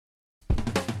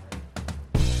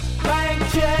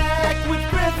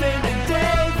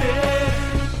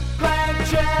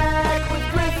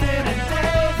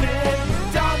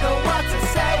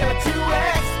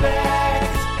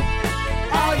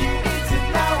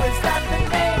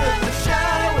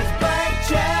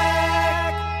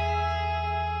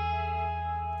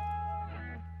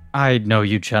I know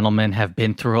you gentlemen have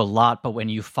been through a lot, but when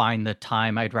you find the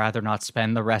time, I'd rather not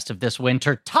spend the rest of this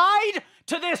winter tied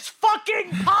to this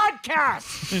fucking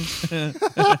podcast.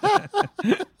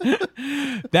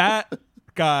 That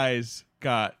guy's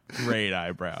got great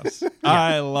eyebrows.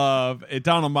 I love it.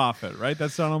 Donald Moffat, right?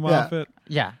 That's Donald Moffat.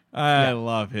 Yeah. I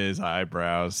love his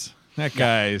eyebrows. That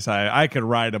guy's. I could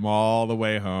ride him all the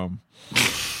way home.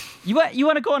 You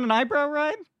want to go on an eyebrow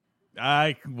ride?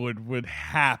 I would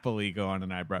happily go on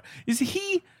an eyebrow. Is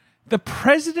he the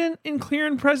president in Clear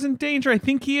and Present Danger? I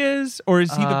think he is. Or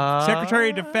is he the Secretary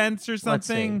of Defense or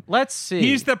something? Let's see.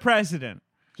 He's the president.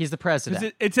 He's the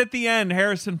president. It's at the end.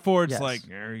 Harrison Ford's Yes. like,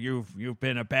 you've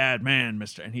been a bad man,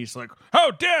 mister. And he's like,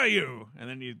 how dare you? And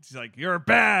then he's like, you're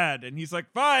bad. And he's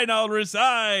like, fine, I'll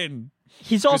resign.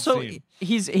 He's also,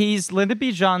 he's Lyndon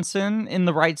B. Johnson in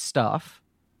The Right Stuff.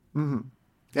 Mm-hmm.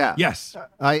 Yeah. Yes.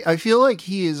 I feel like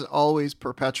he is always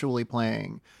perpetually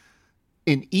playing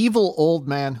an evil old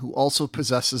man who also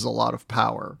possesses a lot of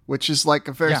power, which is like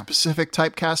a very specific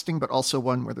typecasting, but also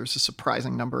one where there's a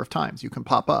surprising number of times you can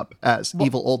pop up as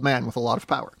evil old man with a lot of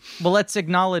power. Well, let's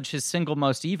acknowledge his single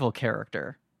most evil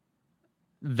character,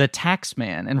 the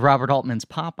Taxman in Robert Altman's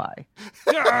Popeye.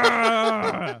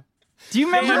 Do you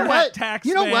remember that?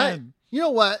 You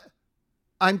know what?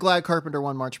 I'm glad Carpenter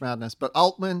won March Madness, but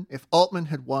if Altman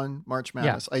had won March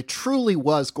Madness, I truly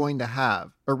was going to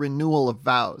have a renewal of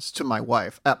vows to my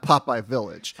wife at Popeye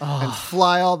Village and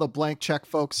fly all the blank check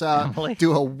folks out, Emily.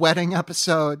 do a wedding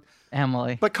episode.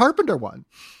 Emily. But Carpenter won.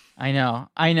 I know.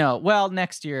 Well,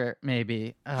 next year,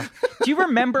 maybe. Do you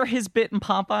remember his bit in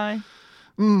Popeye?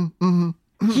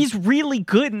 He's really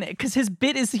good in it because his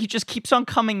bit is he just keeps on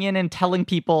coming in and telling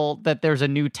people that there's a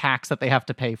new tax that they have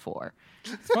to pay for.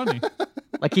 It's funny.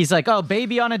 Like he's like, oh,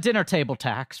 baby on a dinner table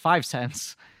tax, 5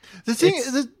 cents.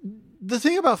 The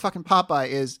thing about fucking Popeye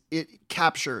is it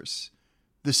captures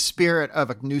the spirit of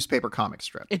a newspaper comic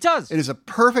strip. It does. It is a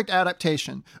perfect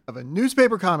adaptation of a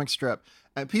newspaper comic strip,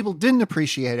 and people didn't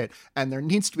appreciate it, and there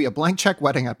needs to be a blank check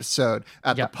wedding episode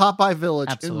at the Popeye Village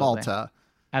in Malta.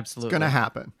 Absolutely. It's going to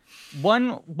happen.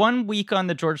 One week on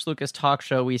the George Lucas talk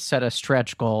show, we set a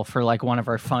stretch goal for like one of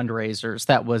our fundraisers.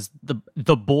 That was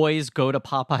the boys go to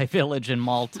Popeye Village in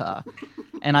Malta.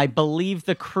 And I believe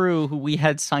the crew who we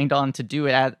had signed on to do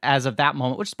it as of that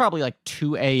moment, which is probably like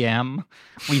 2 a.m.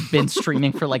 We've been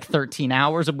streaming for like 13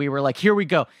 hours. And we were like, here we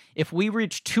go. If we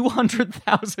reach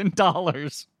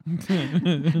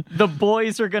 $200,000, the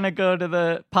boys are going to go to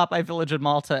the Popeye Village in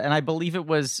Malta. And I believe it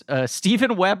was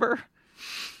Steven Weber.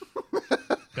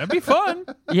 That'd be fun.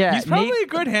 Yeah, he's probably a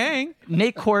good hang.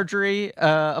 Nate Cordry,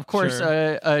 of course,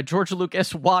 Sure. George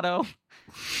Lucas, Watto.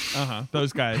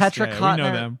 Those guys. Patrick Kottner. We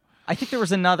know them. I think there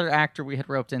was another actor we had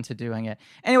roped into doing it.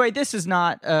 Anyway, this is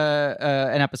not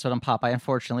an episode on Popeye,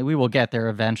 unfortunately. We will get there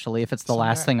eventually. If it's the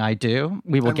last thing I do,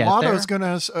 we will get there. And Watto's going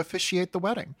to officiate the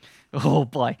wedding. Oh,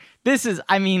 boy. This is,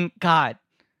 God.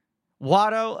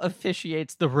 Watto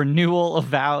officiates the renewal of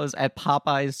vows at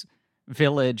Popeye's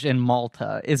Village in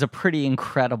Malta is a pretty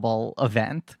incredible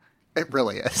event. It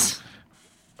really is.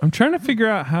 I'm trying to figure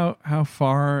out how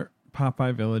far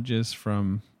Popeye Village is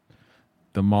from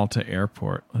the Malta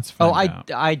airport. Let's find out.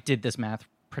 I did this math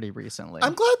pretty recently.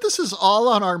 I'm glad this is all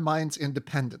on our minds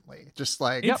independently. Just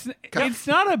like it's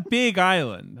not a big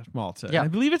island, Malta. Yep. I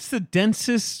believe it's the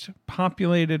densest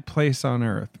populated place on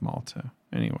Earth, Malta.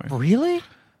 Anyway, really?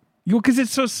 Because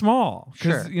it's so small.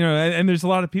 Sure. And there's a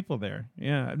lot of people there.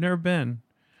 Yeah, I've never been.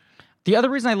 The other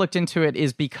reason I looked into it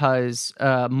is because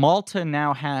Malta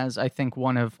now has, I think,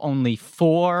 one of only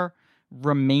 4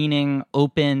 remaining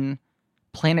open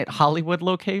Planet Hollywood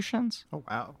locations. Oh,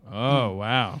 wow. Oh,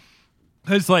 wow.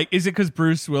 Is it because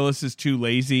Bruce Willis is too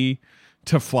lazy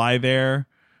to fly there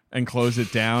and close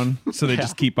it down? So they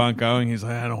just keep on going. He's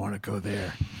like, I don't want to go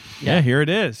there. Yeah, here it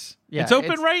is. Yeah, it's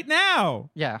open right now.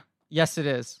 Yeah. Yes, it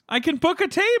is. I can book a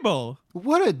table.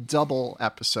 What a double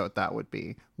episode that would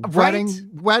be. Right?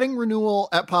 Wedding renewal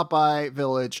at Popeye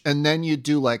Village, and then you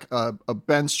do like a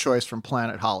Ben's Choice from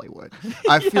Planet Hollywood.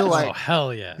 I feel like... Oh,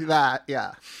 hell yeah. That,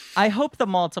 yeah. I hope the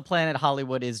Malta Planet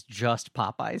Hollywood is just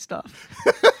Popeye stuff.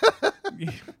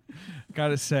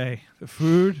 Gotta say, the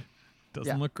food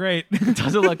doesn't look great.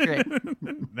 Doesn't look great.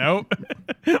 Nope.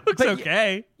 Looks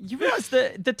okay. You realize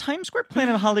the Times Square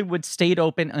Planet Hollywood stayed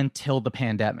open until the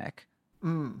pandemic.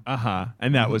 And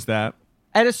that was that.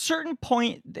 At a certain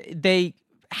point,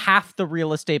 half the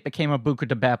real estate became a Buca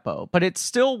di Beppo, but it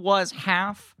still was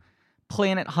half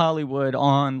Planet Hollywood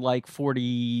on like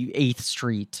 48th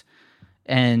Street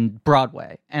and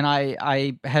Broadway. And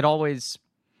I had always,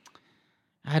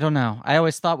 I don't know, I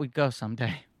always thought we'd go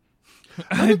someday.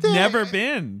 I've never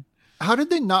been. How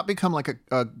did they not become like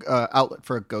a outlet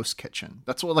for a ghost kitchen?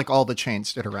 That's what like all the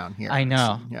chains did around here. I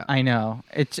know. Yeah. I know.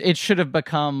 It should have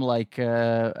become like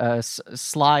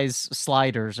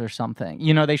sliders or something.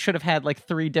 You know, they should have had like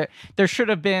there should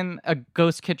have been a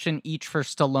ghost kitchen each for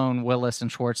Stallone, Willis,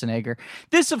 and Schwarzenegger.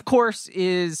 This, of course,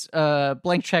 is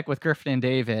Blank Check with Griffin and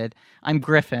David. I'm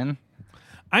Griffin.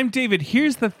 I'm David.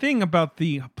 Here's the thing about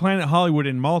the Planet Hollywood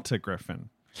in Malta, Griffin.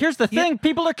 Here's the thing.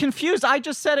 People are confused. I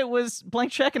just said it was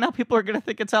Blank Check, and now people are going to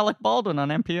think it's Alec Baldwin on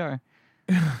NPR.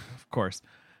 Of course.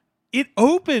 It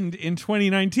opened in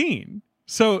 2019.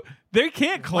 So they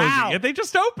can't close it yet. They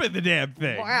just opened the damn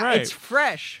thing. Wow. Right. It's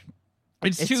fresh.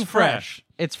 It's too fresh.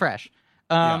 It's fresh.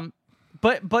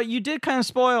 But you did kind of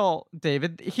spoil,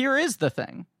 David. Here is the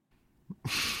thing.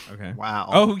 Okay. Wow.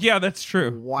 Oh, yeah, that's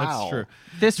true. Wow. That's true.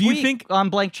 This week on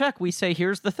Blank Check, we say,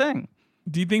 here's the thing.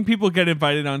 Do you think people get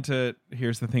invited onto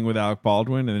Here's the Thing with Alec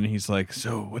Baldwin, and then he's like,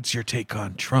 so what's your take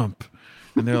on Trump?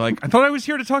 And they're like, I thought I was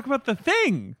here to talk about The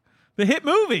Thing, the hit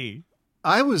movie.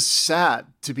 I was sad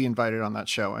to be invited on that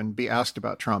show and be asked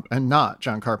about Trump and not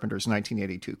John Carpenter's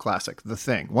 1982 classic, The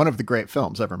Thing, one of the great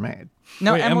films ever made.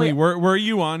 No, wait, Emily, were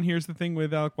you on Here's the Thing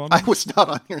with Alec Baldwin? I was not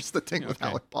on Here's the Thing with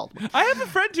Alec Baldwin. I have a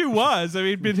friend who was. I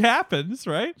mean, it happens,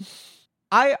 right?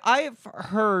 I've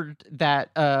heard that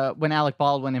when Alec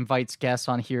Baldwin invites guests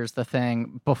on Here's the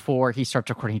Thing, before he starts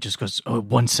recording, he just goes,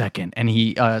 1 second. And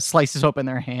he slices open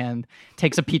their hand,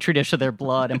 takes a petri dish of their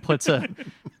blood, and puts a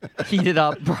heated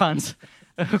up bronze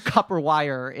copper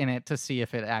wire in it to see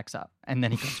if it acts up. And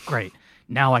then he goes, great.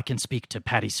 Now I can speak to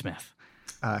Patti Smith.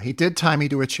 He did tie me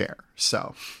to a chair,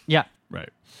 so. Yeah.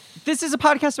 Right. This is a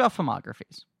podcast about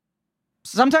filmographies.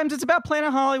 Sometimes it's about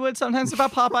Planet Hollywood. Sometimes it's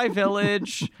about Popeye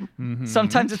Village.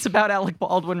 Sometimes it's about Alec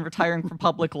Baldwin retiring from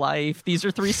public life. These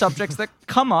are three subjects that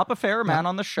come up a fair amount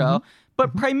on the show.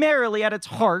 But primarily at its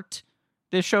heart,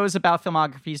 this show is about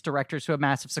filmographies, directors who have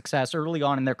massive success early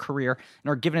on in their career and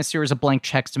are given a series of blank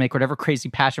checks to make whatever crazy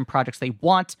passion projects they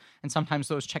want. And sometimes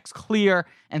those checks clear,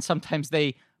 and sometimes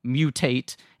they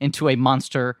mutate into a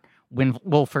monster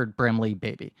Wilford Brimley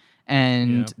baby.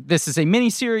 And this is a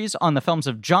mini-series on the films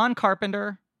of John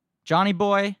Carpenter, Johnny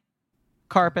Boy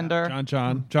Carpenter.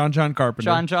 John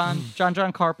Carpenter.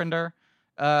 John Carpenter.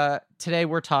 Today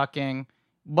we're talking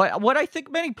what I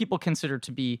think many people consider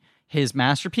to be his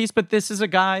masterpiece, but this is a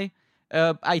guy,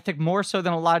 I think more so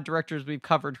than a lot of directors we've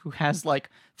covered, who has like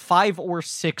 5 or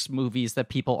 6 movies that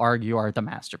people argue are the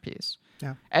masterpiece.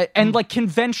 Yeah. And like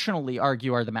conventionally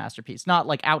argue are the masterpiece, not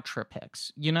like outre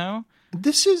picks, you know?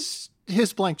 This is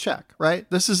his Blank Check, right?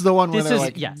 This is the one where they're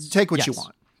like, take what you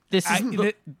want. This is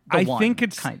I think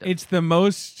it's the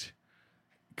most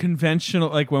conventional,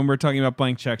 like when we're talking about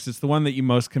blank checks, it's the one that you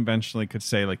most conventionally could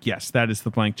say, like, yes, that is the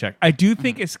blank check. I do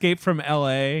think Escape from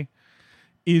LA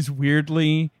is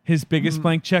weirdly his biggest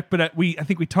blank check, but I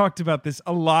think we talked about this.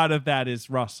 A lot of that is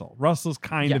Russell. Russell's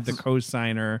kind of the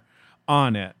co-signer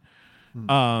on it.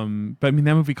 But I mean,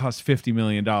 that movie cost $50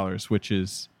 million, which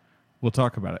is, we'll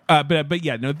talk about it. But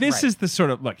yeah, no, this is the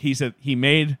sort of, look, he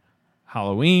made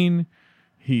Halloween.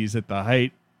 He's at the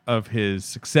height of his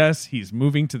success. He's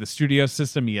moving to the studio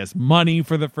system. He has money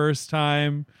for the first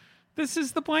time. This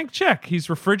is the blank check. He's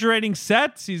refrigerating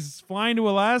sets. He's flying to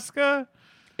Alaska.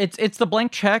 It's the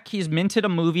blank check. He's minted a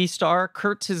movie star.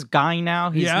 Kurt's his guy now.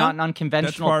 He's not an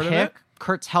unconventional pick.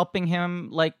 Kurt's helping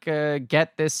him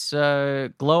get this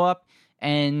glow up,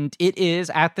 and it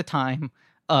is at the time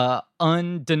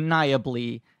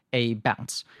undeniably a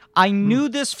bounce. I knew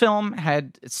this film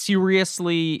had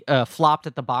seriously flopped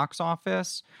at the box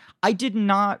office. I did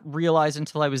not realize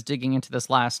until I was digging into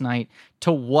this last night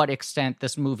to what extent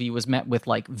this movie was met with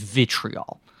like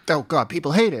vitriol. Oh God,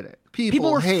 people hated it.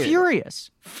 People were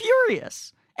furious.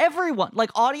 Furious. Everyone,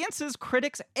 like audiences,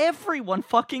 critics, everyone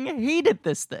fucking hated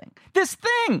this thing. This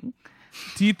thing.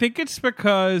 Do you think it's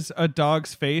because a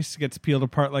dog's face gets peeled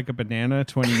apart like a banana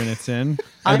 20 minutes in,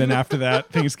 and then after that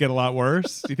things get a lot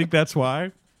worse? Do you think that's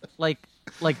why? Like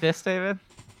this, David?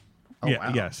 Oh, yeah.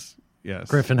 wow. Yes.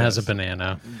 Griffin has a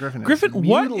banana. Griffin,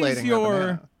 what is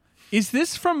your? Is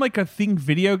this from like a Thing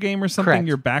video game or something? Correct.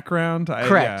 Your background?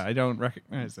 Correct. Yeah, I don't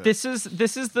recognize it. This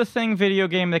is the Thing video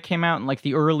game that came out in like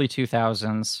the early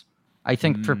 2000s. I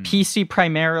think for PC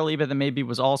primarily, but then maybe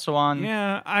was also on.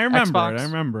 Yeah, I remember Xbox. it. I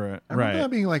rember it. I remember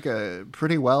that being like a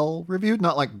pretty well reviewed,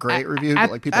 not like great reviewed,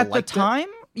 but like people at liked the time.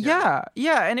 Yeah,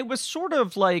 and it was sort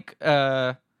of like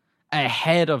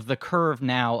ahead of the curve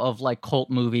now of like cult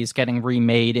movies getting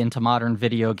remade into modern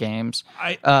video games.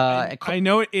 I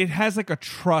know it has like a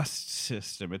trust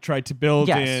system. It tried to build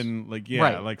in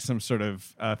like some sort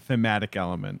of thematic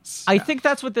elements. I think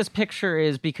that's what this picture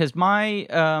is, because my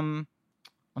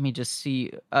let me just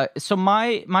see. So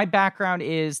my background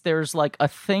is there's like a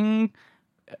thing,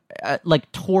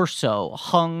 like torso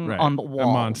hung on the wall,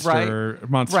 a monster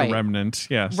remnant,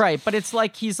 yes, right. But it's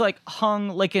like he's like hung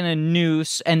like in a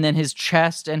noose, and then his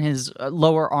chest and his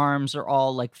lower arms are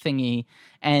all like thingy,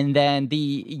 and then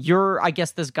I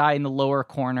guess this guy in the lower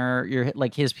corner, you're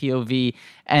like his POV,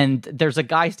 and there's a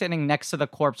guy standing next to the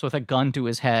corpse with a gun to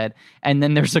his head, and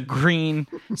then there's a green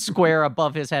square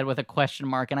above his head with a question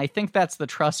mark, and I think that's the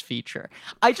trust feature.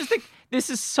 I just think this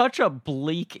is such a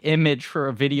bleak image for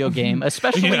a video game,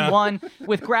 especially one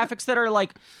with graphics that are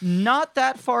like not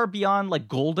that far beyond like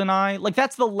GoldenEye. Like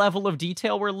that's the level of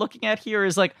detail we're looking at here,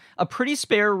 is like a pretty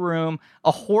spare room,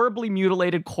 a horribly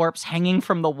mutilated corpse hanging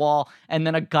from the wall, and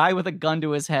then a guy with a gun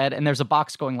to his head, and there's a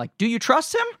box going like, "Do you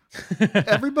trust him?"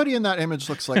 Everybody in that image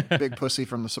looks like Big Pussy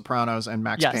from The Sopranos and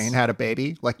Max Payne had a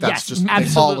baby. Like that's just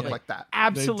absolutely. They all look like that.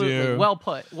 Absolutely. Well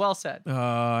put. Well said.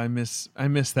 I miss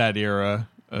that era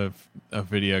of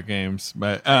video games,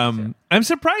 but I'm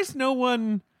surprised no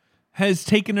one has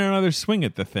taken another swing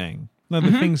at the thing.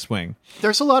 Another thing swing.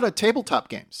 There's a lot of tabletop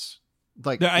games.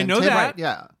 Like I know that.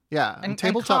 Yeah. And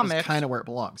tabletop is kind of where it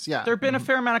belongs. Yeah. There have been a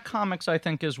fair amount of comics, I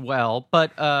think, as well.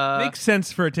 But makes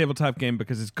sense for a tabletop game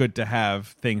because it's good to have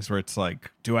things where it's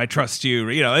like, do I trust you?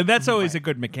 You know, that's always a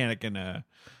good mechanic in a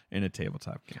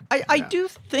tabletop game. I do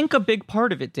think a big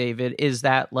part of it, David, is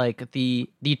that like the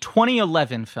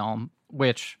 2011 film,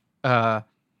 which God,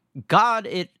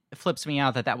 it flips me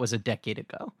out that was a decade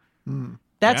ago.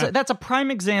 That's a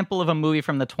prime example of a movie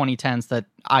from the 2010s that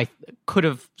I could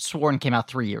have sworn came out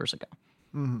 3 years ago.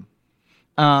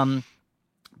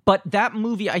 But that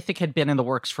movie, I think, had been in the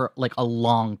works for like a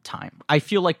long time. I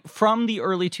feel like from the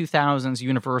early 2000s,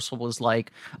 Universal was like,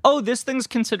 oh, this thing's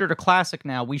considered a classic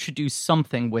now. We should do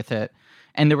something with it.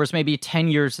 And there was maybe 10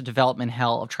 years of development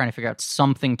hell of trying to figure out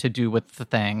something to do with the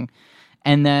thing.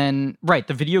 And then,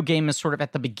 the video game is sort of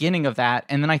at the beginning of that.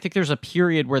 And then I think there's a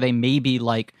period where they maybe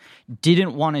like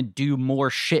didn't want to do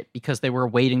more shit because they were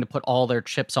waiting to put all their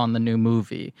chips on the new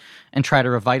movie and try to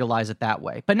revitalize it that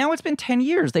way. But now it's been 10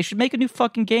 years. They should make a new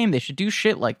fucking game. They should do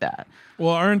shit like that.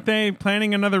 Well, aren't they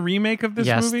planning another remake of this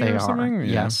movie or something?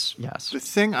 Yes. The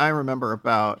thing I remember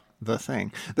about the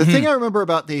thing I remember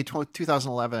about the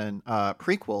 2011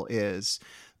 prequel is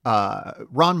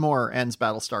Ron Moore ends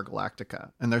Battlestar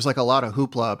Galactica, and there's like a lot of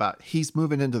hoopla about he's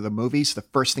moving into the movies. The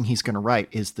first thing he's going to write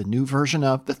is the new version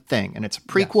of The Thing, and it's a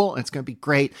prequel, and it's going to be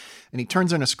great. And he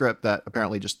turns in a script that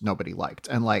apparently just nobody liked.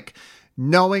 And like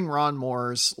knowing Ron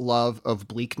Moore's love of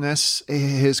bleakness,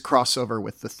 his crossover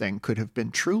with The Thing could have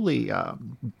been truly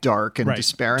dark and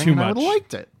despairing. Too and much. I would have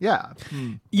liked it. Yeah,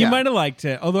 you might have liked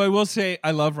it. Although I will say,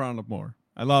 I love Ronald Moore.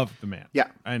 I love the man. Yeah.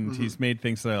 And he's made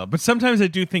things that I love. But sometimes I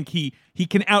do think he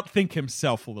can outthink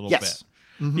himself a little bit.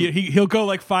 He'll go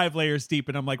like 5 layers deep,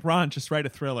 and I'm like, Ron, just write a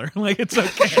thriller. Like, it's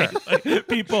okay. Like,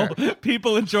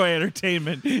 people enjoy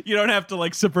entertainment. You don't have to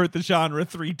like subvert the genre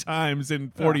 3 times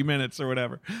in 40 minutes or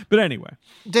whatever. But anyway.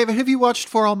 David, have you watched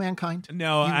For All Mankind?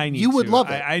 No, I need to. You would love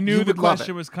it. I knew the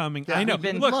question was coming. Yeah, I know.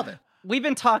 Love it. We've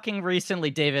been talking recently,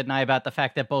 David and I, about the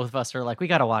fact that both of us are like, we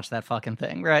got to watch that fucking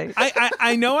thing, right?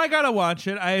 I know I got to watch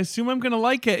it. I assume I'm going to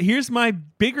like it. Here's my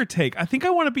bigger take. I think I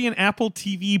want to be an Apple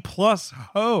TV Plus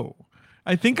hoe.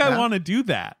 I think I want to do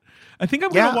that. I think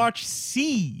I'm going to watch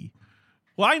C.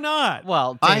 Why not?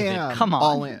 Well, David, come on.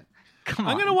 All in. Come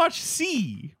on. I'm going to watch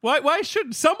C. Why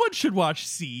should someone should watch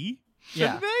C?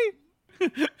 Shouldn't they?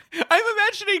 I'm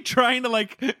imagining trying to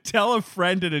like tell a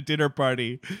friend at a dinner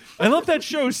party, I love that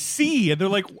show C, and they're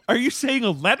like, "Are you saying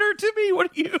a letter to me? What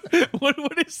are you? What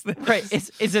is this?"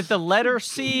 Right? Is it the letter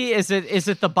C? Is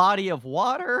it the body of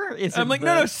water? I'm like,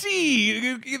 no,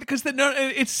 C, because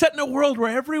it's set in a world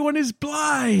where everyone is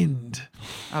blind.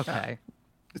 Okay,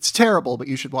 it's terrible, but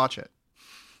you should watch it.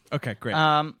 Okay, great.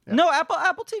 No,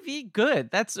 Apple TV,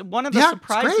 good. That's one of the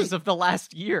surprises of the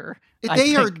last year.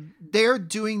 They are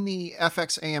doing the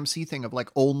FX AMC thing of like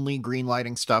only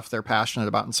greenlighting stuff they're passionate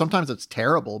about, and sometimes it's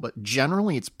terrible, but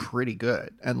generally it's pretty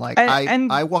good. And like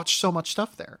I watch so much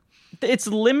stuff there. It's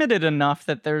limited enough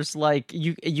that there's like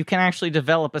you can actually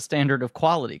develop a standard of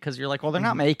quality because you're like, well, they're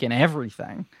not making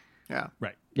everything. Yeah,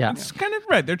 right. Yeah, it's kind of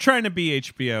right. They're trying to be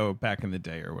HBO back in the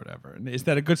day or whatever. And is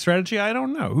that a good strategy? I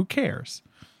don't know. Who cares?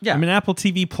 Yeah, I'm an Apple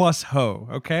TV Plus hoe.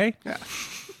 Okay. Yeah.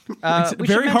 It's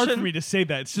very hard for me to say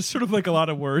that. It's just sort of like a lot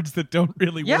of words that don't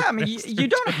really work. Yeah, I mean, you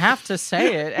don't have to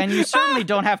say it, and you certainly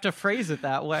don't have to phrase it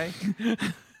that way.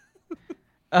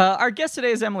 Our guest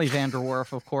today is Emily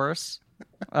VanDerWerff, of course.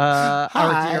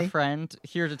 Our dear friend,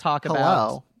 here to talk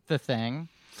about The Thing.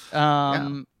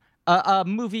 A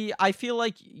movie I feel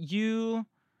like you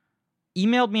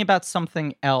emailed me about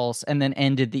something else and then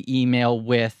ended the email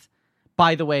with,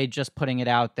 by the way, just putting it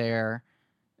out there,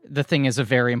 the thing is a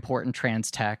very important trans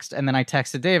text. And then I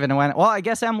texted David and went, well, I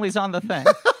guess Emily's on the thing.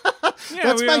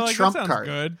 That's my trump card.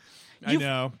 Good. I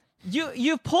know.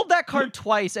 You've pulled that card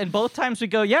twice, and both times we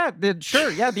go,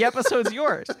 sure, the episode's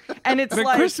yours. And it's the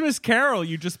like Christmas Carol,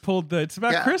 you just pulled it's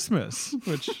about Christmas,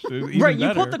 which is even right. better.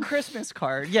 You pulled the Christmas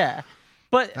card, yeah.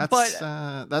 But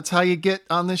that's how you get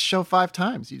on this show 5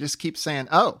 times. You just keep saying,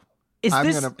 "Oh,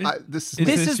 this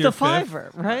is the fiver,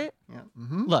 right?" Yeah.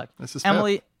 Mm-hmm. Look, this is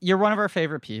Emily, fifth. you're one of our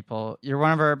favorite people. You're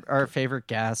one of our favorite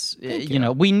guests. You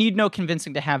know, we need no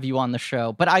convincing to have you on the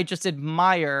show, but I just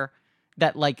admire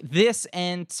that, like, this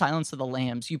and Silence of the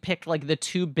Lambs, you picked like the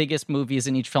 2 biggest movies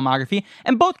in each filmography,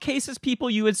 and both cases people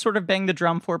you would sort of bang the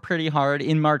drum for pretty hard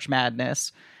in March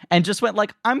Madness, and just went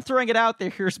like, I'm throwing it out there,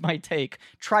 here's my take.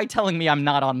 Try telling me I'm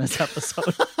not on this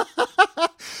episode.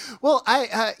 Well,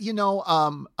 I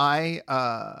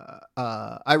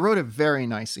wrote a very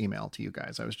nice email to you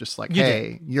guys. I was just like,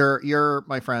 hey, you're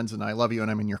my friends and I love you and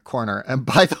I'm in your corner. And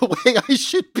by the way, I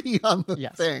should be on the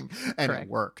thing. And correct. It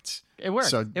worked. It worked.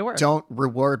 So it worked. Don't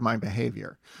reward my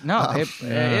behavior. No,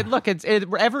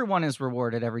 everyone is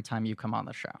rewarded every time you come on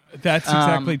the show. That's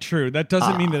exactly true. That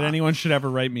doesn't mean that anyone should ever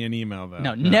write me an email, though.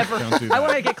 No, never. Don't do that. I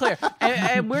want to make it clear.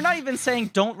 And we're not even saying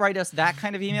don't write us that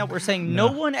kind of email. We're saying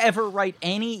no one ever write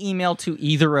any email to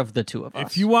either of the 2 of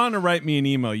us. If you want to write me an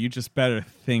email, you just better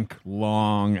think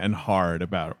long and hard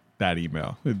about that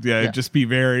email. Just be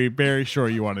very, very sure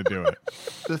you want to do it.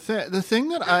 The thing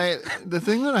that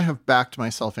I have backed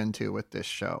myself into with this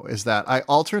show is that I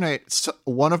alternate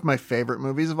one of my favorite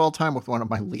movies of all time with one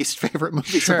of my least favorite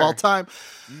movies of all time.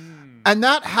 And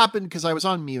that happened because I was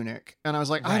on Munich and I was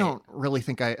like, I don't really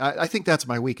think I think that's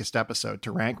my weakest episode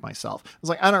to rank myself. I was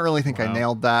like, I don't really think I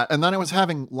nailed that. And then I was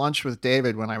having lunch with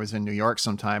David when I was in New York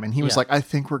sometime. And he was like, I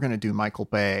think we're going to do Michael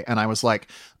Bay. And I was like,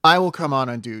 I will come on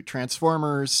and do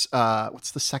Transformers.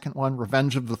 What's the second one?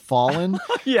 Revenge of the Fallen.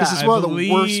 This is one of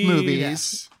the worst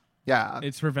movies. Yeah.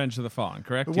 It's Revenge of the Fallen,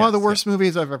 correct? One of the worst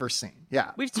movies I've ever seen.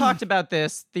 Yeah. We've talked about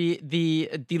this, the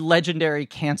legendary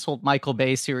canceled Michael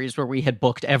Bay series where we had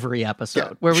booked every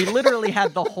episode, where we literally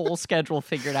had the whole schedule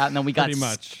figured out, and then we got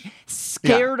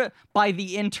scared by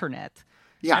the internet.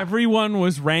 Yeah. Everyone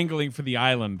was wrangling for the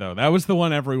island, though. That was the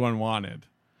one everyone wanted.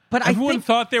 But everyone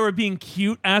thought they were being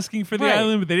cute asking for the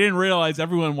island, but they didn't realize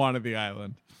everyone wanted the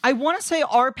island. I want to say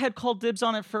Arp had called dibs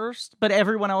on it first, but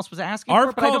everyone else was asking for it.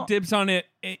 Arp called dibs on it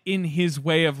in his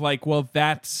way of like, well,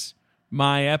 that's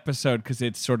my episode because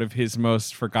it's sort of his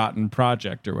most forgotten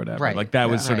project or whatever. Right. Like that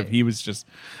was sort of, he was just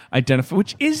identifying.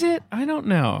 Which is it? I don't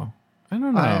know.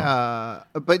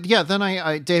 But yeah,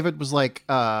 then David was like,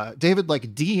 David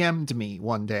like DM'd me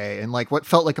one day and like what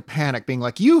felt like a panic being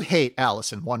like, you hate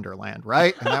Alice in Wonderland,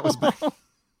 right? And that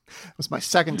was my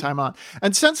second time on.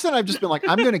 And since then I've just been like,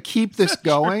 I'm going to keep this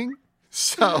going.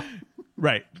 So.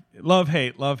 Right. Love,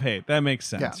 hate. That makes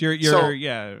sense.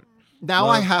 Yeah. Now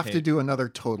I have to do another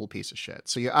total piece of shit.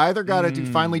 So you either got to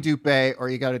finally do Bay or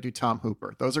you got to do Tom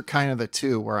Hooper. Those are kind of the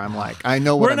 2 where I'm like, I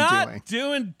know what I'm doing. We're not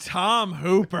doing Tom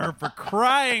Hooper for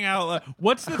crying out loud.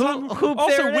 What's the Tom Hooper?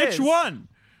 Also, which one?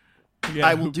 Yeah,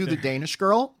 I will do the Danish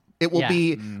Girl. It will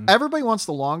be, everybody wants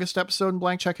the longest episode in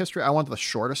Blank Check history. I want the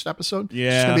shortest episode.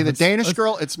 Yeah. It's going to be the Danish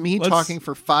Girl. It's me talking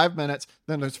for 5 minutes.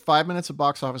 Then there's 5 minutes of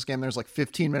box office game. There's like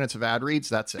 15 minutes of ad reads.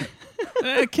 That's it.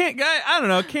 I don't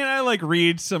know. Can't I like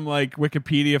read some like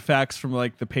Wikipedia facts from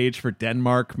like the page for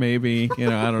Denmark? Maybe,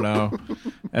 I don't know.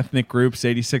 Ethnic groups,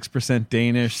 86%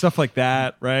 Danish, stuff like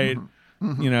that, right?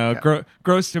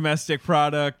 Gross domestic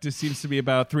product. It seems to be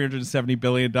about $370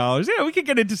 billion. We could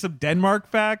get into some Denmark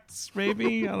facts,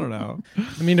 maybe. I don't know.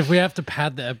 I mean, if we have to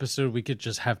pad the episode, we could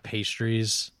just have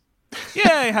pastries.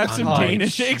 Yeah, have some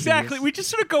Danish. Exactly. We just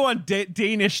sort of go on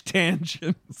Danish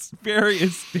tangents.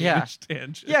 Various Danish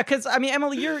tangents. Yeah, because, I mean,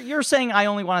 Emily, you're saying I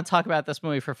only want to talk about this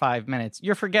movie for 5 minutes.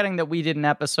 You're forgetting that we did an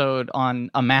episode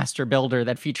on a master builder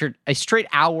that featured a straight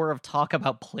hour of talk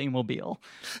about Playmobil.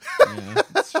 Yeah,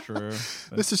 that's true.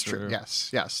 This is true.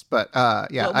 Yes. But,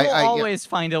 we'll always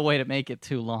find a way to make it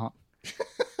too long.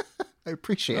 I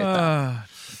appreciate that.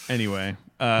 Anyway.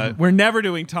 We're never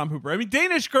doing Tom Hooper. I mean,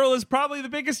 Danish Girl is probably the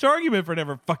biggest argument for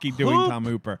never fucking doing Tom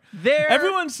Hooper.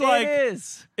 Everyone's like,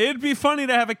 it'd be funny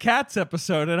to have a Cats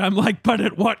episode, and I'm like, but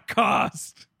at what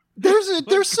cost? There's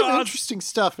some interesting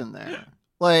stuff in there.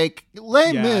 Like,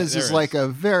 Les Mis is like a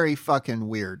very fucking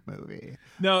weird movie.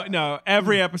 No,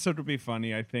 every episode would be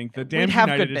funny, I think. The Damned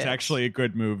United is actually a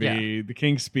good movie. Yeah. The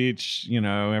King's Speech,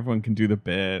 everyone can do the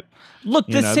bit. Look,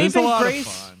 the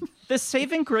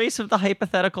saving grace of the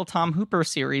hypothetical Tom Hooper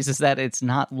series is that it's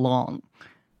not long.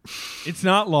 It's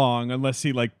not long unless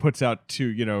he like puts out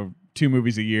two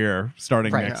movies a year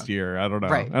starting next year. I don't know.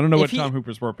 Right. I don't know what Tom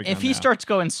Hooper's working on. If he starts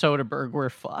going Soderbergh, we're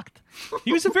fucked.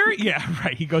 He was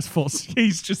he goes full.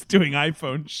 He's just doing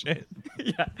iPhone shit.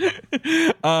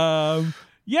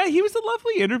 Yeah, he was a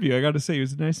lovely interview. I got to say, he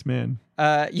was a nice man.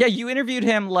 You interviewed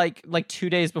him like 2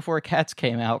 days before Cats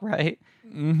came out, right?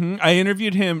 Mm-hmm. I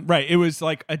interviewed him. Right, it was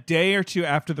like a day or two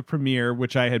after the premiere,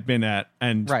 which I had been at,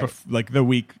 and like the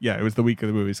week. Yeah, it was the week of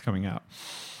the movies coming out.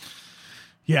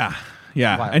 Yeah,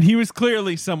 wow. And he was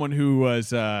clearly someone who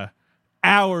was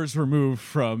hours removed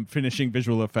from finishing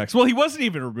visual effects. Well, he wasn't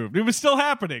even removed; it was still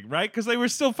happening, right? Because they were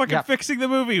still fucking fixing the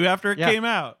movie after it came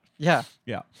out. Yeah.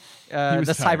 The tired.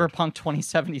 Cyberpunk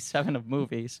 2077 of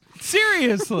movies.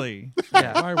 Seriously.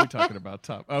 Why are we talking about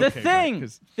Top? Okay, The Thing.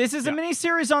 This is a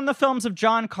mini-series on the films of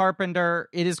John Carpenter.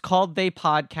 It is called They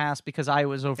Podcast because I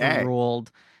was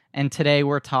overruled. And today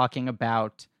we're talking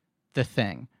about The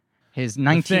Thing. His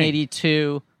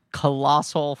 1982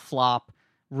 colossal flop,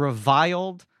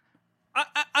 reviled.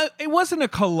 It wasn't a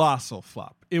colossal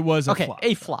flop. It was a flop.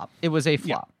 A flop. It was a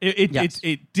flop. Yeah.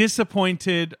 It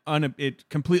disappointed. It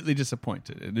completely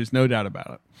disappointed. There's no doubt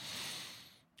about it.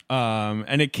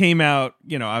 And it came out,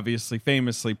 obviously,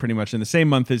 famously, pretty much in the same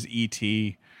month as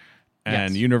E.T.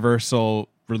 And Universal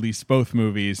released both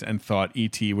movies and thought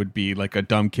E.T. would be like a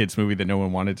dumb kids movie that no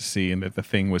one wanted to see, and that The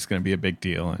Thing was going to be a big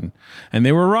deal. And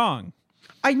they were wrong.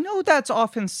 I know that's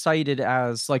often cited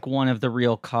as like one of the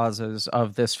real causes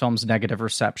of this film's negative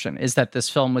reception is that this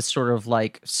film was sort of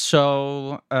like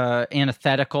so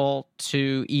antithetical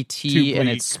to E.T. and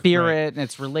its spirit and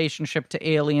its relationship to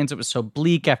aliens. It was so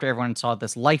bleak after everyone saw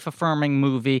this life-affirming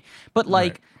movie. But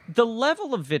the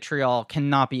level of vitriol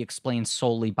cannot be explained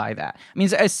solely by that. I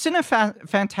mean, as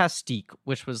Cinefantastique,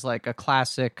 which was like a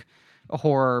classic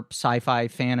horror, sci-fi,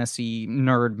 fantasy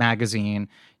nerd magazine,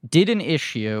 did an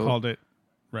issue called it.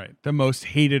 Right, the most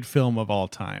hated film of all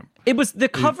time. It was the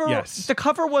cover. The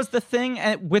cover was The Thing,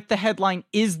 with the headline,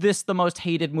 "Is this the most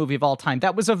hated movie of all time?"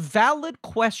 That was a valid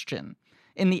question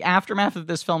in the aftermath of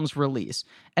this film's release,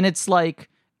 and it's like,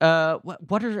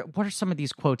 what are some of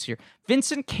these quotes here?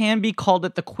 Vincent Canby called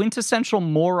it the quintessential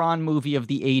moron movie of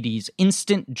the '80s,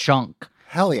 instant junk.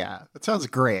 Hell yeah, that sounds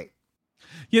great.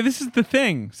 Yeah, this is The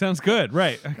Thing. Sounds good,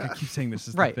 right? I keep saying this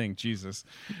is The Thing. Jesus,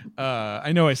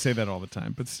 I know I say that all the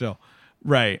time, but still.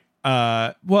 Right.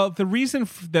 Well, the reason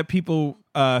that people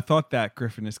thought that,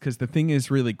 Griffin, is because The Thing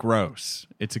is really gross.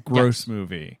 It's a gross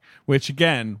movie, which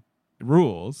again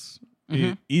rules.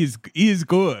 It is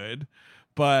good,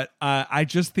 but I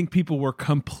just think people were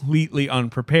completely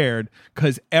unprepared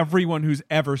because everyone who's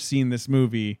ever seen this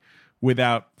movie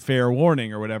without fair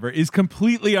warning or whatever is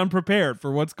completely unprepared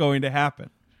for what's going to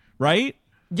happen. Right?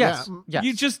 Yes.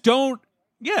 You just don't.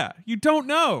 Yeah, you don't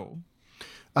know.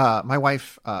 My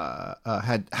wife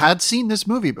had seen this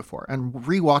movie before and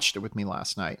rewatched it with me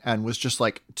last night and was just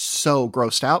like so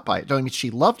grossed out by it. I mean, she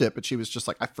loved it, but she was just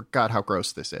like, I forgot how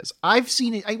gross this is. I've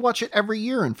seen it. I watch it every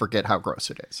year and forget how gross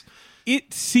it is.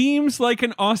 It seems like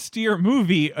an austere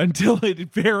movie until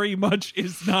it very much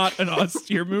is not an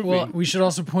austere movie. Well, we should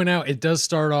also point out it does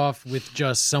start off with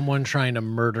just someone trying to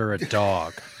murder a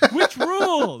dog. Which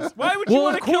rules? Why would you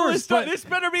want to kill this dog? This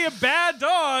better be a bad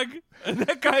dog. And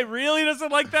that guy really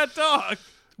doesn't like that dog.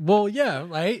 Well, yeah,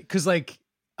 right? Because like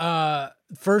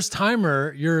first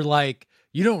timer, you're like,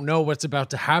 you don't know what's about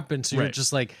to happen. So you're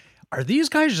just like, are these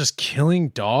guys just killing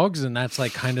dogs? And that's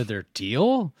like kind of their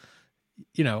deal?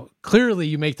 Clearly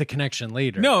you make the connection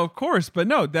later. No, of course. But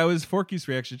no, that was Forky's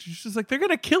reaction. She's just like, they're going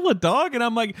to kill a dog? And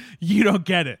I'm like, you don't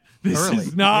get it. This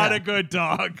is not a good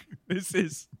dog. This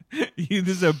is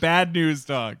a bad news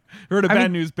dog. Heard of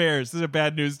bad news bears. This is a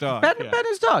bad news dog. Bad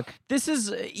news dog. This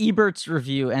is Ebert's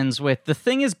review ends with, The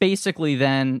Thing is basically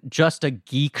then just a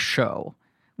geek show,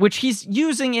 which he's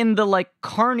using in the like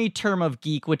carny term of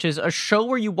geek, which is a show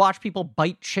where you watch people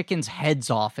bite chickens' heads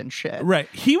off and shit. Right.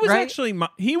 He was actually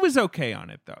he was okay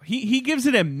on it though. He gives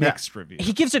it a mixed review.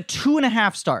 He gives it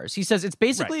 2.5 stars. He says it's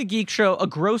basically a geek show, a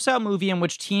gross out movie in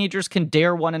which teenagers can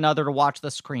dare one another to watch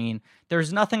the screen.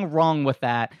 There's nothing wrong with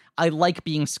that. I like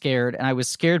being scared, and I was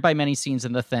scared by many scenes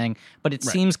in The Thing, but it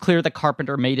seems clear that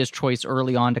Carpenter made his choice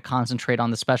early on to concentrate on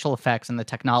the special effects and the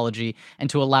technology and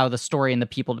to allow the story and the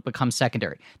people to become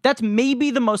secondary. That's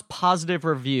maybe the most positive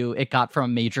review it got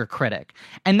from a major critic.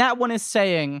 And that one is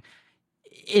saying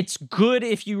it's good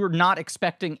if you were not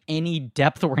expecting any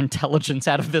depth or intelligence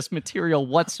out of this material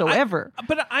whatsoever.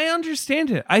 But I understand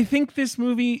it. I think this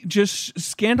movie just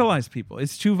scandalized people.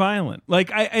 It's too violent. Like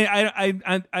they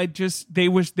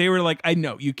were like, I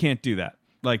know you can't do that.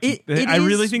 Like I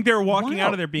really think they were walking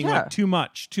out of there being like too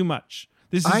much.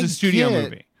 This is a studio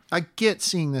movie. I get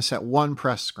seeing this at one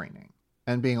press screening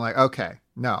and being like, okay,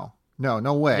 no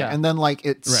way. Yeah. And then like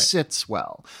it sits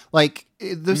well. Like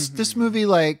this movie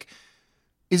like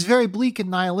is very bleak and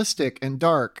nihilistic and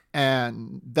dark,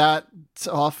 and that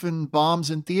often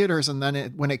bombs in theaters. And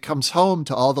then when it comes home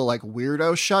to all the like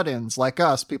weirdo shut-ins like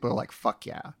us, people are like, fuck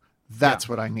yeah, that's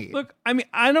what I need. Look, I mean,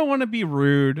 I don't want to be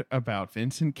rude about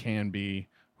Vincent Canby,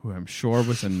 who I'm sure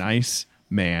was a nice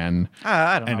man.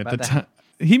 I don't know about that.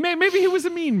 Maybe he was a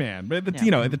mean man, but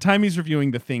at the time he's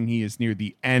reviewing The Thing, he is near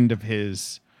the end of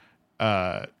his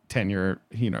tenure.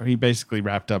 He basically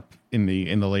wrapped up in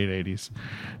the late 80s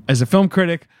as a film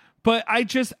critic. But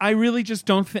I really just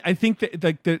don't think. I think that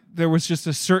like there was just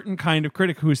a certain kind of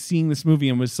critic who was seeing this movie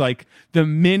and was like, the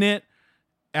minute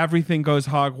everything goes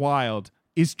hog wild,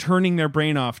 is turning their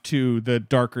brain off to the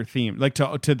darker theme, like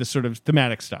to the sort of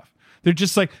thematic stuff. They're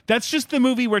just like, that's just the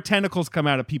movie where tentacles come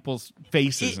out of people's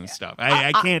faces and stuff.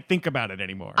 I can't think about it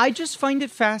anymore. I just find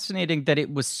it fascinating that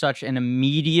it was such an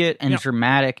immediate and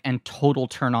dramatic and total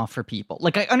turnoff for people.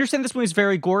 Like, I understand this movie is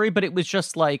very gory, but it was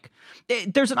just like,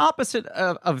 there's an opposite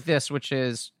of this, which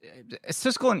is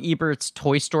Siskel and Ebert's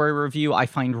Toy Story review I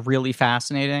find really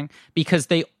fascinating because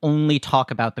they only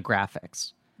talk about the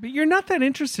graphics. But you're not that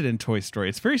interested in Toy Story.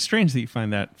 It's very strange that you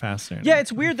find that fascinating. Yeah,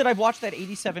 it's weird that I've watched that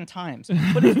 87 times.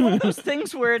 But it's one of those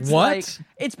things where it's like,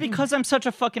 it's because I'm such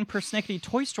a fucking persnickety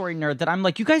Toy Story nerd that I'm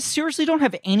like, you guys seriously don't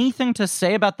have anything to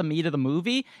say about the meat of the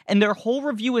movie? And their whole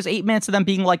review is 8 minutes of them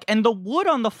being like, and the wood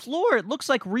on the floor, it looks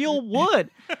like real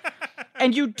wood.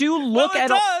 And you do look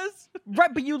at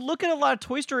right, but you look at a lot of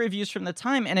Toy Story reviews from the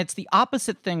time, and it's the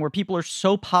opposite thing where people are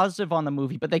so positive on the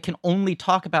movie, but they can only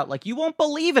talk about, like, you won't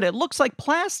believe it. It looks like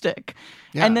plastic.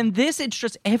 Yeah. And then this, it's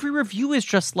just, every review is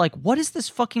just like, what is this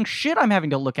fucking shit I'm having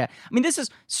to look at? I mean, this is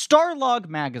Starlog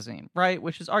magazine, right?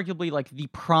 Which is arguably, like, the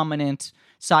prominent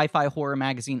sci-fi horror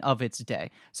magazine of its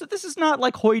day. So this is not,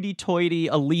 like, hoity-toity,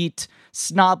 elite,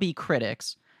 snobby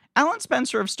critics. Alan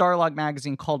Spencer of Starlog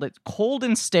magazine called it cold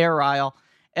and sterile.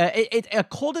 A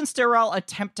cold and sterile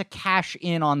attempt to cash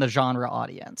in on the genre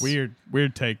audience.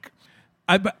 Weird take.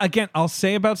 Again, I'll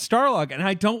say about Starlog, and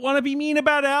I don't want to be mean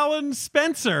about Alan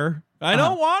Spencer. I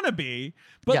don't want to be.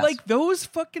 But like those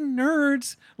fucking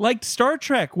nerds liked Star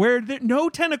Trek, where no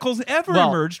tentacles ever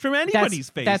emerged from anybody's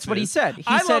face. That's what he said.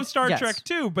 I love Star Trek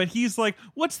too, but he's like,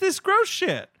 what's this gross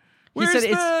shit? Where's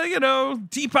the,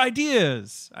 deep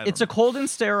ideas? It's a cold and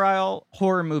sterile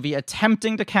horror movie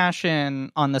attempting to cash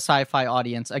in on the sci-fi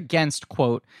audience against,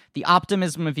 quote, the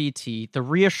optimism of E.T., the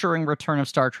reassuring return of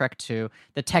Star Trek II,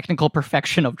 the technical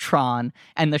perfection of Tron,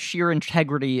 and the sheer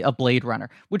integrity of Blade Runner,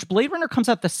 which Blade Runner comes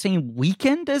out the same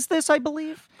weekend as this, I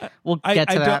believe. We'll get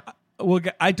to that.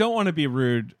 I don't want to be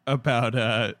rude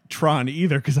about Tron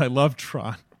either, because I love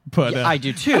Tron. But I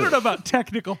do too. I don't know about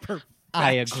technical perfection.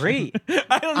 I agree.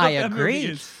 I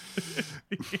agree.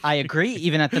 I agree.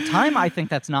 Even at the time, I think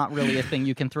that's not really a thing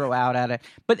you can throw out at it.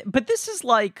 But this is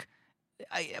like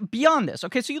beyond this.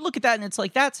 Okay, so you look at that and it's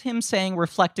like that's him saying,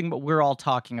 reflecting what we're all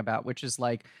talking about, which is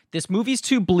like this movie's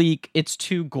too bleak, it's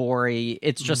too gory,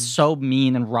 it's just so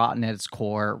mean and rotten at its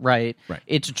core, right?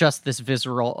 It's just this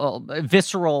visceral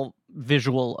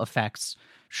visual effects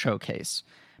showcase.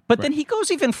 But then he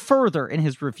goes even further in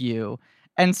his review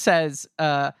and says,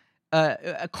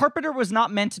 Carpenter was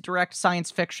not meant to direct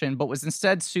science fiction, but was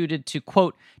instead suited to,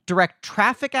 quote, direct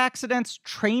traffic accidents,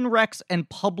 train wrecks, and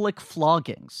public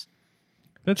floggings.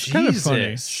 That's kind of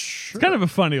funny. Sure. It's kind of a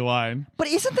funny line. But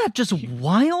isn't that just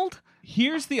wild?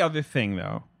 Here's the other thing,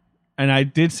 though. And I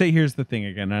did say here's the thing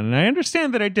again. And I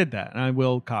understand that I did that, and I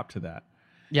will cop to that.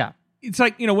 Yeah. It's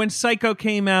like, when Psycho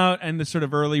came out and the sort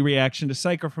of early reaction to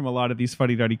Psycho from a lot of these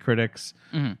fuddy-duddy critics,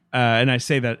 and I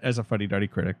say that as a fuddy-duddy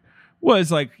critic,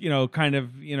 was like, kind of,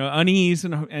 unease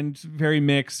and very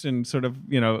mixed and sort of,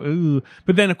 ooh.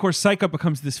 But then, of course, Psycho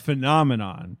becomes this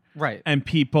phenomenon. Right. And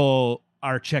people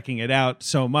are checking it out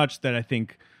so much that I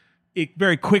think it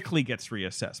very quickly gets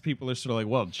reassessed. People are sort of like,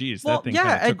 well, geez, that thing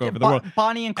kind of took over the world.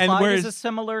 Bonnie and Clyde is a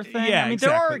similar thing. Yeah, I mean,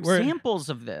 exactly. There are examples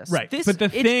of this. Right. But the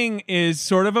thing is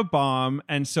sort of a bomb.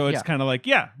 And so it's kind of like,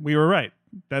 we were right.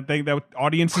 That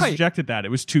audiences rejected that.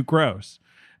 It was too gross.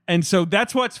 And so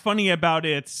that's what's funny about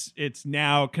its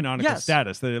now canonical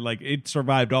status, that it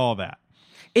survived all that.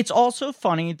 It's also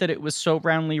funny that it was so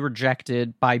roundly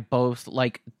rejected by both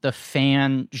like the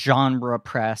fan genre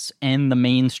press and the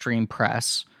mainstream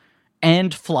press,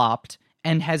 and flopped,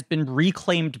 and has been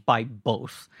reclaimed by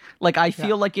both. Like, I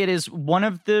feel like it is one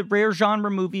of the rare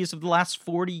genre movies of the last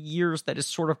 40 years that is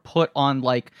sort of put on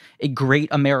like a great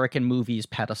American movies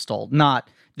pedestal, not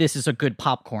this is a good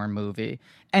popcorn movie.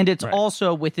 And it's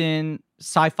also within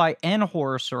sci-fi and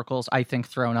horror circles, I think,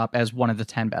 thrown up as one of the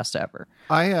 10 best ever.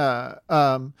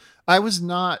 I was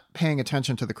not paying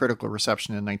attention to the critical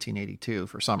reception in 1982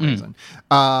 for some reason.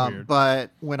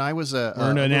 But when I was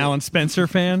an Alan Spencer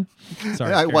fan,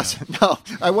 sorry, I wasn't. No,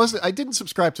 I wasn't. I didn't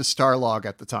subscribe to Starlog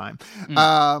at the time.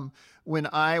 When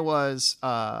I was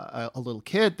a little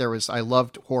kid, I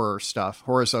loved horror stuff.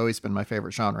 Horror's always been my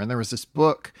favorite genre, and there was this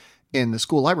book in the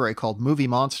school library called Movie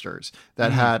Monsters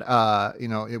that had,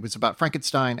 it was about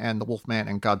Frankenstein and the Wolfman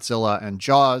and Godzilla and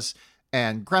Jaws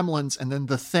and Gremlins and then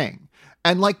The Thing.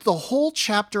 And like the whole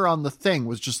chapter on The Thing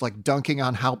was just like dunking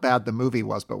on how bad the movie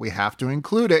was, but we have to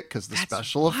include it because the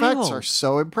special effects are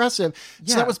so impressive.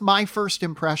 Yeah. So that was my first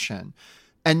impression.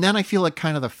 And then I feel like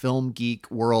kind of the film geek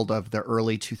world of the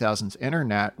early 2000s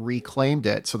internet reclaimed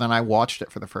it. So then I watched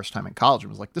it for the first time in college and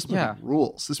was like, this movie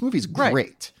rules. This movie's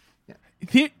great.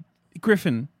 Yeah.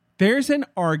 Griffin, there's an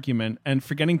argument, and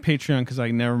forgetting Patreon because I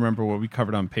never remember what we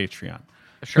covered on Patreon.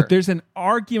 Sure. But there's an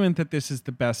argument that this is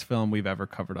the best film we've ever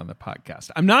covered on the podcast.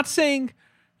 I'm not saying,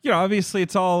 obviously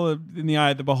it's all in the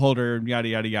eye of the beholder, yada,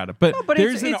 yada, yada. But,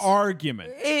 there's an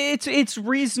argument. It's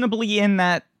reasonably in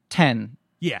that 10.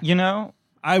 Yeah.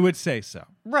 I would say so.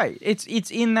 Right.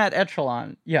 It's in that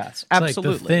echelon. Yes, it's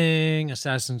absolutely. Like The Thing,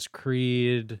 Assassin's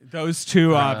Creed. Those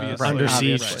two, obviously. Under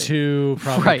Siege 2,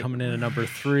 probably coming in at number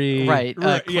 3. Right.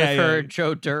 Clifford,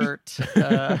 Joe Dirt.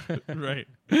 Right.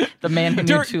 The Man Who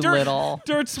Knew Too Little.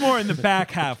 Dirt's more in the back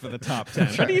half of the top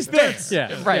 10. But he's there.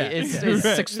 Right. It's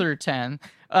 6 through 10.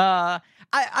 I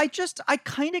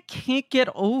kind of can't get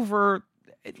over...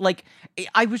 Like,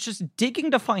 I was just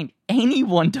digging to find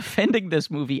anyone defending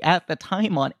this movie at the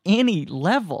time on any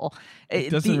level. It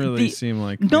doesn't really seem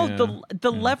like... No,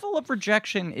 the level of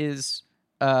rejection is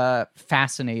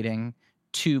fascinating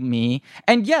to me.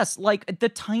 And yes, like, the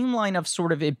timeline of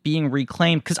sort of it being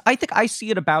reclaimed, because I think I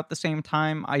see it about the same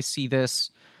time I see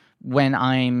this when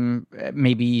I'm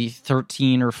maybe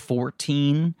 13 or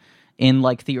 14 in,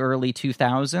 like, the early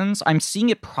 2000s. I'm seeing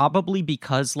it probably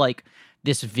because, like,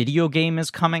 this video game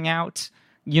is coming out,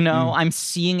 I'm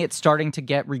seeing it starting to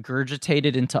get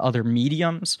regurgitated into other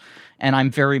mediums. And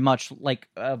I'm very much like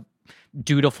a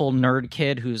dutiful nerd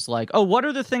kid who's like, oh, what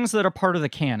are the things that are part of the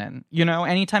canon?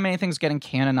 Anytime anything's getting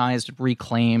canonized,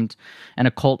 reclaimed, and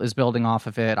a cult is building off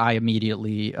of it, I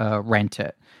immediately rent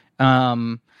it.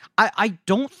 I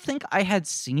don't think I had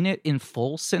seen it in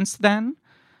full since then,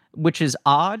 which is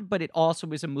odd, but it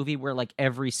also is a movie where like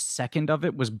every second of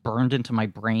it was burned into my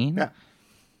brain. Yeah.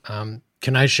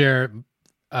 Can I share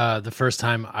the first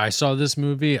time I saw this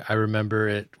movie? I remember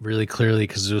it really clearly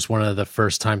because it was one of the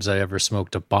first times I ever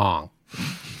smoked a bong.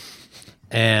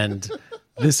 And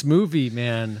this movie,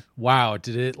 man, wow,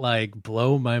 did it like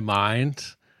blow my mind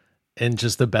in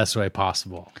just the best way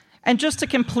possible. And just to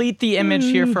complete the image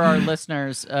here for our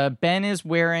listeners, Ben is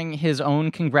wearing his own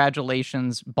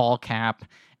congratulations ball cap,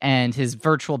 and his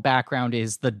virtual background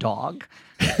is the dog.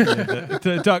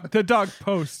 the dog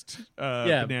post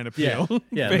banana peel.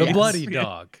 Yeah, the bloody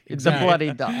dog. Exactly. The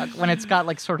bloody dog, when it's got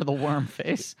like sort of the worm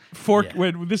face.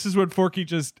 This is when Forky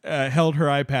just held her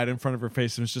iPad in front of her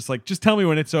face and was just like, just tell me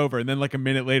when it's over. And then like a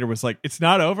minute later was like, it's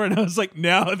not over. And I was like,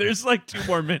 no, there's like 2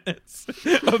 more minutes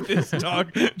of this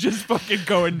dog just fucking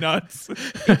going nuts.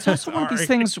 It's also one of these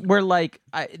things where like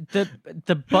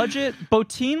the budget, Rob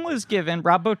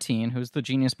Bottin, who's the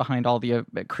genius behind all the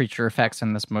creature effects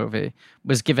in this movie,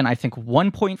 was given, I think,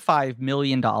 $1.5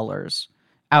 million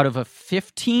out of a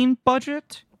 15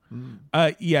 budget.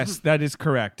 Yes, that is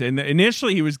correct. And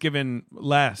initially he was given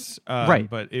less,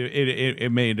 but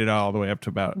it made it all the way up to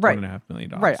about $1.5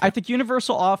 million. Right. I think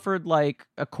Universal offered like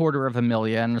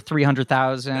 $250,000 or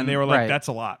 $300,000. And they were like, that's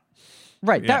a lot.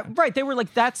 Right. Yeah. They were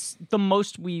like, that's the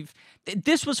most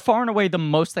this was far and away the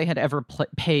most they had ever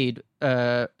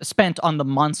spent on the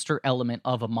monster element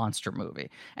of a monster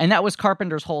movie. And that was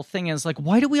Carpenter's whole thing, is like,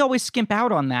 why do we always skimp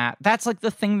out on that? That's like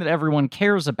the thing that everyone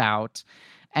cares about.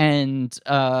 And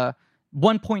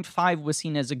 1.5 was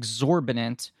seen as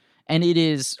exorbitant. And it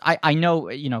is, I know,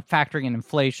 factoring in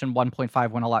inflation,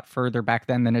 1.5 went a lot further back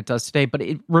then than it does today, but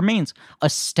it remains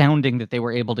astounding that they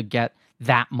were able to get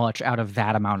that much out of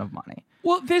that amount of money.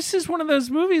 Well, this is one of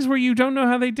those movies where you don't know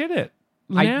how they did it.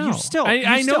 I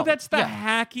know that's the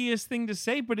hackiest thing to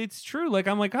say, but it's true. Like,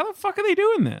 I'm like, how the fuck are they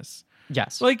doing this?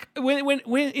 Yes. Like when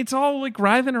it's all like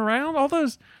writhing around, all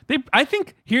those I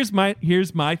think here's my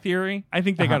theory. I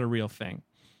think they got a real thing.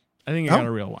 I think they got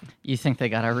a real one. You think they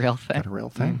got a real thing? Got a real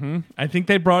thing. Mm-hmm. I think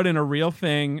they brought in a real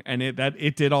thing, and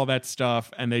it did all that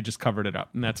stuff, and they just covered it up.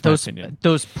 And that's my opinion.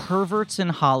 Those perverts in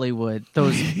Hollywood.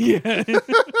 Those.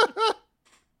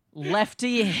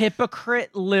 lefty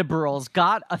hypocrite liberals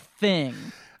got a thing.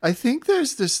 I think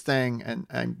there's this thing, and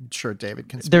I'm sure David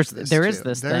can speak to this There too. is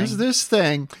this There's thing. this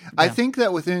thing. Yeah. I think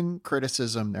that within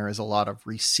criticism, there is a lot of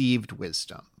received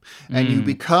wisdom. And you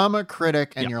become a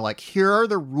critic and you're like, here are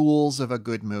the rules of a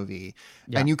good movie.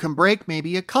 Yeah. And you can break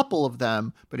maybe a couple of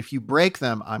them, but if you break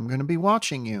them, I'm going to be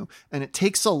watching you. And it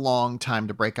takes a long time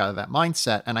to break out of that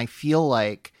mindset. And I feel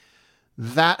like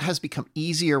that has become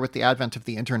easier with the advent of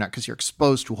the internet because you're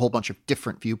exposed to a whole bunch of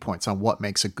different viewpoints on what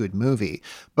makes a good movie.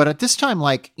 But at this time,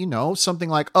 like, you know, something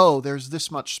like, oh, there's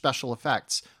this much special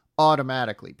effects,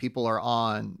 automatically people are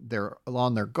on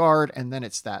their guard. And then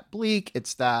it's that bleak.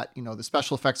 It's that, you know, the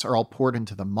special effects are all poured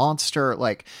into the monster.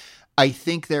 Like, I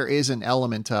think there is an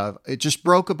element of it just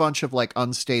broke a bunch of like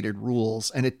unstated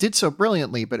rules, and it did so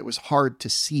brilliantly, but it was hard to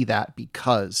see that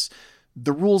because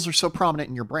the rules are so prominent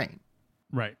in your brain.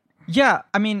 Right. Yeah,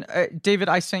 I mean, David,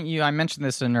 I mentioned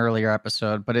this in an earlier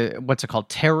episode, but what's it called?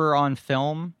 Terror on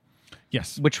Film?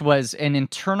 Yes. Which was an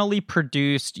internally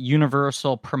produced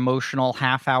Universal promotional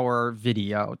half-hour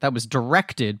video that was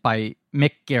directed by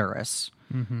Mick Garris,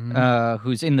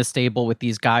 who's in the stable with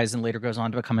these guys and later goes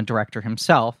on to become a director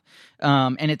himself.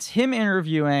 And it's him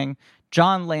interviewing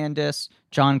John Landis,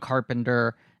 John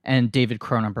Carpenter, and David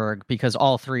Cronenberg, because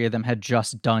all three of them had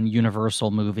just done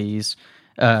Universal movies.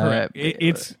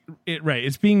 It's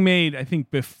being made, I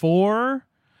think, before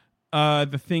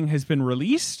the thing has been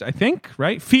released, I think,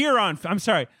 right? I'm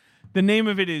sorry. The name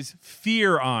of it is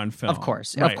Fear on Film. Of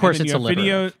course. Right. Of course, it's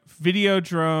alliterative.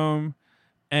 Videodrome,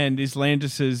 and is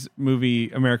Landis's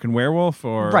movie American Werewolf?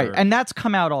 Right, and that's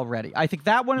come out already. I think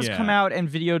that one has come out, and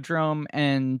Videodrome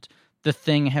and The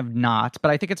Thing have not. But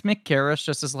I think it's Mick Garris,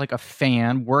 just as like a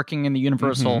fan working in the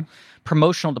Universal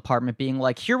promotional department, being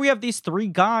like, here we have these three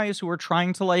guys who are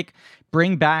trying to like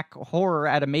bring back horror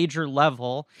at a major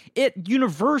level.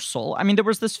 Universal, I mean, there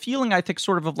was this feeling, I think,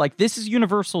 sort of like, this is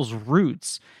Universal's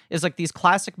roots, is like these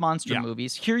classic monster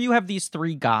movies. Here you have these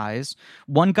three guys,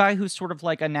 one guy who's sort of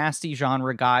like a nasty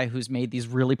genre guy who's made these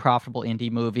really profitable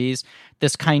indie movies,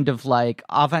 this kind of like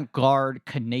avant-garde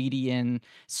Canadian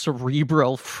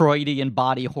cerebral Freudian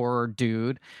body horror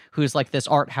dude who's like this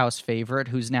art house favorite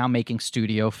who's now making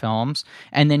studio films.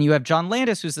 And then you have John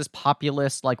Landis, who's this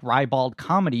populist, like ribald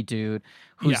comedy dude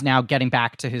who's now getting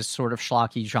back to his sort of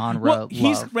schlocky genre. Well,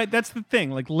 he's right. That's the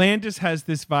thing. Like, Landis has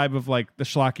this vibe of like the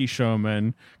schlocky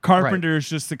showman. Carpenter is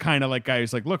just the kind of like guy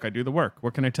who's like, look, I do the work.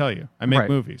 What can I tell you? I make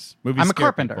movies. I'm a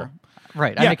carpenter. People.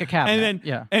 Right. I make a cabinet.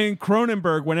 And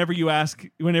Cronenberg, whenever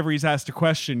he's asked a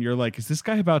question, you're like, is this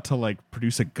guy about to like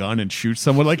produce a gun and shoot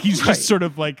someone? Like, he's just sort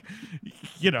of like,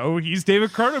 you know, he's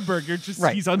David Cronenberg. You're just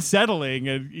he's unsettling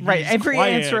and he's Every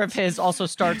quiet. answer of his also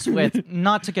starts with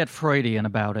not to get Freudian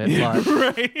about it.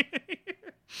 But... Right.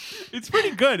 It's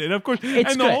pretty good, and of course,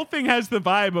 the whole thing has the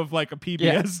vibe of like a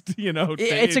PBS, you know.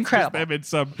 It's incredible. Them in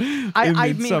some,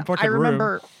 I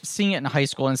remember seeing it in high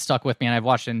school and stuck with me, and I've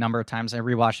watched it a number of times. I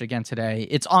rewatched it again today.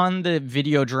 It's on the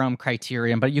Videodrome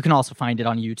Criterion, but you can also find it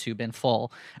on YouTube in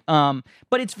full. But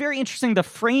it's very interesting, the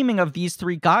framing of these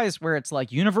three guys, where it's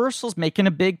like Universal's making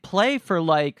a big play for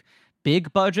like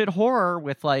big budget horror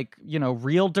with like, you know,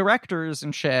 real directors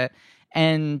and shit,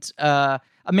 and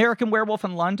American Werewolf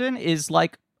in London is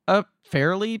like a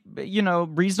fairly, you know,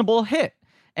 reasonable hit.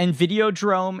 And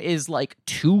Videodrome is like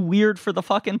too weird for the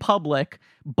fucking public,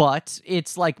 but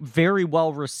it's like very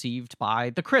well received by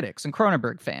the critics and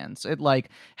Cronenberg fans. It like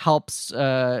helps,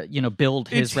 build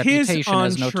his reputation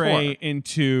as an auteur.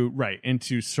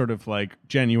 into sort of like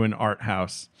genuine art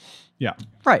house. Yeah.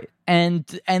 Right.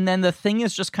 And then the Thing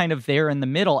is just kind of there in the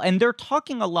middle. And they're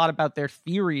talking a lot about their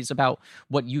theories about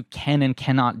what you can and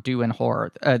cannot do in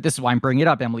horror. This is why I'm bringing it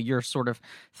up, Emily, your sort of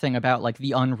thing about like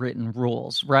the unwritten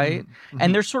rules, right? Mm-hmm.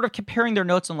 And they're sort of comparing their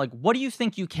notes on like, what do you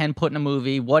think you can put in a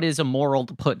movie? What is immoral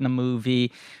to put in a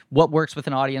movie? What works with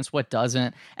an audience? What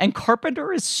doesn't? And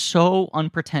Carpenter is so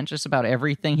unpretentious about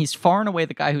everything. He's far and away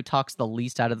the guy who talks the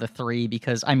least out of the three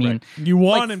because, I mean... You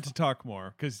want him to talk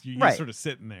more because you're sort of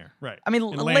sitting there. Right. I mean,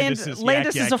 Landis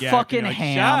is a fucking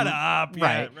ham. Shut up.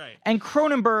 Right. Yeah, right. And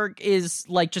Cronenberg is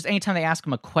like, just anytime they ask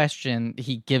him a question,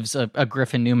 he gives a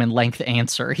Griffin Newman length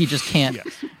answer. He just can't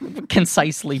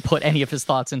concisely put any of his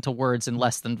thoughts into words in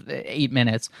less than 8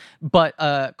 minutes. But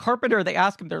Carpenter, they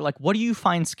ask him, they're like, what do you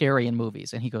find scary in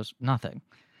movies? And he goes, nothing.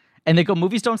 And they go,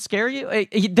 movies don't scare you?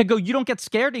 They go, you don't get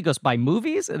scared? He goes, by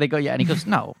movies? And they go, yeah. And he goes,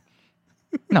 no,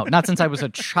 not since I was a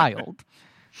child.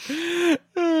 He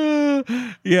has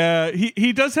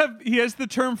the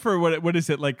term for what is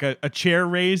it, like a chair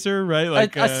raiser, right?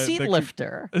 Like a seat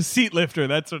lifter. A seat lifter,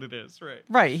 that's what it is,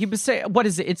 right? He was saying, what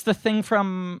is it? It's the thing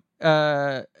from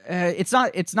it's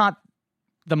not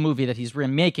the movie that he's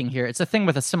remaking here. It's a thing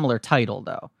with a similar title,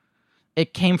 though.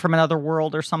 It Came from Another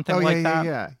World or something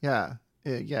that. Yeah.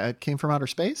 It Came from Outer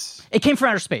Space? It Came from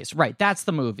Outer Space, right. That's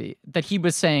the movie that he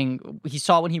was saying he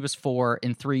saw when he was 4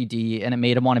 in 3D, and it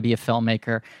made him want to be a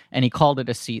filmmaker, and he called it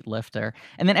a seat lifter.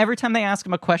 And then every time they ask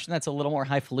him a question that's a little more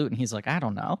highfalutin, he's like, I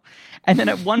don't know. And then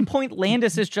at one point,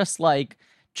 Landis is just like,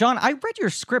 John, I read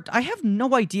your script. I have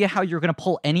no idea how you're going to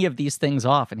pull any of these things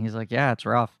off. And he's like, yeah, it's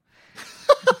rough.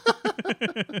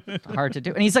 Hard to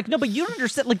do. And he's like, no, but you don't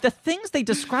understand. Like, the things they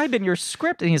describe in your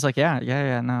script. And he's like,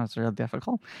 yeah, no, it's real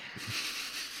difficult.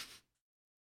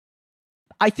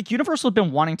 I think Universal has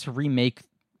been wanting to remake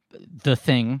The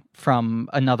Thing from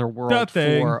Another World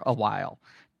for a while.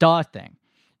 The Thing.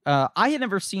 I had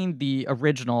never seen the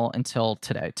original until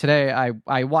today. Today,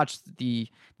 I watched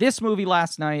this movie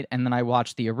last night, and then I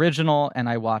watched the original, and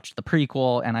I watched the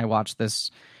prequel, and I watched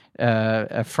this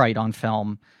Fear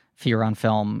on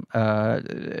Film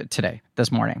today,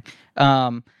 this morning.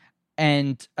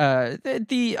 And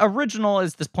the original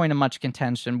is this point of much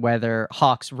contention whether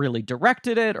Hawks really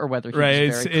directed it or whether he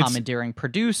was a very commandeering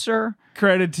producer.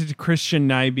 Credit to Christian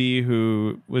Nyby,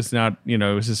 who was not, it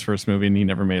was his first movie and he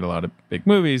never made a lot of big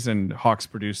movies, and Hawks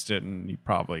produced it, and he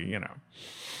probably,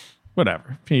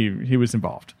 whatever. He was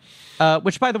involved.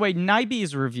 Which, by the way,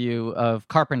 Nyby's review of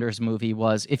Carpenter's movie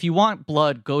was, if you want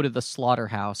blood, go to the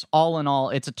slaughterhouse. All in all,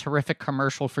 it's a terrific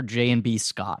commercial for J&B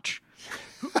Scotch.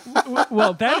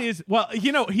 Well,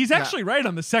 he's actually right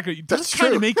on the second. It does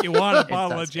kind of make you want a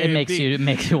bottle of J&B. It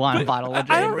makes you want a bottle of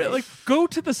J&B. I don't really go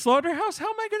to the slaughterhouse. How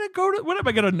am I going to go to? What am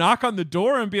I going to knock on the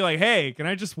door and be like, "Hey, can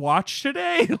I just watch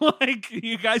today?" Like,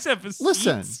 you guys have a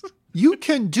listen. You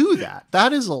can do that.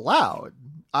 That is allowed.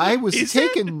 I was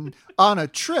taken on a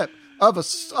trip of a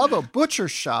butcher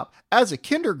shop as a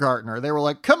kindergartner. They were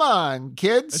like, "Come on,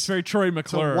 kids." It's very Troy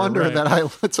McClure. It's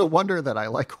a wonder that I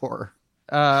like horror.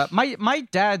 My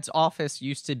dad's office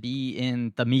used to be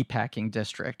in the meatpacking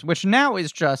district, which now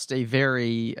is just a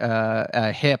very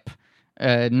hip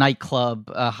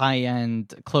nightclub,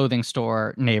 high-end clothing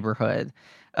store neighborhood.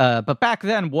 But back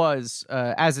then was,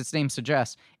 as its name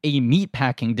suggests, a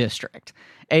meatpacking district,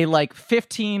 a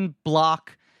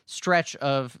 15-block stretch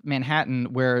of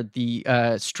Manhattan where the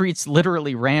streets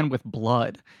literally ran with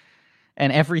blood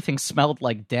and everything smelled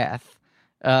like death.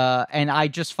 And I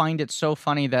just find it so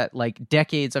funny that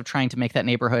decades of trying to make that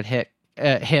neighborhood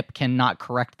hip cannot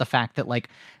correct the fact that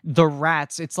the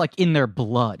rats, it's in their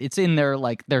blood. It's in their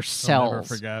their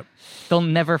cells. They'll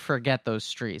never forget those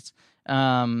streets.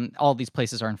 All these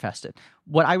places are infested.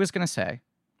 What I was going to say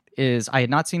is I had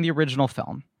not seen the original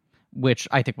film, which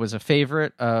I think was a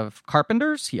favorite of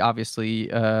Carpenter's. He obviously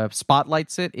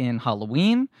spotlights it in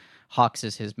Halloween. Hawks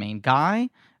is his main guy.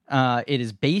 It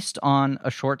is based on a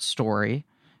short story,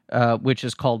 which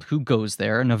is called Who Goes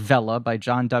There, a novella by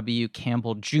John W.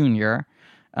 Campbell Jr.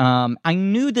 I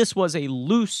knew this was a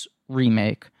loose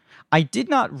remake. I did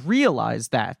not realize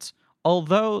that,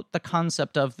 although the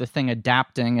concept of the thing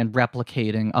adapting and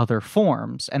replicating other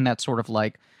forms, and that sort of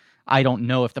I don't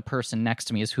know if the person next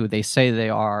to me is who they say they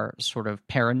are, sort of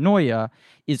paranoia,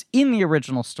 is in the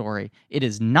original story. It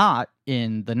is not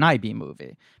in the Nyby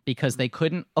movie because they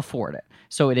couldn't afford it.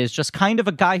 So it is just kind of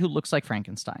a guy who looks like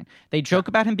Frankenstein. They joke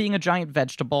about him being a giant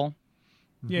vegetable.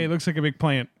 Yeah, he looks like a big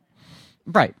plant.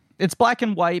 Right. It's black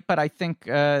and white, but I think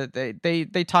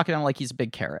they talk about him like he's a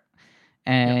big carrot.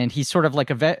 And he's sort of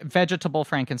like a vegetable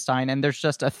Frankenstein, and there's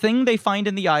just a thing they find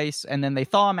in the ice, and then they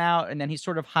thaw him out, and then he's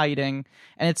sort of hiding,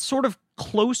 and it's sort of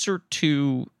closer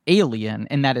to Alien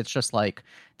in that it's just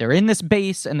they're in this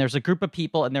base, and there's a group of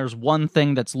people, and there's one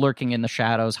thing that's lurking in the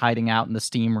shadows, hiding out in the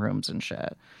steam rooms and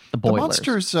shit. The boilers.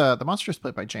 The monster's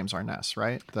played by James Arness,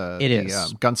 right? It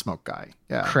is. Gunsmoke guy.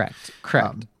 Yeah, correct.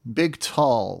 Big,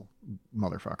 tall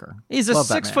motherfucker. He's a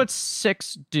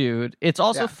 6'6" dude. It's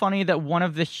also funny that one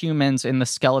of the humans in the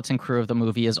skeleton crew of the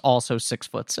movie is also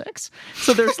 6'6".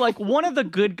 So there's one of the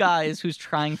good guys who's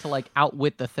trying to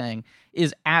outwit the thing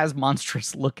is as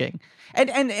monstrous looking, and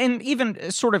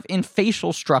even sort of in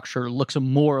facial structure looks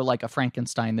more like a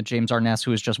Frankenstein than James Arness,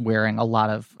 who is just wearing a lot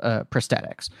of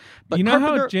prosthetics. But you know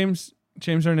how James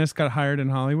Arness got hired in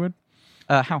Hollywood?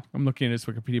 How? I'm looking at his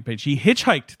Wikipedia page. He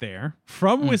hitchhiked there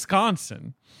from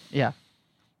Wisconsin. Yeah.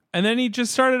 And then he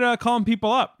just started calling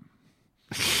people up.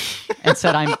 And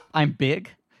said, I'm big?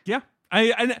 Yeah.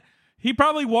 He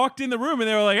probably walked in the room and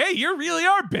they were like, "Hey, you really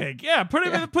are big. Yeah,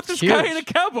 put this guy in a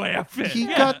cowboy outfit." He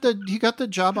got the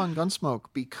job on Gunsmoke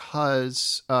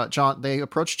because they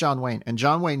approached John Wayne, and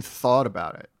John Wayne thought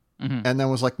about it and then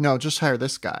was like, "No, just hire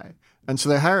this guy." And so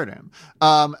they hired him.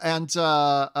 It's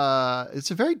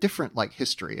a very different like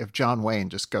history if John Wayne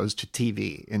just goes to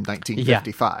TV in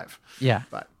 1955. Yeah.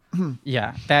 But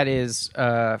yeah, that is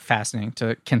fascinating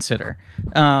to consider.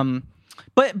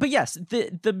 But yes,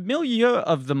 the milieu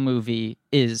of the movie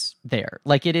is there.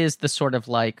 Like it is the sort of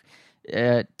like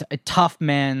tough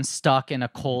men stuck in a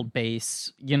cold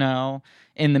base, you know,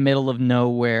 in the middle of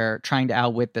nowhere trying to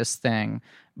outwit this thing.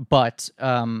 But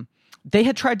they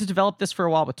had tried to develop this for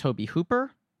a while with Tobe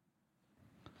Hooper.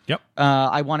 Yep.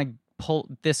 I want to pull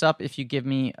this up if you give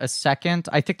me a second.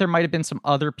 I think there might have been some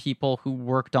other people who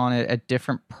worked on it at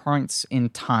different points in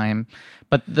time,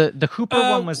 but the Hooper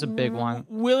one was a big one.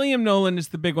 William Nolan is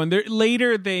the big one.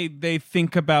 Later, they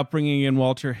think about bringing in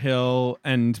Walter Hill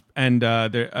and Sam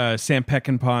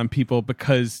Peckinpah and people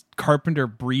because Carpenter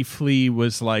briefly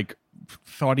was like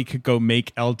thought he could go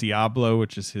make El Diablo,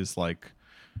 which is his like,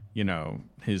 you know,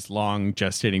 his long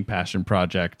gestating passion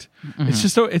project.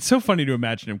 Mm-hmm. It's so funny to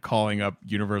imagine him calling up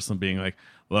Universal and being like,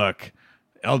 look,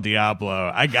 El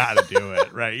Diablo, I gotta do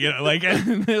it. Right. You know, like,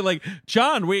 and they're like,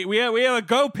 John, we have a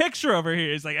go picture over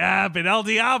here. He's like, but El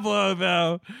Diablo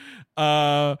though.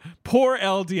 Poor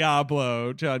El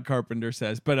Diablo, John Carpenter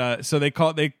says. But so they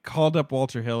called up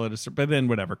Walter Hill but then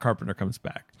whatever, Carpenter comes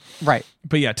back. Right.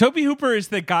 But yeah, Tobe Hooper is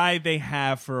the guy they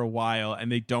have for a while,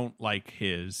 and they don't like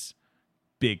his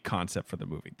big concept for the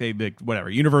movie. They whatever,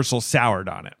 Universal soured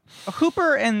on it.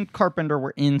 Hooper and Carpenter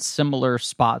were in similar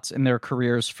spots in their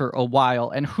careers for a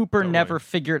while, and Hooper never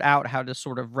figured out how to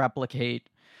sort of replicate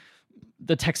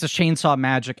the Texas Chainsaw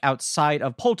magic outside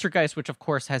of Poltergeist, which of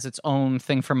course has its own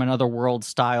thing from another world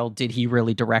style. Did he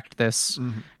really direct this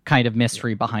kind of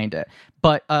mystery behind it?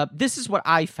 But this is what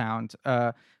I found.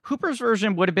 Hooper's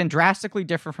version would have been drastically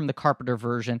different from the Carpenter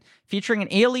version, featuring an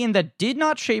alien that did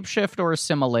not shapeshift or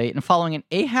assimilate and following an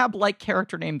Ahab-like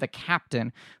character named the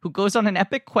Captain, who goes on an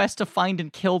epic quest to find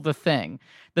and kill the thing.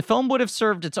 The film would have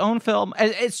served its own film.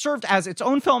 It served as its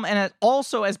own film and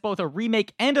also as both a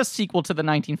remake and a sequel to the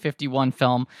 1951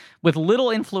 film, with little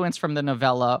influence from the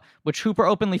novella, which Hooper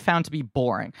openly found to be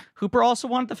boring. Hooper also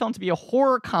wanted the film to be a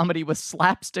horror comedy with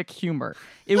slapstick humor.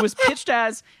 It was pitched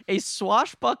as a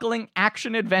swashbuckling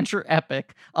action-adventure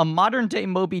epic, a modern-day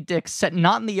Moby Dick set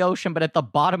not in the ocean but at the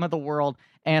bottom of the world,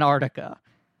 Antarctica.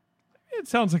 It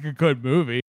sounds like a good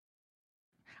movie.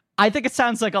 I think it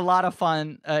sounds like a lot of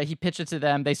fun. He pitched it to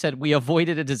them. They said, we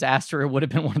avoided a disaster. It would have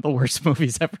been one of the worst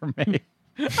movies ever made.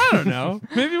 I don't know.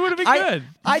 Maybe it would have been good.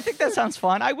 I think that sounds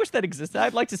fun. I wish that existed.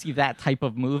 I'd like to see that type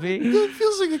of movie. It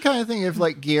feels like the kind of thing if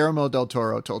like Guillermo del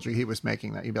Toro told you he was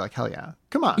making that, you'd be like, hell yeah.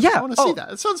 Come on. Yeah. I want to see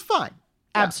that. It sounds fine.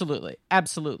 Yeah. Absolutely.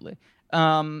 Absolutely.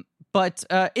 But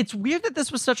it's weird that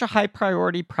this was such a high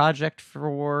priority project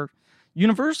for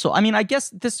Universal. I mean, I guess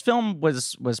this film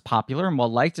was popular and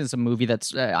well liked as a movie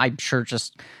that's I'm sure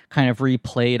just kind of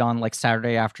replayed on like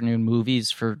Saturday afternoon movies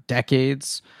for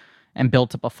decades and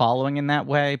built up a following in that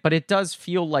way. But it does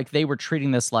feel like they were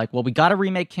treating this like, well, we got to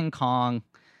remake King Kong,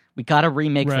 we got to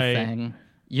remake The Thing,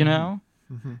 you know?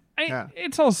 Mm-hmm.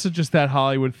 It's also just that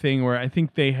Hollywood thing where I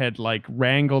think they had like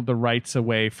wrangled the rights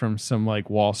away from some like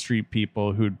Wall Street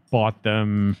people who'd bought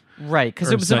them. Right, because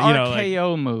it was an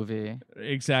RKO movie.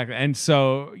 Exactly. And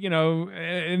so, you know,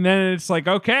 and then it's like,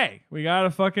 okay, we got to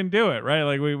fucking do it, right?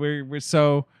 Like we're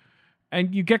so,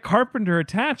 and you get Carpenter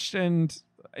attached, and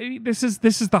this is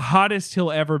the hottest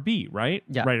he'll ever be, right?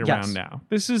 Yeah. Right around now.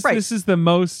 This is the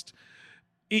most.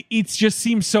 It just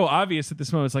seems so obvious at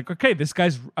this moment. It's like, okay, this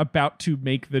guy's about to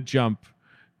make the jump.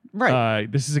 Right.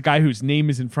 This is a guy whose name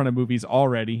is in front of movies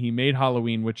already. He made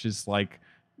Halloween, which is like,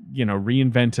 you know,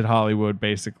 reinvented Hollywood,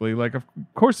 basically. Like, of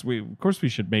course we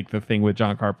should make The Thing with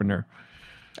John Carpenter.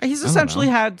 He's essentially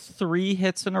had 3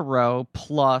 hits in a row,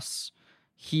 plus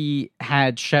he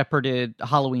had shepherded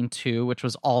Halloween 2, which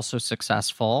was also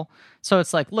successful. So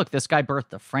it's like, look, this guy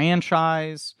birthed the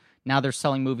franchise. Now they're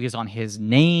selling movies on his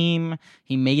name.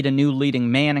 He made a new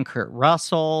leading man in Kurt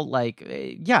Russell. Like,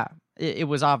 yeah, it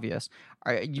was obvious.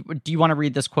 Do you want to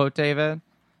read this quote, David?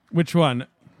 Which one?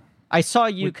 I saw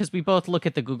you because we both look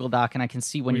at the Google Doc and I can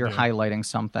see when you're highlighting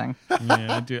something.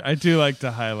 Yeah, I do. I do like to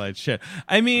highlight shit.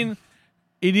 I mean,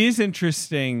 it is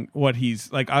interesting what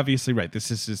he's like. Obviously, right.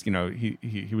 This is just, you know,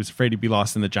 he was afraid to be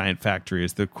lost in the giant factory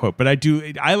is the quote. But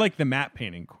I like the matte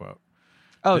painting quote.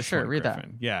 Oh, sure. Read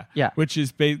Griffin. that. Yeah. Which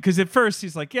is because at first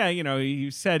he's like, yeah, you know,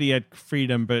 he said he had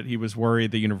freedom, but he was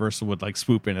worried that Universal would like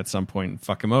swoop in at some point and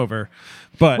fuck him over.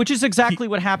 But which is exactly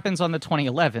what happens on the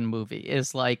 2011 movie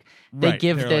is like they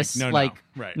give this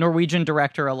Norwegian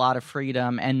director a lot of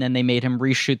freedom, and then they made him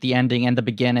reshoot the ending and the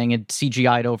beginning and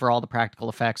CGI'd over all the practical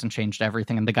effects and changed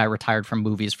everything. And the guy retired from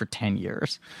movies for 10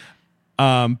 years.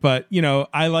 But, you know,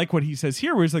 I like what he says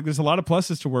here, where he's like, there's a lot of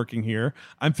pluses to working here.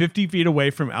 I'm 50 feet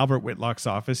away from Albert Whitlock's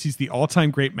office. He's the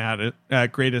all-time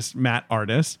greatest matte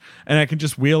artist. And I can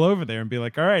just wheel over there and be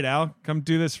like, all right, Al, come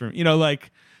do this for me. You know,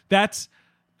 like, that's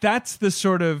the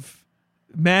sort of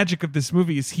magic of this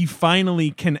movie, is he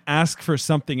finally can ask for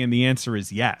something and the answer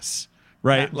is yes.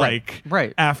 Right? Yeah, like,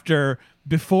 right.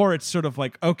 Before it's sort of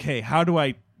like, okay, how do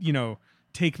I, you know,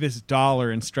 take this dollar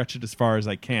and stretch it as far as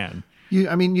I can?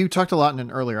 You talked a lot in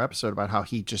an earlier episode about how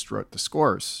he just wrote the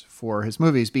scores for his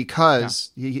movies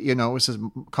because, it was his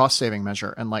cost-saving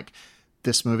measure. And, like,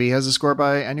 this movie has a score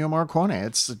by Ennio Morricone.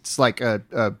 It's like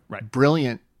a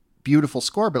brilliant, beautiful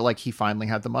score, but, like, he finally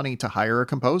had the money to hire a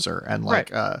composer and,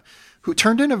 like, who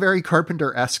turned in a very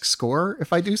Carpenter-esque score,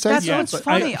 if I do say so. That's what's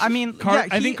funny. I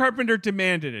think Carpenter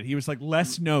demanded it. He was like,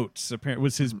 less notes, apparently,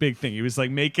 was his big thing. He was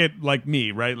like, make it like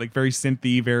me, right? Like, very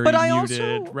synthy, very muted.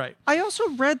 I also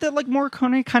read that, like,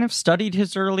 Morricone kind of studied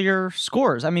his earlier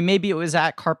scores. I mean, maybe it was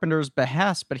at Carpenter's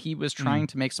behest, but he was trying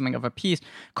to make something of a piece.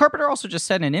 Carpenter also just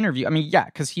said in an interview,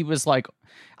 because he was like,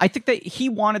 I think that he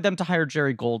wanted them to hire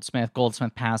Jerry Goldsmith.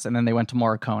 Goldsmith passed, and then they went to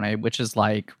Morricone, which is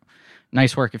like,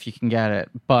 nice work if you can get it,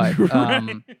 but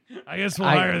I guess we'll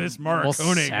hire this Morricone we'll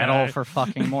settle guy for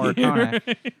fucking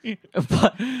Morricone.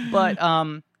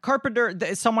 but Carpenter,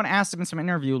 someone asked him in some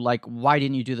interview, like, why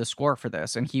didn't you do the score for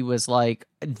this? And he was like,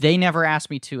 they never asked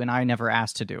me to, and I never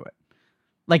asked to do it.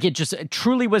 Like, it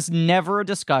truly was never a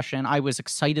discussion. I was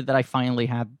excited that I finally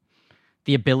had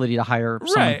the ability to hire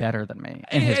someone better than me.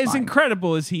 As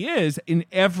incredible as he is, in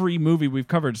every movie we've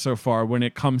covered so far, when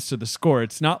it comes to the score,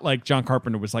 it's not like John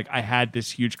Carpenter was like, I had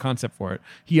this huge concept for it.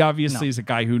 He obviously is a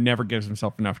guy who never gives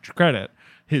himself enough credit.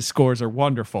 His scores are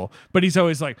wonderful, but he's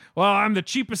always like, well, I'm the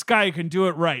cheapest guy who can do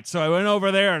it right. So I went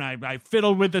over there and I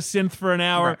fiddled with the synth for an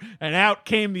hour, and out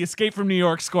came the Escape from New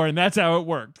York score, and that's how it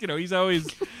worked. You know, he's always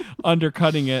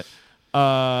undercutting it.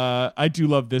 I do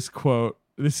love this quote.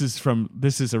 This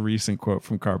is a recent quote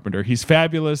from Carpenter. He's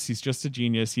fabulous. He's just a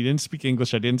genius. He didn't speak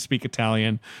English. I didn't speak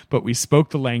Italian, but we spoke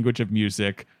the language of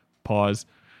music. Pause.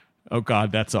 Oh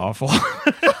God, that's awful.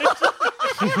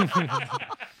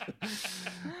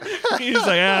 He's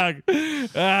like,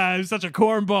 I'm such a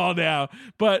cornball now.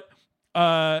 But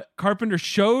Carpenter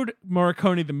showed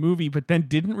Morricone the movie, but then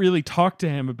didn't really talk to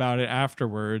him about it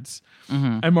afterwards.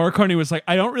 And Morricone was like,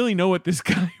 I don't really know what this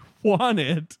guy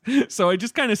wanted, so I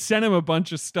just kind of sent him a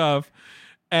bunch of stuff,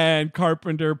 and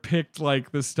Carpenter picked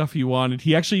like the stuff he wanted.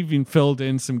 He actually even filled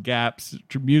in some gaps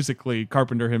musically,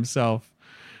 Carpenter himself.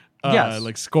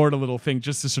 Like scored a little thing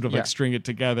just to sort of like string it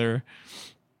together.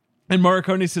 And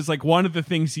Morricone says, like, one of the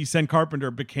things he sent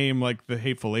Carpenter became like the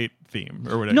Hateful Eight theme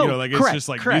or whatever. No, it's just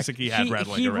like music he had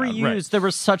rattling he around. Reused. There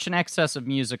was such an excess of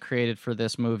music created for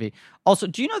this movie. Also,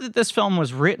 do you know that this film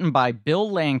was written by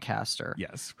Bill Lancaster?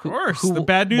 Yes, of course. Who the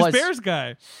Bad News Bears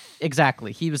guy.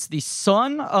 Exactly. He was the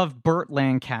son of Burt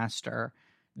Lancaster,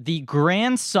 the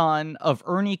grandson of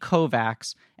Ernie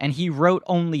Kovacs, and he wrote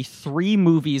only 3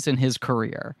 movies in his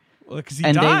career. Well, because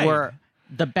he died. They were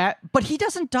but he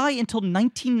doesn't die until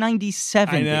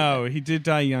 1997. I know, he did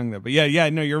die young though. But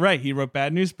no, you're right. He wrote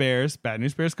Bad News Bears, Bad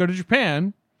News Bears Go to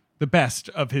Japan, the best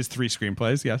of his 3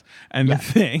 screenplays, yes, and The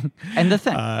Thing.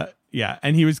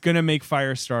 And he was going to make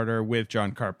Firestarter with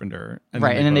John Carpenter, and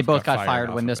then they both got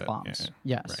fired when this bombs.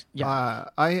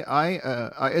 I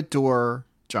adore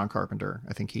John Carpenter.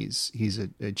 I think he's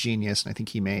a genius, and I think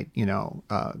he made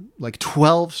like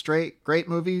 12 straight great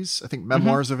movies. I think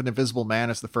Memoirs of an Invisible Man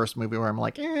is the first movie where I'm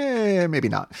like, maybe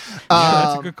not.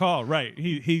 That's a good call, right?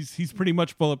 He's pretty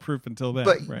much bulletproof until then,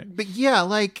 but yeah,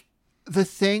 like The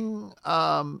Thing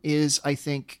is, I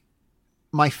think,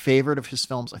 my favorite of his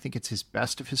films. I think it's his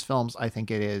best of his films. I think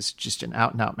it is just an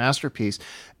out-and-out masterpiece.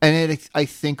 And I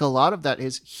think a lot of that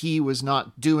is he was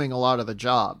not doing a lot of the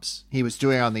jobs he was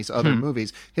doing on these other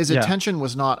movies. His attention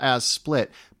was not as split,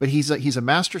 but he's a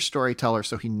master storyteller,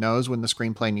 so he knows when the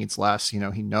screenplay needs less. He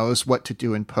knows what to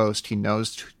do in post.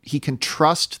 He can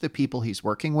trust the people he's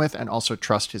working with and also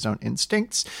trust his own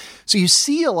instincts. So you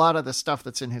see a lot of the stuff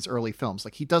that's in his early films.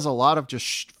 Like, he does a lot of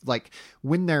just like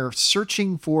when they're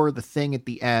searching for the thing at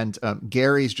the end,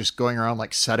 Gary's just going around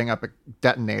like setting up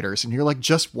detonators, and you're like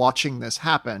just watching this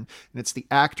happen, and it's the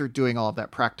actor doing all of that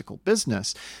practical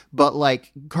business. But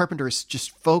like, Carpenter is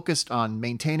just focused on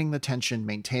maintaining the tension,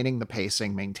 maintaining the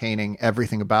pacing, maintaining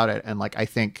everything about it. And like, I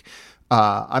think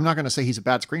I'm not going to say he's a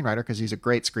bad screenwriter, because he's a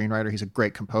great screenwriter. He's a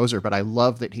great composer, but I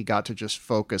love that he got to just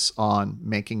focus on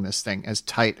making this thing as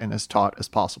tight and as taut as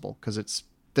possible, because it's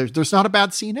there's not a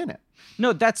bad scene in it.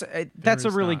 No, that's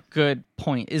a really good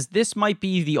point. Is this might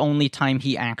be the only time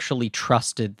he actually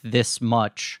entrusted this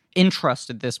much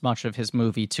of his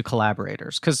movie to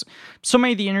collaborators, because so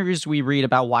many of the interviews we read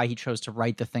about why he chose to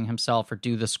write the thing himself or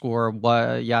do the score,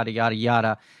 yada yada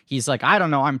yada, he's like, I don't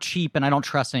know, I'm cheap and I don't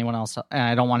trust anyone else and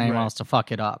I don't want anyone else to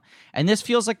fuck it up. And this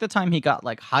feels like the time he got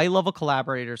like high level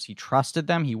collaborators. He trusted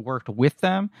them, he worked with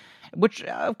them, which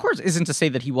of course isn't to say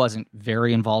that he wasn't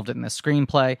very involved in the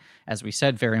screenplay, as we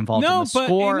said, very involved in the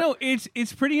score. No,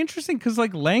 it's pretty interesting because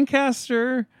like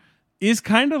Lancaster is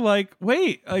kind of like,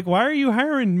 wait, like, why are you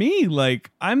hiring me? Like,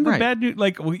 I'm the bad dude.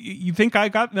 Like, you think I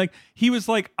got, like, he was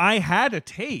like, I had a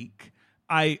take.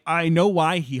 I know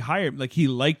why he hired, like, he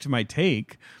liked my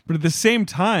take. But at the same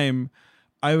time,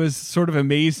 I was sort of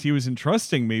amazed he was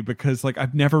entrusting me because, like,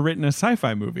 I've never written a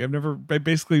sci-fi movie. I've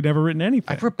basically never written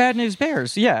anything. I've written Bad News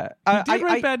Bears, yeah. He did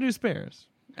write Bad News Bears.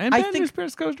 And Bad News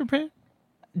Bears Goes to Japan.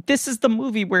 This is the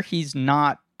movie where he's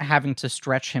not having to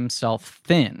stretch himself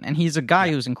thin, and he's a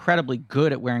guy who's incredibly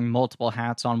good at wearing multiple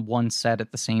hats on one set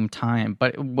at the same time.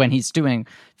 But when he's doing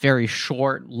very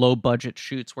short, low budget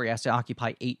shoots where he has to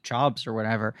occupy 8 jobs or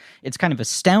whatever, it's kind of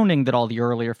astounding that all the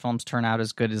earlier films turn out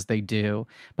as good as they do.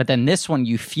 But then this one,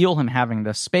 you feel him having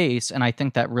the space, and I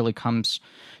think that really comes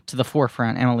to the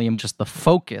forefront, Emily, and just the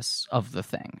focus of the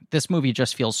thing. This movie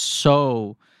just feels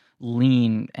so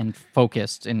lean and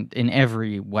focused in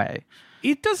every way.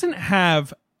 It doesn't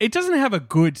have a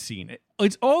good scene.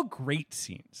 It's all great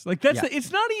scenes. Like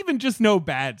it's not even just no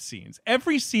bad scenes.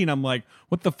 Every scene I'm like,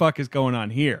 what the fuck is going on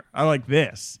here? I like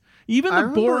this. Even the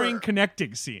boring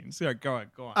connecting scenes. Yeah, go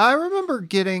on. I remember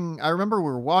we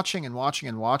were watching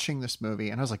this movie,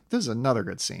 and I was like, this is another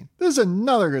good scene.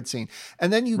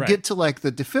 And then you get to like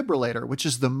the defibrillator, which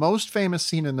is the most famous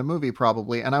scene in the movie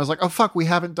probably. And I was like, oh fuck, we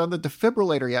haven't done the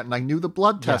defibrillator yet. And I knew the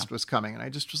blood test was coming. And I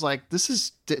just was like,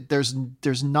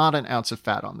 there's not an ounce of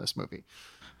fat on this movie.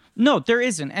 No, there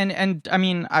isn't. And I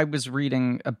mean, I was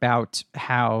reading about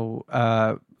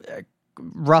how,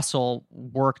 Russell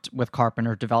worked with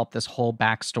Carpenter, developed this whole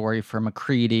backstory for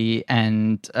MacReady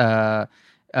and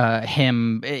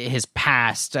his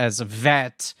past as a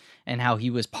vet, and how he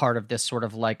was part of this sort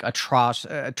of like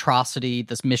atrocity,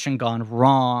 this mission gone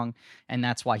wrong, and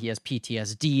that's why he has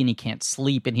PTSD and he can't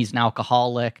sleep and he's an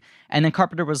alcoholic. And then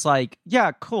Carpenter was like,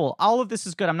 yeah, cool, all of this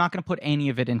is good, I'm not going to put any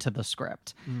of it into the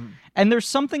script. And there's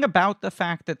something about the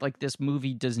fact that like this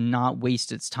movie does not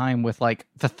waste its time with like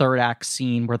the third act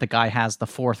scene where the guy has the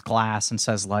 4th glass and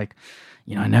says like,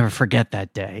 you know, I never forget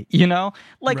that day, you know,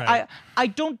 like I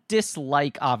don't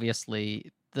dislike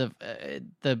obviously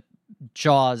the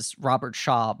Jaws Robert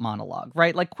Shaw monologue,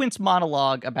 right? Like Quint's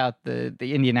monologue about the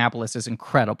Indianapolis is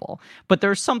incredible, but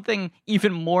there's something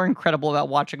even more incredible about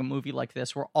watching a movie like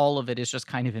this where all of it is just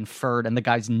kind of inferred and the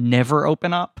guys never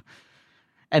open up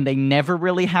and they never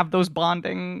really have those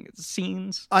bonding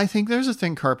scenes. I think there's a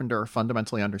thing Carpenter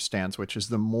fundamentally understands, which is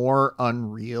the more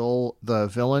unreal the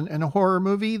villain in a horror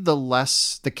movie, the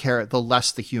less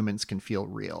the humans can feel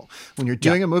real. When you're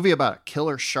doing a movie about a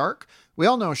killer shark, we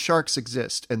all know sharks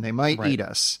exist and they might eat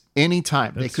us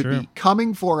anytime. They could be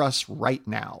coming for us right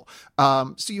now.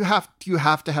 So you have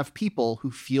to have people who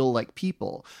feel like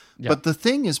people. Yep. But the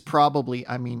thing is probably,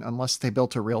 I mean, unless they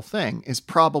built a real thing, is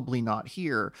probably not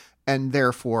here. And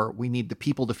therefore, we need the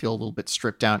people to feel a little bit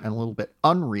stripped down and a little bit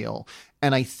unreal.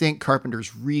 And I think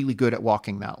Carpenter's really good at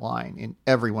walking that line in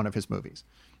every one of his movies.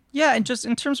 Yeah, and just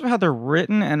in terms of how they're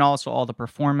written and also all the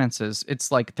performances,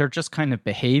 it's like they're just kind of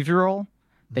behavioral.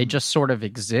 They just sort of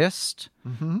exist.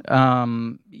 You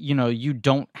know, you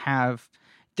don't have...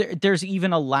 There's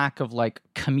even a lack of like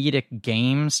comedic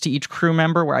games to each crew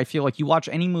member where I feel like you watch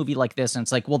any movie like this and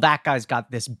it's like, well, that guy's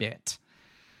got this bit.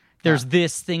 There's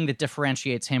this thing that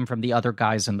differentiates him from the other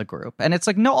guys in the group. And it's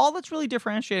like, no, all that's really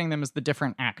differentiating them is the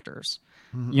different actors.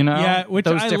 You know? Yeah, which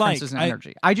those I differences like. in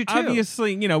energy. I do too.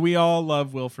 Obviously, you know, we all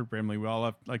love Wilford Brimley. We all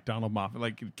love like Donald Moffat,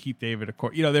 like Keith David, of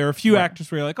course. You know, there are a few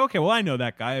actors where you're like, okay, well, I know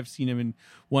that guy. I've seen him in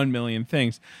 1 million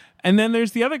things. And then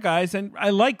there's the other guys, and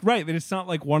I like, that it's not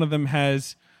like one of them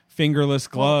has fingerless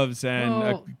gloves and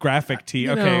a graphic tee.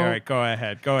 Okay, all right, go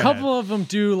ahead. A couple of them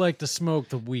do like to smoke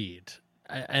the weed.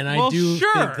 And I do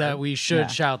think that we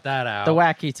should shout that out. The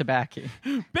wacky tobacco.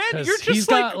 Ben, you're just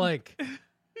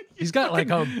he's got like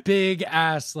a big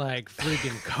ass like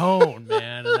freaking cone,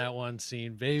 man, in that one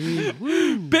scene, baby.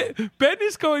 Ben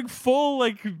is going full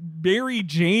like Mary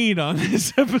Jane on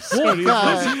this episode.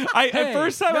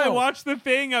 First time I watched the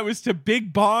thing, I was to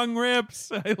Big Bong rips.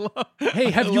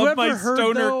 Have you ever heard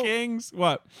Stoner Kings?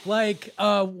 What? Like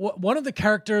one of the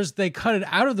characters, they cut it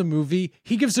out of the movie.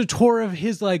 He gives a tour of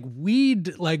his like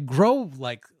weed like grow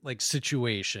like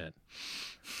situation.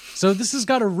 So this has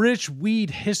got a rich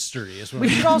weed history. Is what We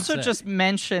I'm should trying to also say. just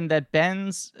mention that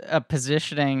Ben's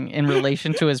positioning in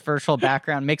relation to his virtual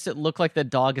background makes it look like the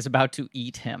dog is about to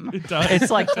eat him. It does. It's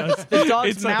like the dog's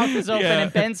It's like- mouth is open yeah.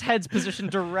 and Ben's head's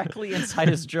positioned directly inside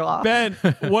his jaw. Ben,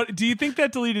 what do you think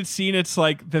that deleted scene? It's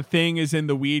like the thing is in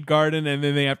the weed garden, and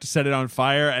then they have to set it on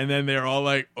fire, and then they're all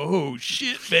like, "Oh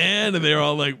shit, man!" And they're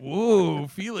all like, "Whoa,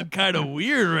 feeling kind of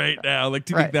weird right now." Like,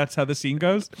 do you think Right. that's how the scene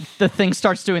goes? The thing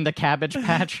starts doing the Cabbage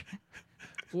Patch.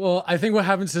 Well, I think what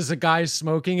happens is a guy's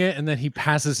smoking it, and then he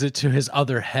passes it to his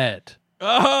other head.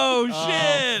 Oh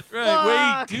shit!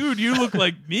 Right, fuck. wait, dude, you look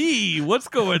like me. What's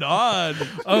going on?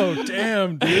 Oh,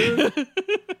 damn, dude.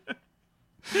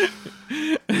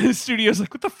 The studio's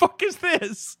like, "What the fuck is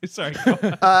this?" Sorry. Go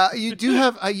on. You do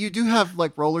have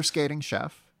like roller skating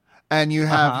chef, and you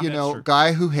have That's true.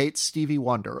 guy who hates Stevie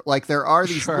Wonder. Like there are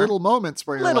these Sure. little moments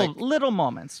where you're like, Little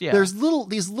moments, yeah. there's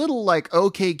these little like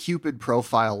OK Cupid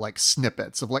profile like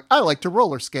snippets of like I like to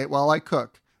roller skate while I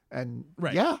cook, and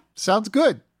Right. yeah, sounds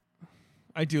good.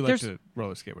 I do like There's- to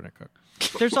roller skate when I cook.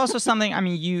 There's also something, I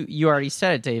mean, you already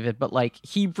said it, David, but like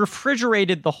he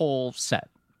refrigerated the whole set.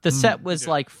 The set was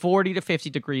like 40 to 50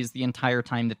 degrees the entire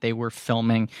time that they were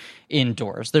filming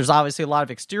indoors. There's obviously a lot of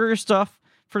exterior stuff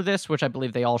for this, which I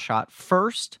believe they all shot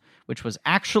first, which was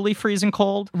actually freezing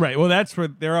cold. Right. Well, that's where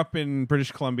they're up in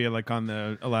British Columbia, like on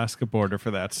the Alaska border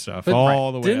for that stuff, But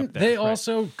all the way Didn't up there. they Right.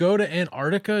 also go to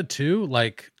Antarctica too?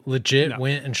 Like legit No.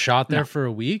 went and shot there for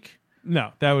a week?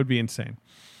 No, that would be insane.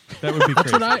 That would be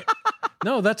crazy.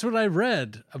 That's what I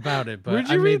read about it. But Where'd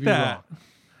you I may read be that?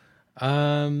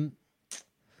 wrong.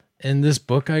 In this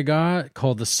book I got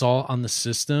called "Assault on the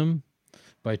System"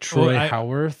 by Troy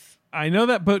Howarth. I know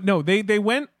that, but no, they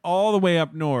went all the way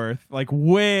up north, like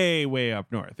way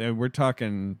up north, and we're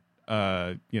talking,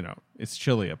 it's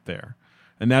chilly up there,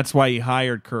 and that's why he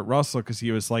hired Kurt Russell, because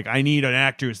he was like, I need an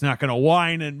actor who's not going to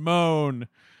whine and moan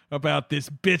about this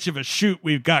bitch of a shoot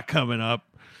we've got coming up.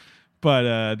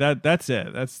 But that's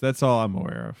it. That's all I'm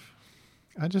aware of.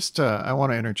 I just I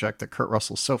want to interject that Kurt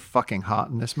Russell's so fucking hot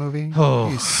in this movie. Oh,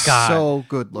 He's God. so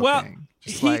good looking.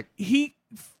 Well, Just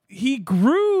he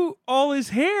grew all his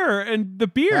hair and the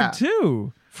beard Yeah.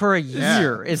 too. For a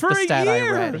year is For the a stat I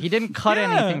year. read. He didn't cut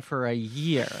Yeah. anything for a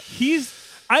year.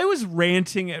 I was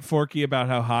ranting at Forky about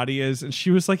how hot he is, and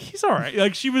she was like, he's all right.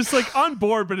 Like, she was like on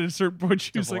board, but at a certain point,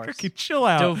 she was like, Divorce. okay, chill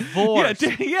out. Divorce.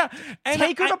 Yeah. And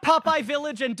Take her to Popeye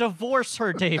Village and divorce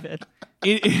her, David.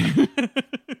 do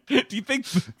you think,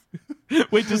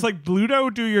 wait, does like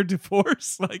Bluto do your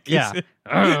divorce? Like, Yeah. is it,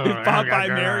 if Popeye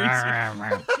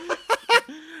marries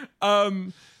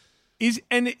you?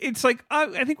 And it's like,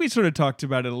 I think we sort of talked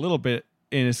about it a little bit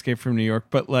in Escape from New York,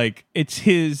 but like, it's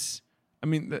his, the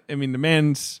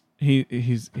man's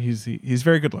he's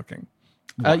very good looking.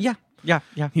 Yeah.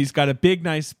 He's got a big,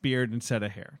 nice beard and set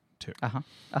of hair too.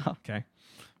 Okay.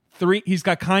 3, he's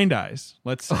got kind eyes.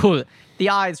 Let's see. Oh, the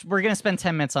eyes. We're gonna spend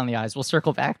 10 minutes on the eyes. We'll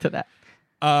circle back to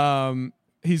that.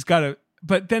 He's got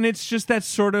but then it's just that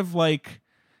sort of like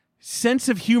sense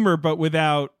of humor, but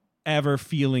without ever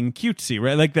feeling cutesy,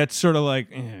 right? Like that's sort of like,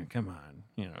 come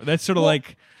on, that's sort of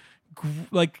like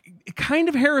kind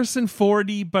of Harrison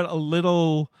Fordy, but a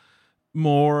little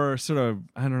more sort of,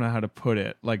 I don't know how to put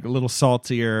it, like a little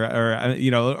saltier,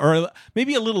 or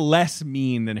maybe a little less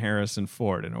mean than Harrison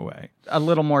Ford in a way. A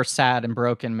little more sad and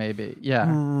broken, maybe. Yeah.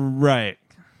 Right.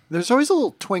 there's always a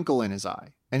little twinkle in his eye,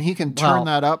 and he can turn Well,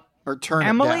 that up or turn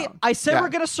Emily, it down. I said Yeah. we're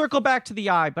going to circle back to the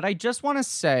eye, but I just want to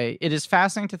say it is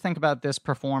fascinating to think about this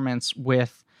performance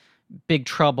with Big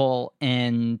Trouble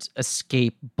and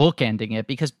Escape bookending it,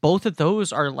 because both of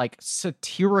those are like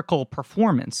satirical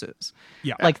performances.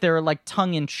 Yeah. Like they're like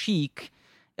tongue in cheek.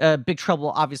 Big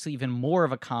Trouble, obviously even more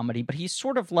of a comedy, but he's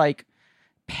sort of like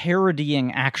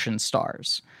parodying action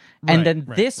stars. And then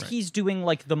this, he's doing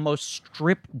like the most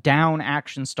stripped down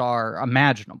action star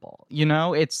imaginable.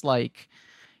 It's like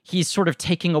he's sort of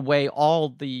taking away all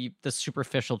the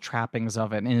superficial trappings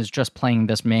of it and is just playing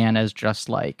this man as just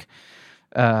like,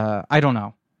 I don't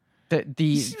know,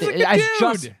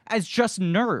 as just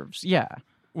nerves. Yeah.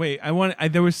 Wait,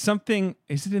 there was something.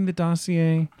 Is it in the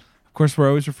dossier? Of course, we're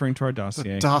always referring to our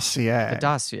dossier. Dossier. The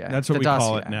dossier. That's what The we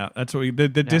call it dossier. now. That's what the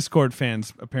Discord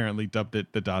fans apparently dubbed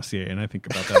it the dossier, and I think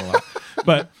about that a lot.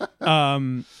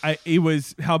 But it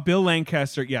was how Bill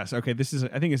Lancaster. Yes, okay. I think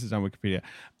this is on Wikipedia.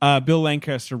 Bill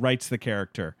Lancaster writes the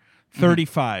character.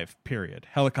 35. Period.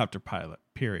 Helicopter pilot.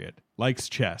 Period. Likes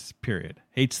chess. Period.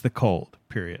 Hates the cold.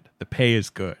 Period. The pay is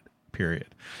good.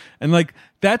 Period. And like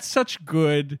that's such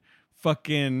good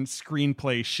fucking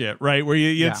screenplay shit, right? Where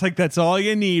it's like, that's all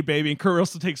you need, baby. And Kurt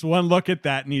Russell takes one look at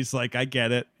that and he's like, I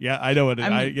get it. Yeah, I know what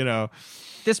it is.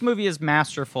 This movie is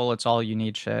masterful. It's all you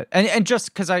need shit. And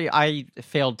just because I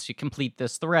failed to complete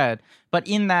this thread, but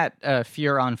in that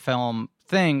Fear on Film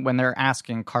thing, when they're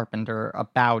asking Carpenter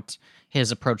about his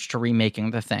approach to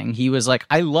remaking The Thing, he was like,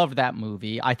 I loved that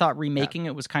movie. I thought remaking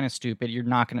it was kind of stupid. You're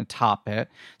not going to top it.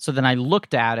 So then I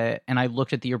looked at it and I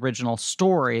looked at the original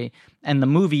story, and the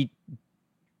movie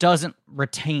doesn't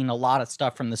retain a lot of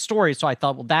stuff from the story. So I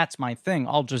thought, well, that's my thing.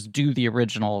 I'll just do the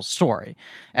original story.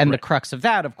 And the crux of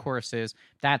that, of course, is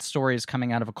that story is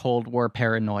coming out of a Cold War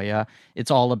paranoia.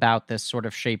 It's all about this sort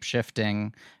of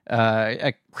shape-shifting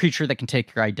a creature that can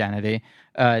take your identity.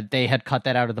 They had cut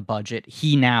that out of the budget.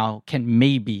 He now can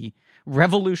maybe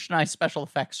revolutionize special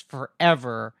effects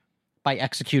forever by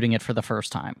executing it for the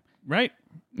first time. Right.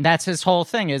 That's his whole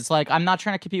thing, is like, I'm not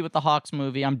trying to compete with the Hawks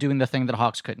movie. I'm doing the thing that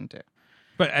Hawks couldn't do.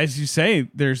 But as you say,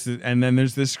 there's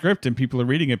this script and people are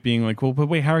reading it being like, well, but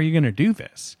wait, how are you going to do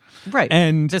this? Right.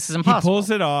 And this is impossible. He pulls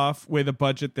it off with a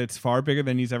budget that's far bigger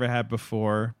than he's ever had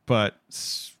before, but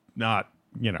not,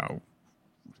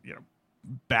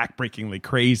 backbreakingly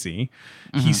crazy.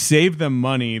 Mm-hmm. He saved them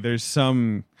money. There's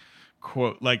some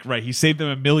quote he saved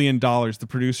them $1 million. The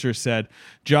producer said,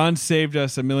 John saved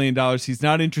us $1 million. He's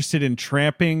not interested in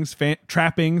trappings,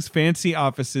 fancy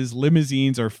offices,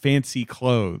 limousines, or fancy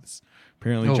clothes.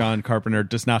 Apparently John Carpenter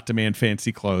does not demand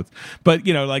fancy clothes. But,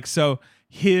 so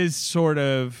his sort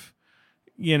of,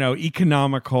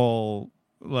 economical,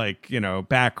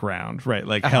 background,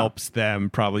 right? Helps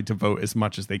them probably devote as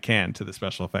much as they can to the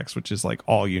special effects, which is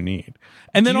all you need.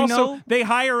 And then they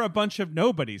hire a bunch of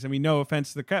nobodies. I mean, no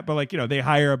offense to the cat, but they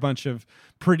hire a bunch of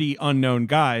pretty unknown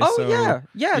guys. Oh, so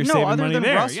yeah. No, other than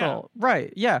there. Russell. Yeah.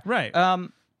 Right. Yeah. Right.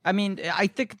 I mean, I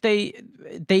think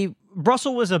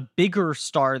Russell was a bigger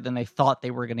star than they thought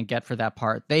they were going to get for that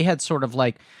part. They had sort of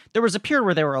there was a period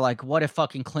where they were like, what if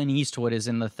fucking Clint Eastwood is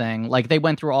in the thing? They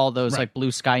went through all those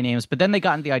blue sky names, but then they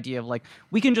got into the idea of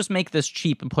we can just make this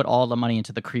cheap and put all the money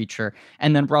into the creature.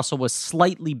 And then Russell was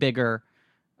slightly bigger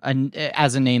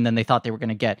as a name than they thought they were going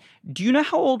to get. Do you know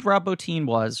how old Rob Bottin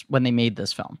was when they made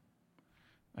this film?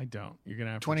 I don't. You're going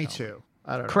to have 22.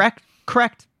 I don't know.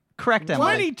 Correct,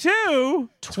 Emily. 22?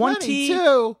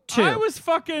 22. I was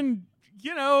fucking,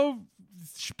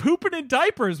 pooping in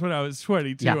diapers when I was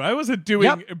 22. Yeah. I wasn't doing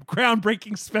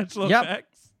groundbreaking special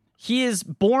effects. He is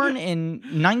born in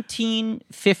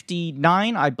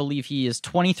 1959. I believe he is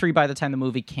 23 by the time the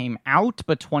movie came out,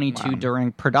 but 22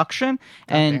 during production.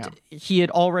 He had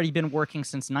already been working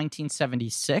since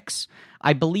 1976.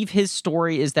 I believe his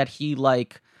story is that he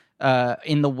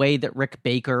in the way that Rick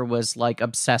Baker was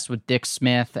obsessed with Dick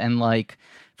Smith and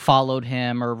followed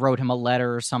him or wrote him a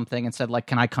letter or something and said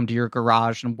can I come to your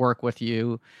garage and work with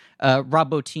you? Rob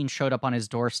Bottin showed up on his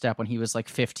doorstep when he was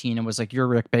 15 and was like, you're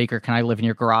Rick Baker, can I live in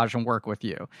your garage and work with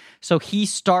you? So he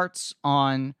starts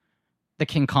on the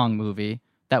King Kong movie.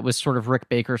 That was sort of Rick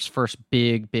Baker's first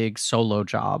big solo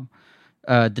job.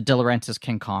 The De Laurentiis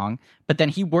King Kong, but then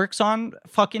he works on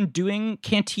fucking doing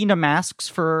Cantina masks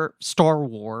for Star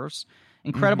Wars,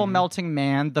 Incredible Melting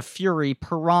Man, The Fury,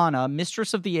 Piranha,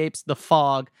 Mistress of the Apes, The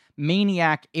Fog,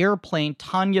 Maniac, Airplane,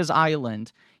 Tanya's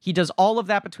Island. He does all of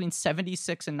that between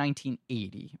 76 and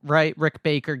 1980, right? Rick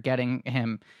Baker getting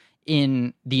him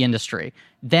in the industry.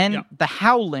 Then The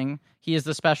Howling, he is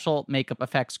the special makeup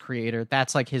effects creator.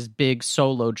 That's his big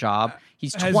solo job.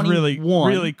 He's 21.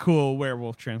 Really cool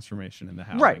werewolf transformation in The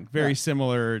Howling. Right. Very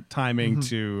similar timing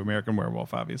to American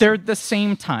Werewolf, obviously. They're the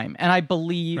same time. And I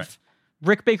believe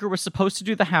Rick Baker was supposed to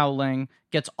do The Howling,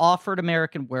 gets offered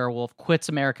American Werewolf, quits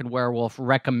American Werewolf,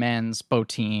 recommends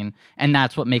Bottin, and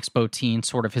that's what makes Bottin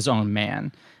sort of his own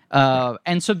man.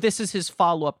 And so this is his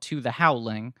follow-up to The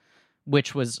Howling,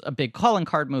 which was a big calling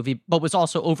card movie, but was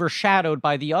also overshadowed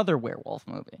by the other werewolf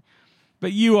movie.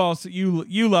 But you also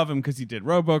you love him because he did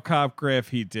RoboCop, Griff.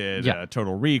 He did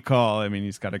Total Recall. I mean,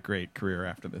 he's got a great career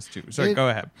after this too. So go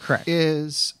ahead. Correct. It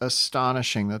is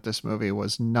astonishing that this movie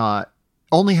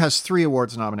only has 3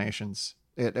 awards nominations.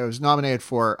 It was nominated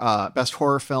for Best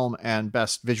Horror Film and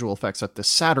Best Visual Effects at the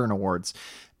Saturn Awards,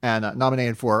 and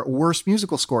nominated for Worst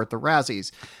Musical Score at the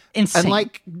Razzies. Insane. And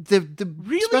the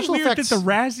really special weird effects, that the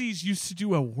Razzies used to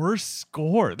do a worse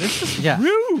score. This is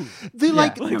rude.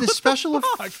 The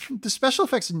special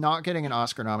effects not getting an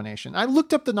Oscar nomination. I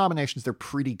looked up the nominations; they're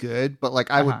pretty good, but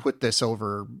I would put this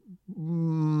over.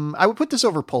 I would put this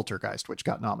over Poltergeist, which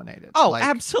got nominated. Oh,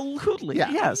 absolutely. Yeah.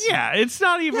 Yes. Yeah, it's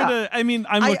not even I'm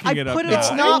looking it up now.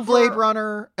 It's not Blade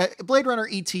Runner. Blade Runner,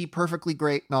 E.T., perfectly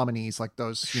great nominees like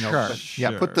those. Sure.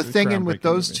 Put The Thing in with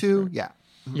those two. Right. Yeah.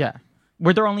 Yeah.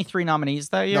 Were there only 3 nominees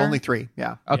that year? Only 3,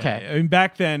 yeah. Okay. Yeah, I mean,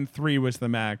 back then 3 was the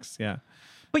max. Yeah.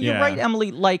 But you're right,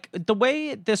 Emily, like the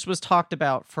way this was talked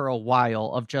about for a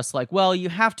while of just like, well, you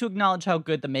have to acknowledge how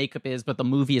good the makeup is, but the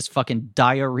movie is fucking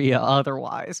diarrhea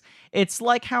otherwise. It's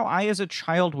like how I as a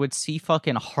child would see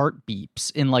fucking heart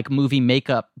beeps in like movie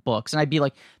makeup books. And I'd be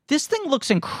like, this thing looks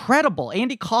incredible.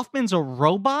 Andy Kaufman's a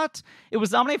robot. It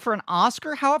was nominated for an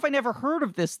Oscar. How have I never heard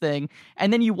of this thing?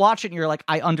 And then you watch it and you're like,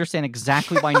 I understand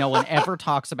exactly why no one ever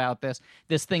talks about this.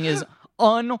 This thing is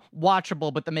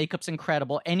unwatchable, but the makeup's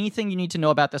incredible. Anything you need to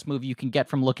know about this movie you can get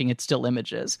from looking at still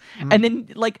images. And then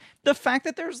like the fact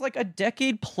that there's like a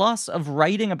decade plus of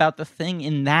writing about the thing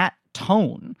in that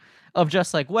tone of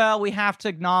just like, well, we have to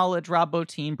acknowledge Rob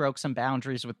Bottin broke some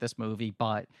boundaries with this movie,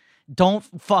 but don't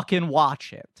fucking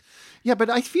watch it. Yeah, but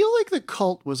I feel like the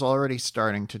cult was already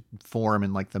starting to form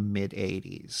in like the mid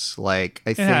 80s. Like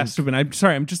I think it has to be. I'm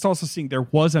sorry, I'm just also seeing there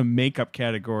was a makeup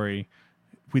category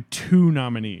with 2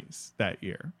 nominees that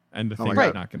year, and the thing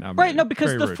did not get nominated. Right, no,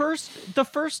 because the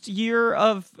first year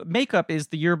of makeup is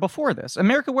the year before this.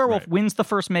 American Werewolf wins the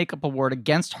first makeup award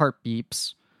against Heart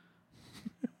Beeps.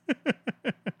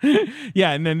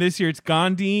 Yeah, and then this year it's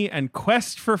Gandhi and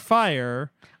Quest for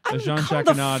Fire, a Jean-Jacques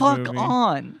Annaud movie.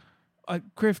 On.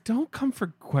 Griff, don't come for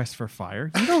Quest for Fire.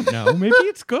 You don't know. Maybe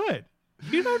it's good.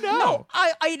 You don't know. No,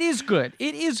 it is good.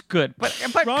 It is good, but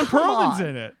Ron Perlman's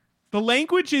in it. The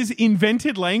language is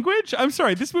invented language? I'm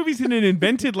sorry, this movie's in an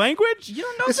invented language? You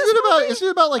don't know Isn't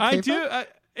it about like I caveman? do.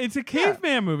 It's a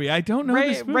caveman movie. I don't know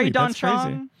this movie. Ray That's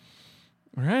Don-Chong.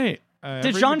 crazy. Right.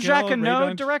 Did Jean-Jacques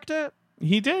Annaud direct it?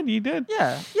 He did.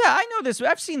 Yeah, I know this.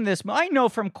 I've seen this. I know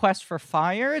from Quest for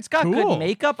Fire. It's got Cool. good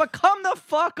makeup, but come the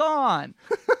fuck on.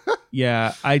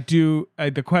 Yeah, I do.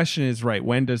 The question is, right,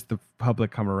 when does the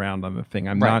public come around on the thing?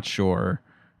 I'm not sure.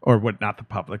 Or what? Not the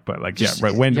public, but like,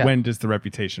 when does the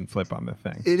reputation flip on the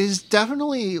thing? It is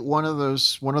definitely one of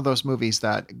those movies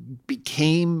that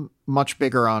became much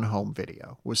bigger on home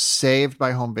video, was saved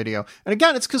by home video. And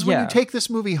again, it's because when you take this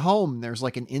movie home, there's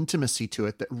like an intimacy to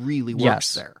it that really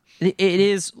works there. It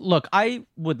is. Look, I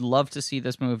would love to see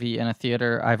this movie in a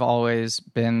theater. I've always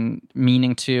been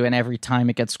meaning to, and every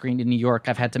time it gets screened in New York,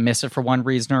 I've had to miss it for one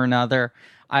reason or another.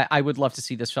 I would love to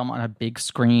see this film on a big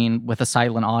screen with a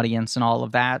silent audience and all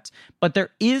of that. But there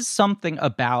is something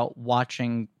about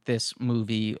watching this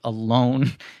movie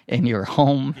alone in your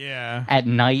home at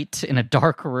night in a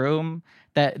dark room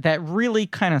that really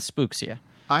kind of spooks you.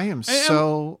 I'm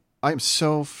so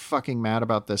fucking mad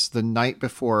about this. The night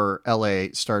before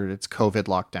LA started its COVID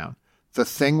lockdown, The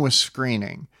Thing was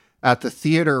screening at the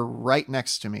theater right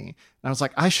next to me. And I was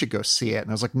like, I should go see it. And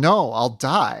I was like, no, I'll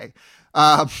die.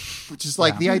 Which is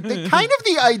like the kind of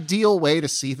the ideal way to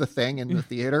see The Thing in the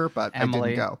theater, but Emily,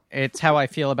 I didn't go. It's how I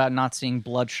feel about not seeing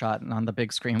Bloodshot on the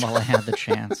big screen while I had the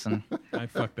chance. And I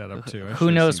fucked that up too.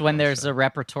 Who knows when there's a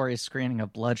repertory screening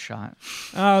of Bloodshot?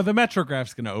 Oh, the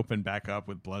Metrograph's going to open back up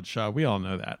with Bloodshot. We all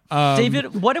know that.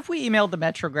 David, what if we emailed the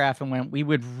Metrograph and went, we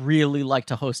would really like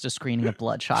to host a screening of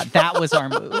Bloodshot? That was our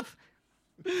move.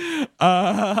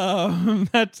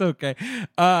 That's okay.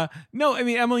 No, I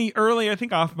mean, Emily, earlier, I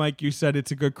think off mic, you said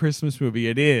it's a good Christmas movie.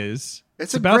 It is.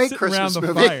 It's about great sitting Christmas around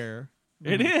the movie. fire.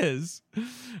 It is.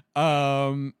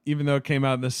 Even though it came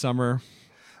out in the summer.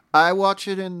 I watch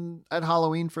it at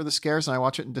Halloween for the scares, and I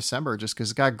watch it in December just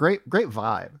because it's got great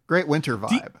vibe, great winter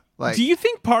vibe. Do you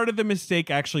think part of the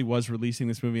mistake actually was releasing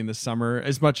this movie in the summer,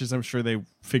 as much as I'm sure they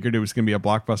figured it was going to be a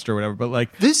blockbuster or whatever? But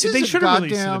like, they should have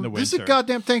released it in the winter. This is a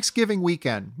goddamn Thanksgiving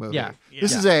weekend movie.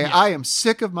 I am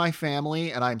sick of my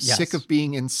family, and I'm sick of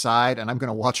being inside, and I'm going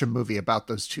to watch a movie about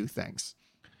those two things.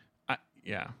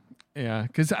 Yeah,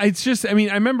 because it's just, I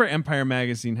mean, I remember Empire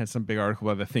Magazine had some big article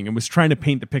about the thing and was trying to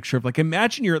paint the picture of like,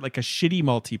 imagine you're at like a shitty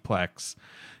multiplex,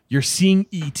 you're seeing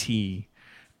E.T.,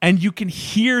 and you can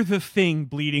hear the thing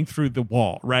bleeding through the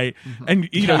wall, right? Mm-hmm. And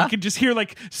you know, you can just hear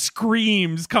like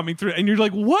screams coming through, and you're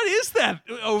like, "What is that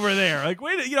over there?" Like,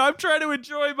 wait, I'm trying to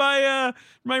enjoy my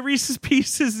my Reese's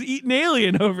Pieces eating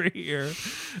alien over here,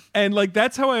 and like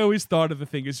that's how I always thought of the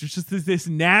thing. It's just this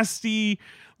nasty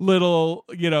little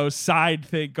side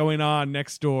thing going on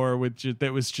next door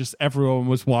that was just everyone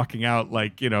was walking out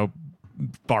like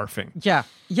barfing. Yeah.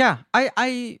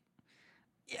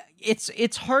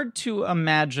 It's hard to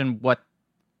imagine what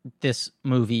this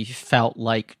movie felt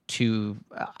like to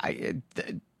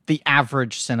the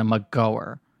average cinema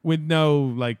goer with no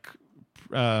like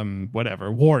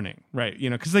warning, right?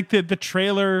 Because like the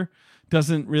trailer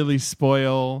doesn't really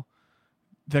spoil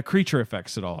the creature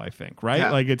effects at all, I think,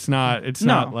 right? Like it's not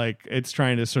like it's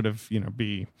trying to sort of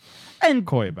be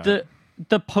coy about it.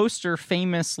 the poster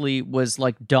famously was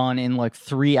like done in like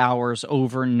 3 hours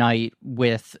overnight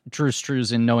with Drew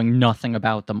Struzan knowing nothing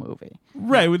about the movie.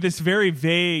 Right, with this very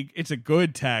vague, it's a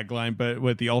good tagline, but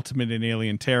with the ultimate in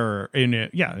alien terror in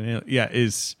it,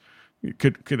 is you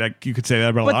could say that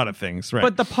about a lot of things, right?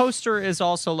 But the poster is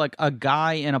also like a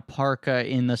guy in a parka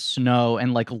in the snow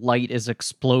and like light is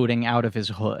exploding out of his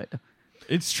hood.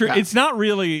 It's true. Yeah. It's not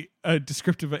really a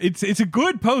descriptive. It's a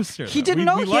good poster. He didn't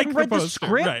know. He hadn't read the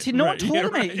script. Right, no one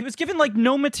told him. He was given like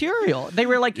no material. They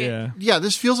were like, yeah,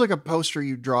 this feels like a poster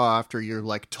you draw after you're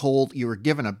like told you were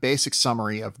given a basic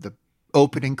summary of the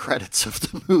opening credits of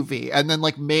the movie, and then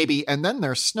like maybe, and then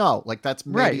there's snow. Like that's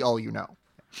maybe all you know.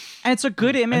 And it's a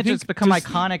good image. It's become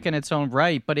iconic in its own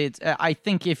right. But it's. I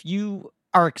think if you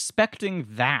are expecting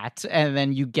that, and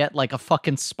then you get like a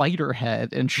fucking spider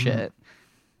head and shit.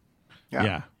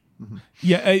 Yeah. Mm-hmm.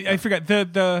 Yeah, I forgot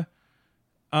the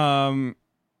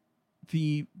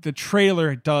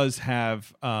trailer does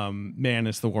have "Man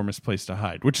is the warmest place to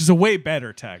hide," which is a way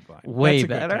better tagline. Way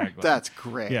better. Tagline. That's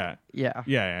great. Yeah. Yeah.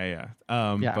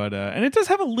 But and it does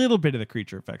have a little bit of the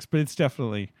creature effects, but it's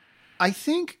definitely. I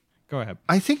think. Go ahead.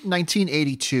 I think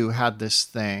 1982 had this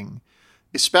thing,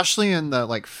 especially in the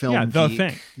like film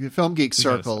geek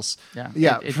circles.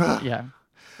 Yeah.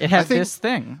 It had this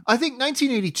thing. I think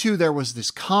 1982, there was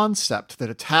this concept that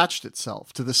attached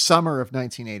itself to the summer of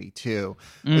 1982,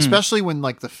 especially when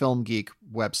like the Film Geek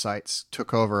websites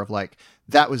took over of like,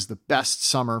 that was the best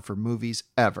summer for movies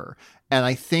ever. And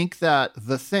I think that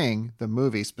The Thing, the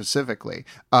movie specifically,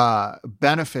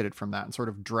 benefited from that and sort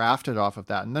of drafted off of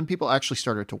that. And then people actually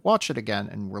started to watch it again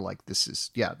and were like, this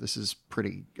is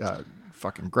pretty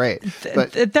fucking great.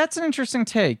 But that's an interesting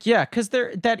take. Yeah, because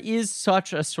that is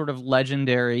such a sort of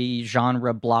legendary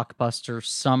genre blockbuster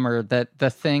summer that The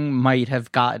Thing might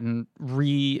have gotten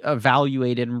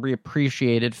reevaluated and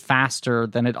reappreciated faster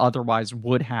than it otherwise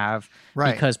would have,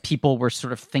 because people were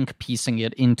sort of think piecing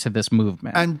it into this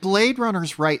movement. And Blade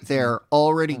Runner's right there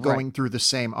already going through the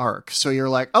same arc. So you're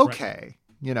like, okay,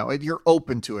 you know, you're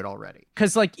open to it already.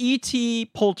 Because like E.T.,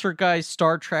 Poltergeist,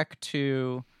 Star Trek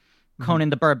 2,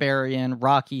 Conan the Barbarian,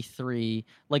 Rocky 3,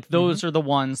 like those are the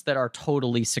ones that are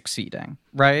totally succeeding,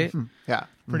 right? Yeah,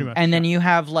 pretty much. And then you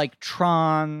have like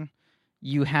Tron,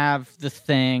 you have The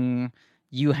Thing,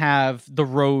 you have The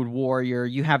Road Warrior,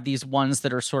 you have these ones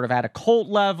that are sort of at a cult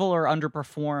level or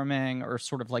underperforming or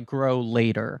sort of like grow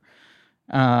later.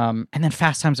 And then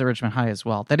Fast Times at Ridgemont High as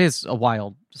well. That is a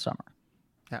wild summer.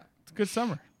 Yeah, it's a good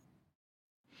summer.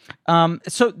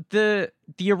 So the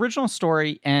original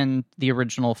story and the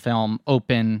original film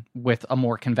open with a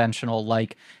more conventional,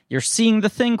 like, you're seeing the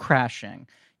thing crashing,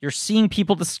 you're seeing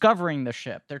people discovering the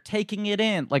ship, they're taking it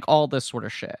in, like all this sort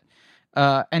of shit.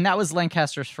 And that was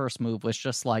Lancaster's first move, was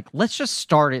just like, let's just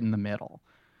start it in the middle.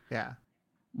 Yeah.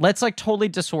 Let's like totally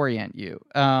disorient you.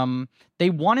 They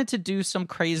wanted to do some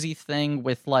crazy thing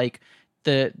with like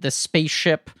the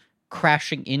spaceship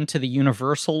crashing into the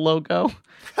Universal logo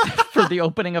for the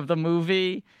opening of the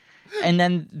movie. And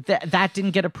then that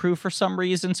didn't get approved for some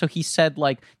reason. So he said,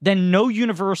 like, then no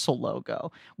Universal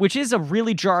logo, which is a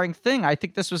really jarring thing. I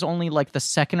think this was only like the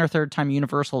second or third time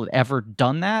Universal had ever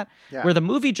done that, where the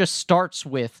movie just starts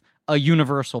with a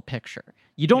Universal picture.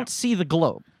 You don't see the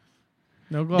globe.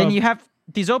 No globe. Then you have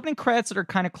these opening credits that are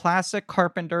kind of classic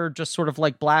Carpenter, just sort of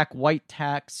like black, white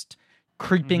text,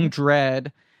 creeping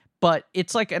dread. But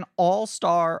it's like an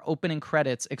all-star opening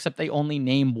credits, except they only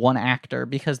name one actor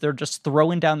because they're just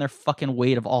throwing down their fucking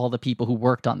weight of all the people who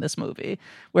worked on this movie.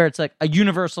 Where it's like a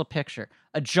Universal picture,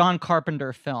 a John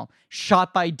Carpenter film,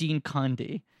 shot by Dean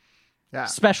Cundey,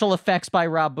 special effects by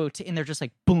Rob Bottin, and they're just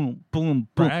like boom, boom,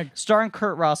 boom, starring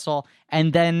Kurt Russell,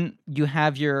 and then you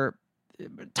have your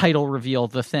title reveal,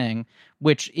 The Thing,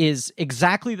 which is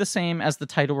exactly the same as the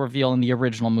title reveal in the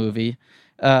original movie.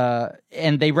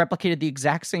 And they replicated the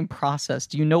exact same process.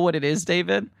 Do you know what it is,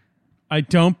 David? I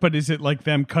don't, but is it like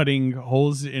them cutting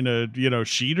holes in a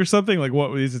sheet or something? Like,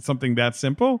 what is it? Something that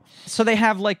simple? So they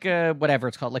have like a whatever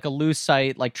it's called, like a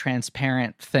lucite, like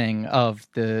transparent thing of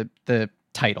the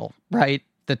title, right?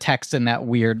 The text in that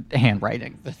weird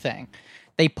handwriting, The Thing.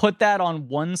 They put that on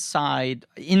one side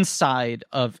inside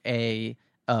of a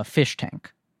fish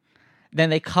tank.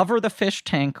 Then they cover the fish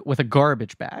tank with a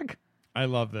garbage bag. I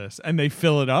love this. And they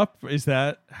fill it up? Is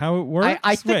that how it works?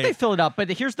 I think they fill it up, but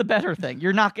here's the better thing.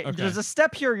 You're not there's a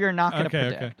step here you're not going to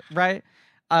predict, right?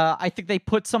 I think they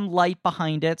put some light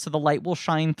behind it so the light will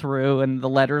shine through and the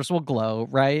letters will glow,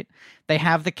 right? They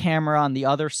have the camera on the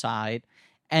other side.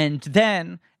 And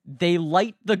then they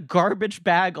light the garbage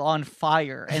bag on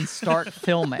fire and start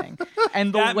filming.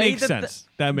 And the that way makes that sense.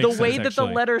 That makes sense, the way that the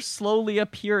actually. letters slowly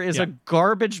appear is a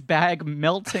garbage bag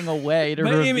melting away to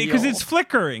reveal. Because it's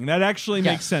flickering. That actually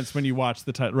makes Yes. sense when you watch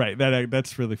the title. Right.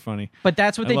 That's really funny. But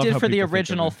that's what I they love did how for the people think of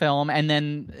original it. film, and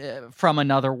then From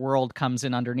Another World comes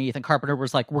in underneath, and Carpenter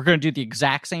was like, we're going to do the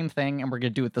exact same thing, and we're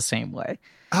going to do it the same way.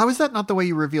 How is that not the way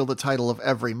you reveal the title of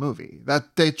every movie? That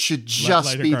should just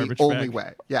light a be the garbage only bag.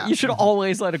 way. Yeah. You should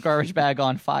always light a garbage bag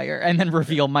on fire and then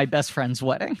reveal my best friend's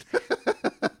wedding.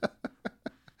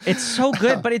 It's so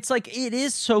good, but it's like, it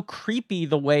is so creepy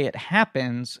the way it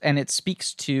happens, and it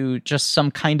speaks to just some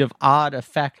kind of odd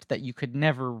effect that you could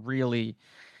never really,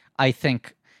 I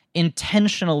think,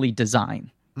 intentionally design.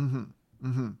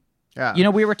 Yeah. You know,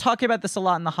 we were talking about this a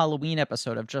lot in the Halloween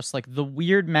episode of just like the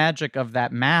weird magic of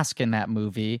that mask in that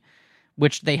movie,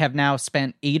 which they have now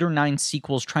spent 8 or 9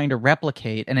 sequels trying to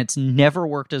replicate, and it's never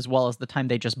worked as well as the time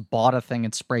they just bought a thing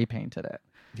and spray painted it.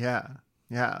 Yeah.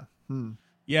 Yeah.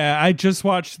 Yeah, I just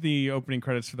watched the opening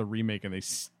credits for the remake, and they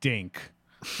stink.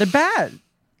 They're bad.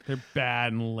 They're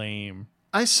bad and lame.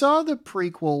 I saw the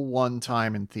prequel one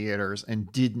time in theaters and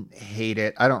didn't hate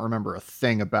it. I don't remember a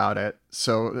thing about it.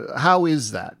 So how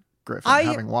is that, Griffin,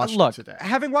 having watched it today?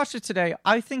 Having watched it today,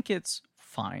 I think it's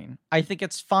fine. I think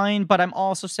it's fine, but I'm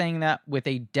also saying that with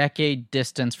a decade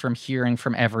distance from hearing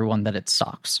from everyone that it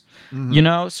sucks. You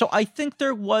know? So I think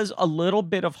there was a little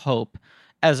bit of hope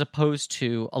as opposed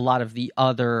to a lot of the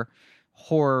other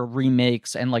horror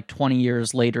remakes and like 20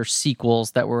 years later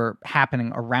sequels that were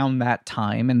happening around that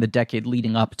time and the decade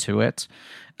leading up to it.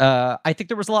 I think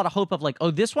there was a lot of hope of like,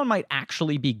 oh, this one might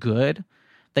actually be good.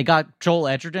 They got Joel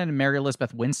Edgerton and Mary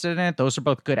Elizabeth Winstead in it. Those are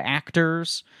both good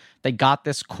actors. They got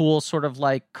this cool sort of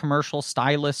like commercial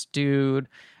stylist dude.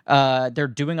 They're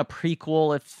doing a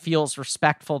prequel. It feels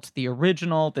respectful to the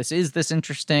original. This is this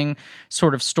interesting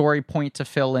sort of story point to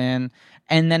fill in.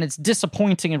 And then it's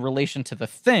disappointing in relation to The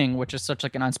Thing, which is such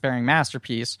like an unsparing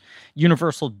masterpiece.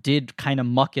 Universal did kind of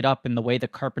muck it up in the way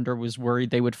that Carpenter was worried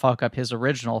they would fuck up his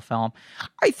original film.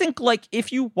 I think like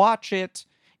if you watch it,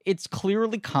 it's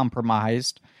clearly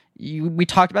compromised. We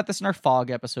talked about this in our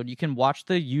Fog episode. You can watch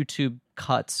the YouTube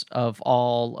cuts of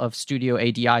all of Studio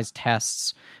ADI's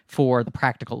tests for the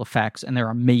practical effects, and they're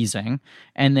amazing.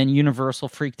 And then Universal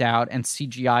freaked out and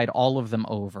CGI'd all of them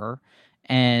over,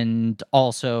 and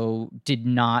also did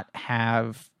not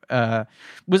have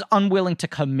was unwilling to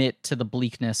commit to the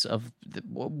bleakness of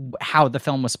how the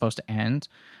film was supposed to end.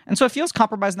 And so it feels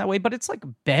compromised in that way, but it's like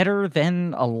better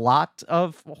than a lot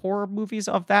of horror movies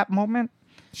of that moment.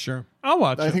 Sure. I'll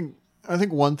watch it. I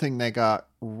think one thing they got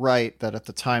right that at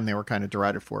the time they were kind of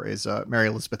derided for is Mary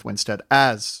Elizabeth Winstead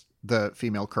as the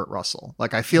female Kurt Russell.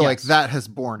 Like, I feel like that has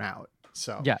borne out.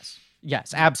 So Yes,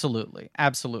 absolutely.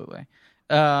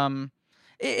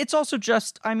 It's also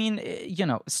just, I mean, you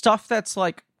know, stuff that's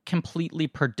like completely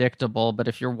predictable, but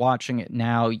if you're watching it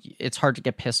now, it's hard to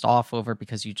get pissed off over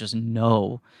because you just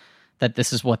know that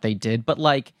this is what they did. But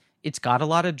like, it's got a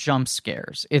lot of jump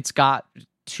scares. It's got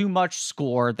too much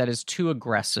score that is too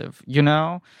aggressive, you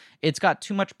know? It's got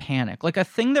too much panic. Like, a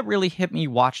thing that really hit me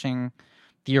watching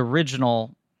the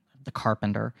original, The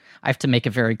Carpenter, I have to make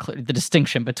it very clear, the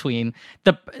distinction between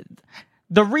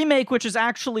the remake, which is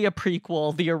actually a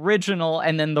prequel, the original,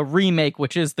 and then the remake,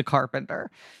 which is The Carpenter.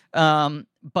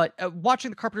 But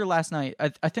watching The Carpenter last night,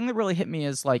 a thing that really hit me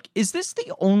is like, is this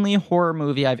the only horror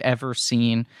movie I've ever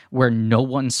seen where no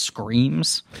one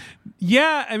screams?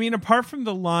 Yeah, I mean, apart from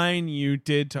the line you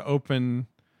did to open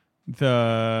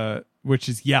which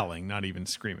is yelling, not even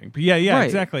screaming. But yeah, right.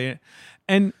 Exactly.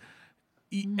 And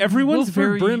everyone's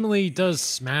Wilford Brimley does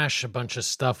smash a bunch of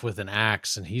stuff with an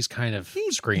axe, and he's kind of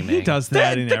screaming. He does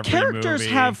that in every movie. The characters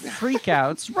have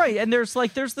freakouts, right? And there's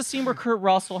the scene where Kurt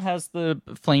Russell has the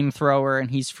flamethrower,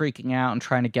 and he's freaking out and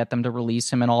trying to get them to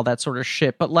release him and all that sort of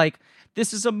shit. But like,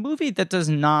 this is a movie that does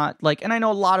not like, and I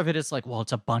know a lot of it is like, well,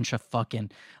 it's a bunch of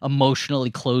fucking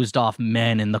emotionally closed off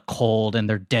men in the cold and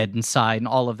they're dead inside and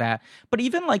all of that. But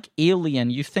even like Alien,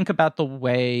 you think about the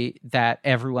way that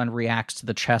everyone reacts to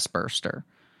the chest burster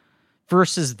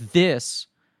versus this,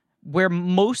 where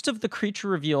most of the creature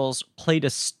reveals played a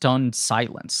stunned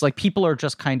silence. Like, people are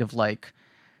just kind of like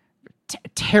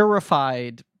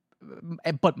terrified,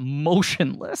 but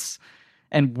motionless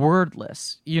and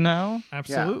wordless, you know?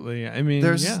 Absolutely. Yeah. I mean,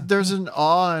 there's an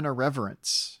awe and a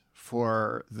reverence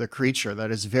for the creature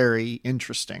that is very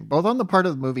interesting, both on the part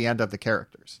of the movie and of the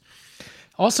characters.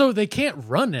 Also, they can't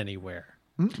run anywhere.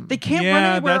 They can't run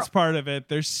anywhere. That's part of it.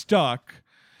 They're stuck.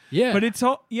 Yeah. But it's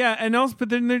all, yeah. And also, but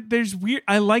then there's weird,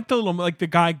 I like the little, like the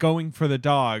guy going for the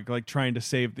dog, like trying to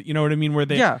save the, you know what I mean? Where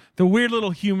the weird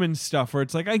little human stuff where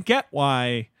it's like, I get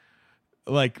why,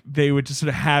 like they would just sort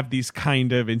of have these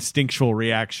kind of instinctual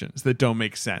reactions that don't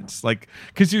make sense. Like,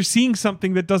 because you're seeing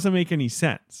something that doesn't make any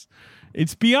sense.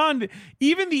 It's beyond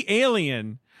even the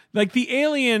alien. Like the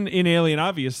alien in Alien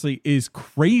obviously is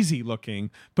crazy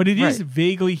looking, but it is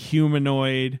vaguely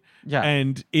humanoid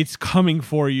and it's coming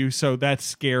for you. So that's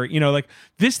scary. You know, like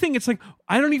this thing, it's like,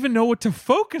 I don't even know what to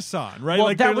focus on, right? Well,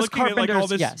 like that was Carpenter's, like all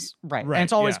this, yes, right. And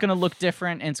it's always going to look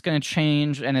different and it's going to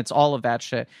change and it's all of that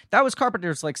shit. That was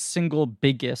Carpenter's like single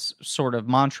biggest sort of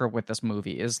mantra with this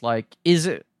movie is like, is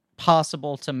it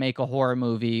possible to make a horror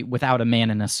movie without a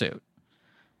man in a suit?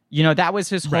 You know, that was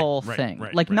his whole thing.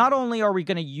 Not only are we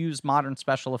going to use modern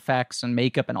special effects and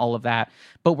makeup and all of that,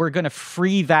 but we're going to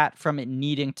free that from it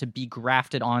needing to be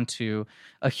grafted onto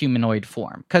a humanoid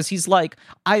form. Because he's like,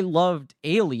 I loved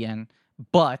Alien,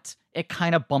 but it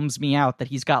kind of bums me out that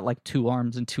he's got like 2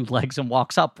 arms and 2 legs and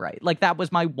walks upright. Like that was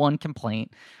my one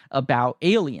complaint about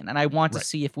Alien. And I want to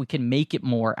see if we can make it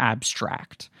more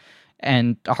abstract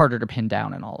and harder to pin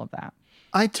down and all of that.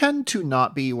 I tend to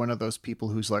not be one of those people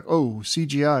who's like, oh,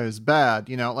 CGI is bad.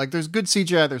 You know, like there's good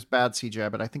CGI, there's bad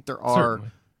CGI, but I think there are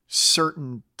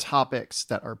certain topics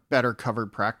that are better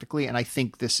covered practically. And I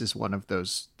think this is one of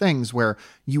those things where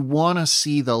you want to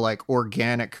see the like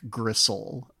organic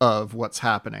gristle of what's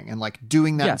happening. And like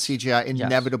doing that in CGI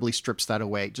inevitably strips that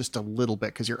away just a little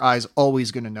bit because your eye's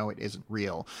always going to know it isn't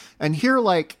real. And here,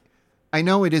 like, I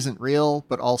know it isn't real,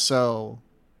 but also...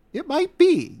 it might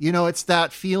be, you know, it's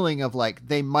that feeling of like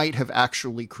they might have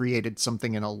actually created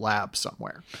something in a lab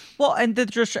somewhere. Well, and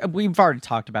we've already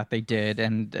talked about they did,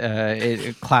 and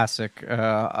classic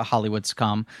Hollywood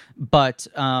scum. But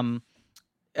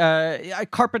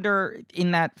Carpenter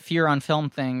in that Fear on Film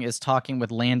thing is talking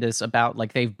with Landis about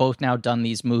like they've both now done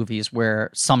these movies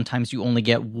where sometimes you only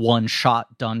get 1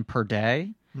 shot done per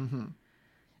day. Mm-hmm.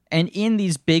 And in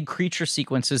these big creature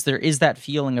sequences, there is that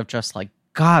feeling of just like,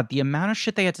 God, the amount of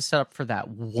shit they had to set up for that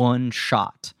 1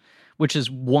 shot, which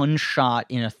is 1 shot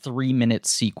in a 3-minute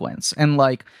sequence. And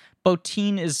like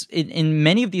Bottin is in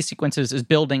many of these sequences is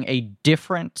building a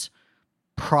different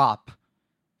prop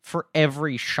for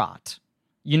every shot.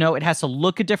 You know, it has to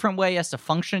look a different way, it has to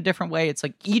function a different way. It's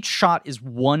like each shot is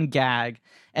 1 gag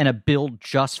and a build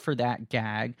just for that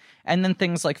gag. And then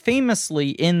things like famously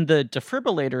in the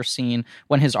defibrillator scene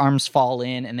when his arms fall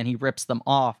in and then he rips them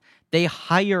off, they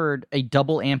hired a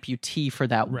double amputee for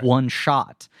that 1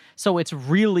 shot. So it's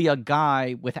really a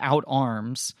guy without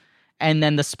arms. And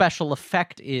then the special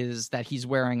effect is that he's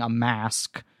wearing a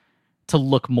mask to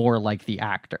look more like the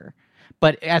actor.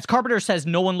 But as Carpenter says,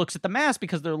 no one looks at the mask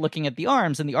because they're looking at the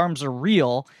arms, and the arms are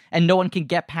real, and no one can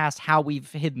get past how we've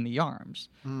hidden the arms.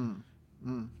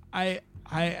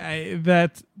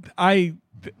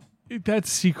 That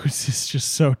sequence is just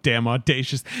so damn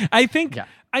audacious. I think... yeah.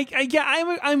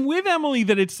 I'm with Emily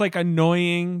that it's like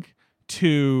annoying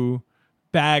to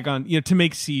bag on, you know, to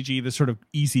make CG the sort of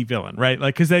easy villain, right?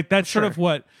 Like, because that's sort of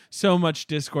what so much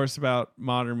discourse about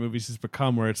modern movies has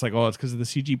become, where it's like, oh, it's because of the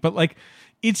CG. But like,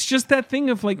 it's just that thing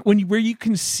of like where you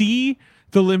can see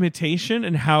the limitation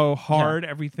and how hard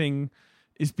everything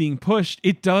is being pushed.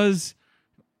 It does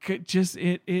just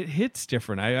it hits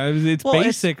different. It's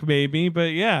basic maybe,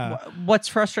 but yeah. What's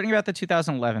frustrating about the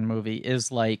 2011 movie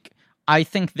is like, I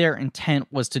think their intent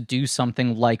was to do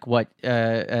something like what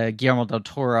Guillermo del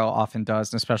Toro often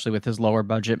does, and especially with his lower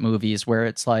budget movies, where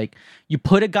it's like you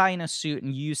put a guy in a suit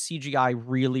and use CGI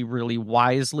really, really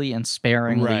wisely and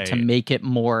sparingly to make it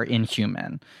more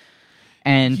inhuman.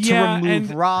 And to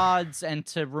remove rods and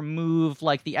to remove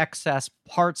like the excess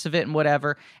parts of it and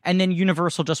whatever. And then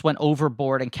Universal just went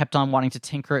overboard and kept on wanting to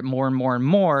tinker it more and more and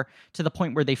more to the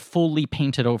point where they fully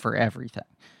painted over everything.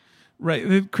 Right.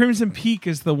 The Crimson Peak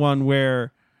is the one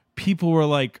where people were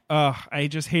like, I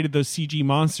just hated those CG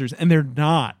monsters. And they're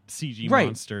not CG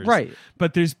monsters. Right.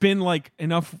 But there's been like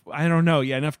enough, I don't know,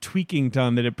 enough tweaking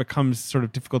done that it becomes sort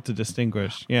of difficult to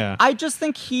distinguish. Yeah. I just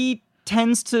think he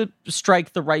tends to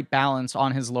strike the right balance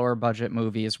on his lower budget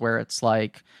movies where it's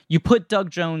like you put Doug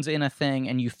Jones in a thing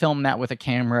and you film that with a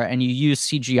camera and you use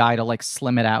CGI to like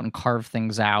slim it out and carve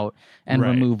things out and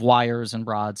remove wires and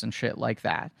rods and shit like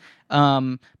that.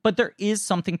 But there is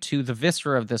something to the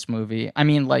viscera of this movie. I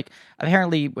mean, like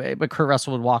apparently Kurt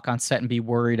Russell would walk on set and be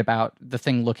worried about the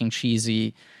thing looking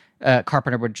cheesy.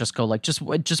 Carpenter would just go like, just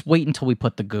wait until we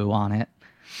put the goo on it.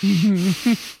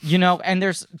 You know, and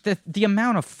there's the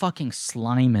amount of fucking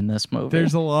slime in this movie.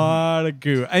 There's a lot of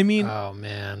goo. I mean, oh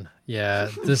man, yeah,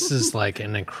 this is like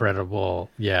an incredible,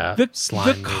 slime.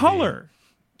 The movie. color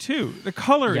too. The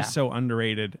color is so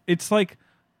underrated. It's like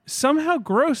somehow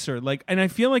grosser. Like, and I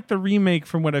feel like the remake,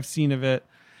 from what I've seen of it,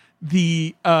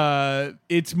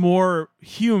 it's more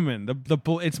human.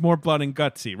 It's more blood and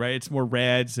gutsy, right? It's more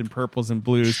reds and purples and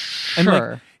blues. Sure. And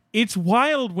like, it's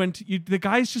wild when the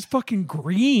guy's just fucking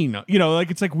green.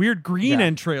 Like it's like weird green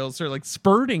entrails are like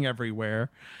spurting everywhere.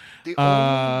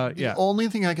 The only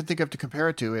thing I can think of to compare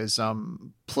it to is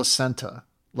placenta.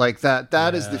 Like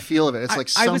that is the feel of it. It's like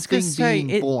something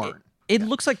being born. It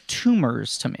looks like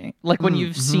tumors to me. Like when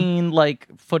you've seen like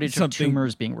footage of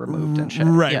tumors being removed and shit.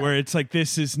 Right, where it's like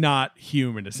this is not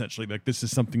human, essentially. Like this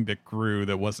is something that grew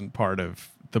that wasn't part of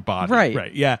the body.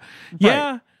 Right. Yeah.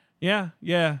 Right.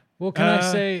 Yeah. Well, can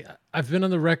I say, I've been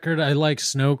on the record, I like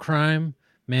snow crime.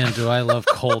 Man, do I love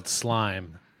cold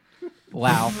slime.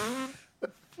 Wow.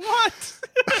 What?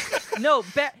 No,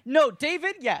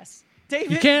 David, yes.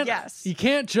 David, yes. You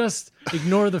can't just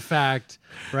ignore the fact,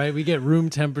 right? We get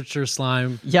room temperature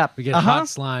slime. Yep. We get hot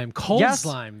slime. Cold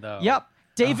slime, though. Yep.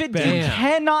 David, you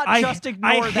cannot just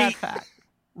ignore that fact.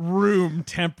 Room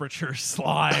temperature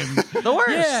slime. The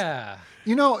worst. Yeah.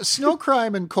 Snow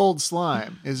crime and cold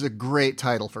slime is a great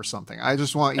title for something. I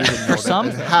just want you to know that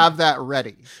something. and have that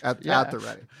ready at the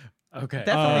ready. Okay.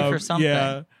 Definitely for something.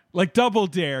 Yeah. Like Double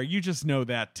Dare, you just know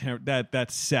that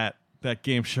that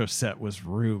game show set was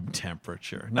room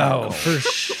temperature. For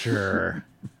sure.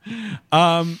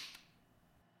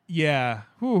 Yeah.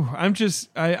 Whew, I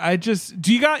just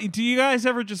do you guys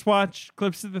ever just watch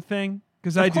clips of The Thing?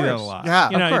 Because I do that a lot. Yeah,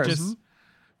 of course.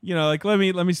 Like let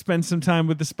me spend some time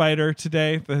with the spider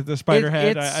today, the spider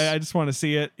head. I just want to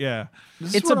see it. Yeah.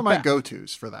 This is one of my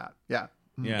go-tos for that. Yeah.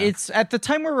 Yeah. It's at the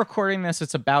time we're recording this,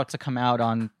 it's about to come out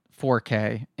on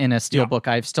 4K in a steelbook.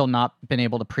 I've still not been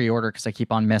able to pre-order because I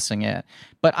keep on missing it.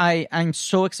 But I'm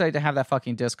so excited to have that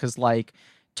fucking disc because like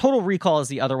Total Recall is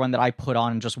the other one that I put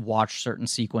on and just watch certain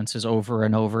sequences over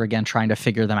and over again, trying to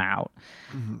figure them out.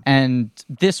 Mm-hmm. And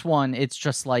this one, it's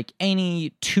just like any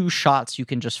 2 shots you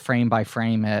can just frame by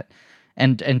frame it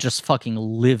and just fucking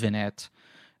live in it.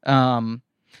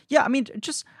 Yeah, I mean,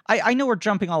 just I know we're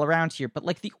jumping all around here, but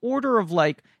like the order of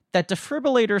like that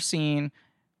defibrillator scene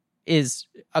is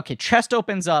okay. Chest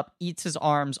opens up, eats his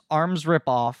arms rip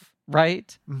off,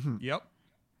 right? Mm-hmm. Yep.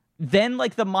 Then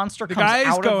like the monster comes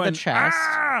out of the chest.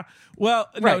 Ah! Well,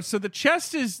 no. So the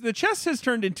chest has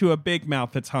turned into a big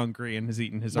mouth that's hungry and has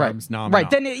eaten his arms. Right.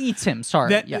 Then it eats him.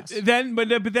 Sorry. Yes.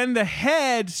 But then the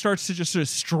head starts to just sort of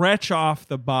stretch off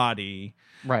the body.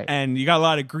 Right. And you got a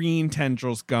lot of green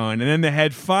tendrils going, and then the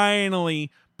head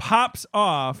finally pops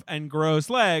off and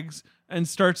grows legs and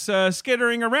starts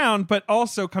skittering around, but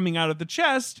also coming out of the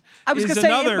chest is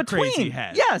another crazy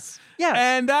head. Yes.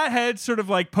 And that head sort of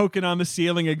like poking on the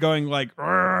ceiling and going like,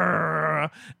 "Rrr."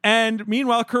 And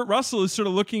meanwhile, Kurt Russell is sort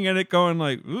of looking at it going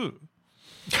like, ooh.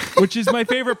 Which is my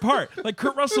favorite part. Like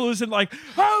Kurt Russell isn't like,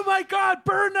 oh my God,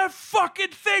 burn that fucking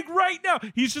thing right now.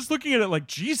 He's just looking at it like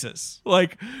Jesus.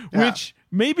 Like, which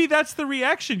maybe that's the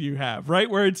reaction you have, right?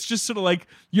 Where it's just sort of like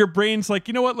your brain's like,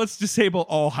 you know what? Let's disable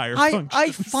all higher functions.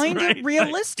 I find it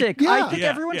realistic. I think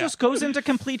everyone just goes into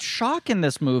complete shock in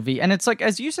this movie. And it's like,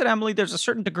 as you said, Emily, there's a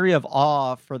certain degree of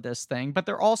awe for this thing, but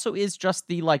there also is just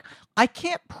the like, I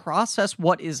can't process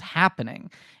what is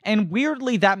happening. And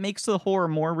weirdly, that makes the horror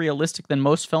more realistic than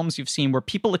most films you've seen where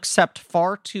people accept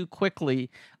far too quickly,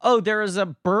 oh, there is a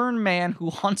burn man who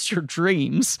haunts your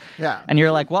dreams. Yeah. And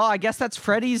you're like, well, I guess that's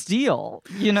Freddy's deal,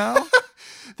 you know?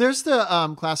 There's the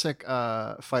classic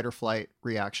fight or flight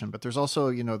reaction, but there's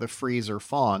also, the freeze or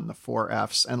fawn, the 4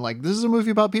 Fs. And like, this is a movie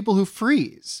about people who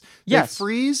freeze. Yes. They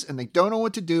freeze and they don't know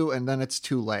what to do, and then it's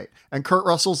too late. And Kurt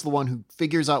Russell's the one who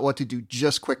figures out what to do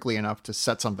just quickly enough to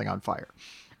set something on fire.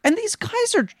 And these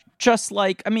guys are just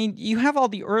like, I mean, you have all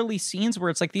the early scenes where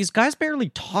it's like these guys barely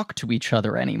talk to each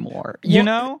other anymore, you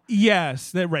know?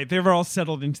 Yes, they're right. They've all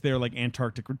settled into their like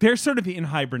Antarctic. They're sort of in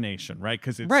hibernation, right?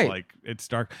 Because it's like, it's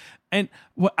dark. And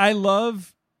what I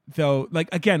love, though, like,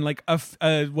 again, like a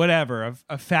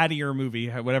fattier movie,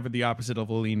 whatever the opposite of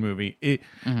a lean movie, it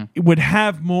would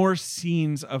have more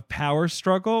scenes of power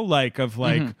struggle, like of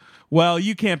like, well,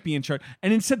 you can't be in charge.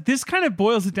 And instead, this kind of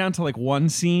boils it down to like one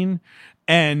scene.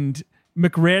 And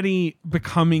McReady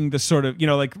becoming the sort of,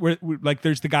 like, like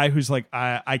there's the guy who's like,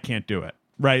 I can't do it,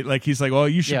 right? Like he's like, well,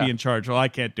 you should be in charge. Well, I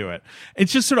can't do it.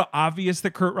 It's just sort of obvious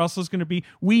that Kurt Russell's going to be.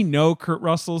 We know Kurt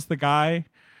Russell's the guy.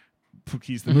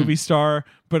 He's the movie star,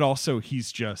 but also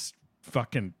he's just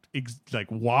fucking like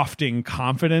wafting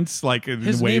confidence, like in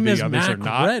His the way name the is others Mac are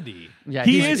not. Reddy. Yeah,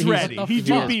 he is ready. what the He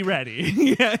fuck? do be ready.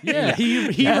 Yeah,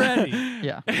 he ready.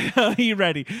 Yeah. he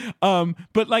ready.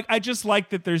 But like, I just like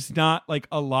that there's not like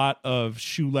a lot of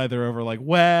shoe leather over like,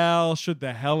 well, should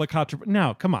the helicopter?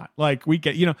 No, come on. Like we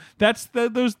get,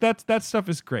 that stuff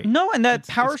is great. No, and that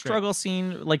power great. struggle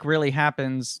scene like really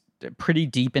happens pretty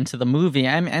deep into the movie.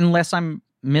 Unless I'm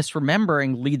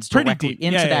misremembering, leads Pretty directly deep.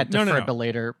 into that No.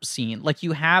 defibrillator scene. Like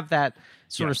you have that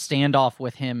sort of standoff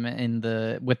with him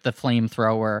with the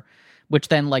flamethrower, which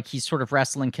then like he's sort of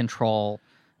wrestling control.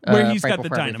 Where he's right got the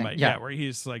before dynamite, everything. where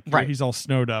he's like, Right. he's all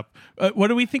snowed up. What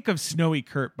do we think of Snowy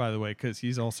Kurt, by the way? Because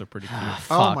he's also pretty cute. Oh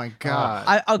Fuck. my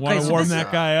god. Want to so warm this-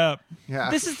 that guy up? Yeah.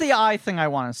 This is the eye thing I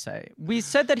want to say. We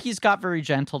said that he's got very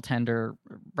gentle, tender,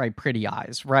 right, pretty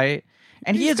eyes, right?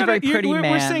 And he He's is a got very pretty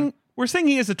man. We're saying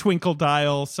he has a twinkle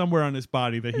dial somewhere on his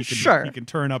body that he can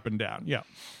turn up and down. Yeah.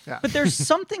 But there's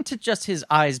something to just his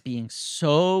eyes being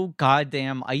so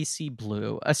goddamn icy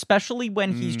blue, especially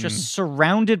when he's just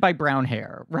surrounded by brown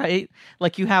hair, right?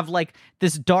 Like you have like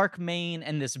this dark mane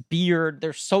and this beard.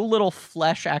 There's so little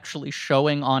flesh actually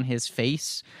showing on his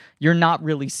face. You're not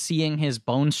really seeing his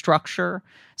bone structure.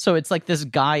 So it's like this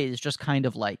guy is just kind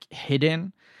of like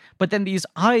hidden. But then these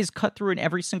eyes cut through in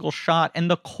every single shot.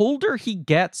 And the colder he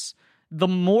gets, the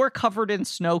more covered in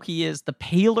snow he is, the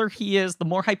paler he is, the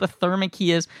more hypothermic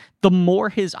he is, the more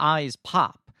his eyes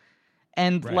pop.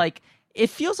 And like, it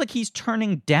feels like he's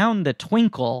turning down the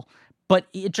twinkle, but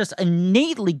it just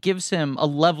innately gives him a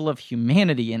level of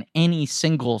humanity in any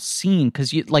single scene.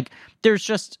 Because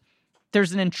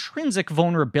there's an intrinsic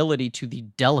vulnerability to the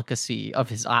delicacy of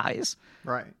his eyes.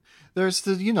 Right. There's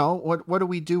the, what do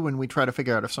we do when we try to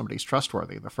figure out if somebody's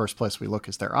trustworthy? The first place we look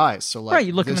is their eyes. So like, Right,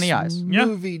 you look them in the eyes.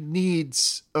 Movie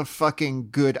needs a fucking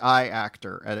good eye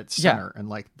actor at its center, and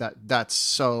like that's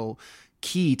so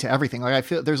key to everything. Like I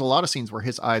feel there's a lot of scenes where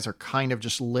his eyes are kind of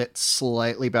just lit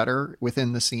slightly better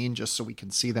within the scene, just so we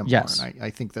can see them more. And I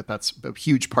think that's a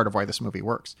huge part of why this movie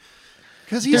works.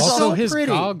 Because he's also so his pretty.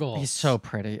 goggles. He's so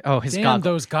pretty. Oh, his Damn, goggles.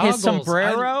 those goggles. His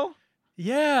sombrero.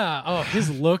 Yeah. Oh,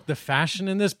 his look, the fashion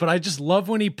in this. But I just love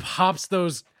when he pops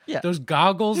those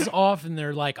goggles off and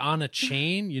they're like on a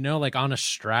chain, like on a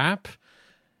strap.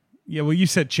 Yeah, well, you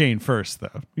said chain first,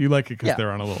 though. You like it because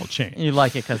they're on a little chain. You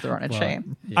like it because they're on a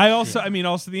chain. Also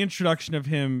the introduction of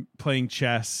him playing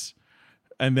chess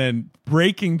and then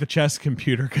breaking the chess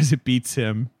computer because it beats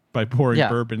him by pouring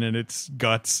bourbon in its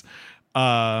guts.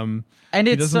 And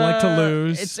he doesn't like to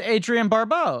lose. It's Adrienne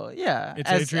Barbeau,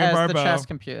 as Barbeau. the chess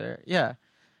computer,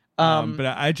 But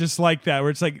I just like that, where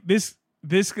it's like this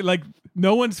like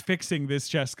no one's fixing this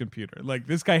chess computer. Like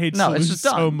this guy hates to lose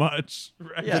so much.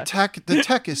 Right? Yeah. The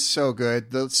tech is so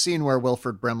good. The scene where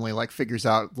Wilford Brimley like figures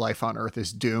out life on Earth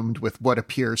is doomed with what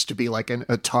appears to be like an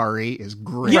Atari is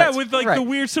great. Yeah, with like the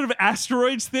weird sort of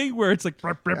asteroids thing where it's like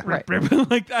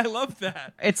like I love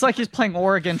that. It's like he's playing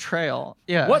Oregon Trail.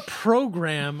 Yeah. What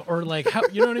program or like how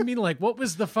you know what I mean? Like what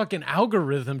was the fucking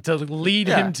algorithm to lead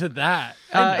him to that?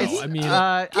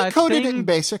 He coded it in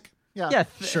BASIC. Yeah.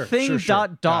 Sure.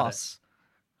 DOS.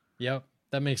 Yep,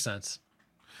 that makes sense.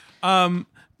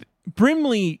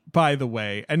 Brimley, by the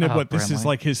way, and this Brimley. is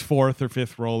like his fourth or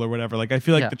fifth role or whatever. Like I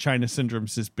feel like the China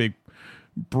Syndrome's this big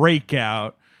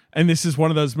breakout, and this is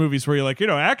one of those movies where you're like,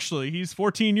 actually he's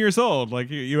 14 years old. Like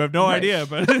you have no idea,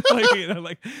 but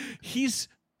like he's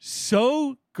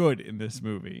so good in this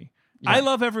movie. Yeah. I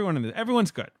love everyone in this.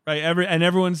 Everyone's good, right? And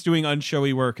everyone's doing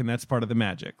unshowy work, and that's part of the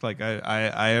magic. Like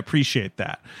I appreciate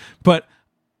that, but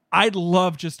I'd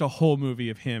love just a whole movie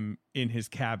of him in his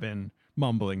cabin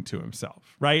mumbling to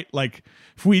himself, right? Like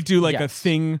if we do like a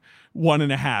thing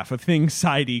 1.5, a thing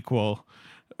side equal,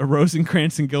 a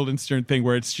Rosencrantz and Guildenstern thing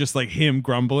where it's just like him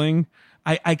grumbling.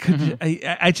 I could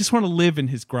I just want to live in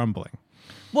his grumbling.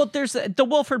 Well, there's the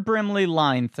Wilford Brimley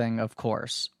line thing, of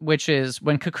course, which is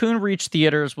when Cocoon reached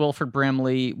theaters, Wilford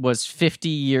Brimley was 50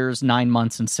 years, 9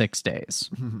 months, and 6 days.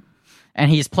 And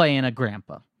he's playing a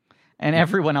grandpa. And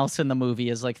everyone else in the movie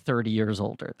is like 30 years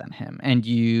older than him, and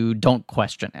you don't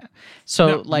question it.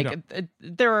 So,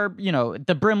 there are,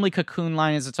 the Brimley Cocoon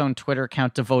line is its own Twitter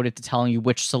account devoted to telling you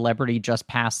which celebrity just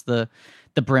passed the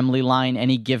Brimley line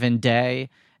any given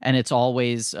day, and it's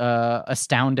always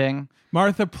astounding.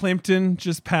 Martha Plimpton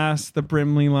just passed the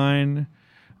Brimley line.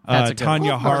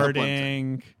 Tanya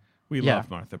Harding. We love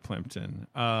Martha Plimpton.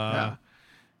 It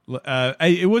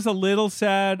was a little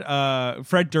sad.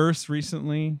 Fred Durst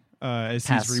recently. As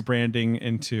he's rebranding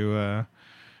into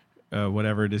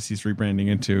whatever it is he's rebranding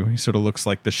into. He sort of looks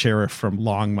like the sheriff from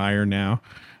Longmire now.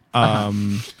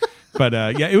 But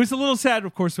it was a little sad,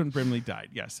 of course, when Brimley died.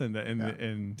 Yes, and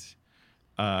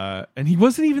he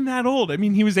wasn't even that old. I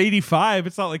mean, he was 85.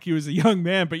 It's not like he was a young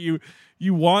man, but you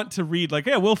you want to read like,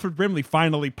 yeah, Wilford Brimley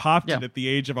finally popped it at the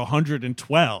age of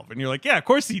 112, and you're like, yeah, of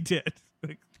course he did.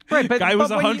 Like, right, but guy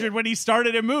was 100 when he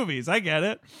started in movies. I get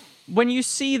it. When you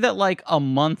see that like a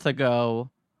month ago,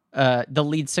 the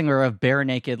lead singer of Bare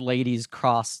Naked Ladies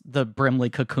crossed the Brimley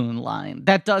Cocoon line,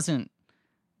 that doesn't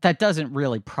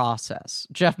really process.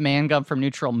 Jeff Mangum from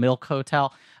Neutral Milk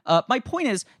Hotel. My point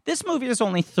is, this movie is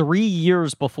only 3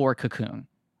 years before Cocoon.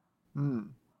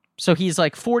 So he's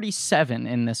like 47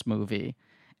 in this movie.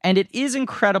 And it is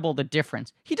incredible, the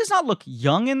difference. He does not look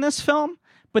young in this film,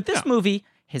 but this movie,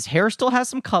 his hair still has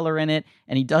some color in it,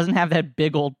 and he doesn't have that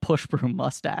big old push broom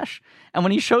mustache. And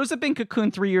when he shows up in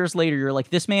Cocoon 3 years later, you're like,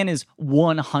 this man is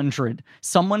 100.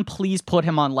 Someone please put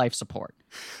him on life support.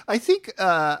 I think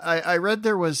I read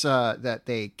there was that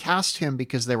they cast him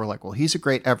because they were like, well, he's a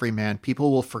great everyman.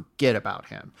 People will forget about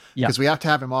him because we have to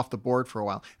have him off the board for a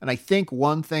while. And I think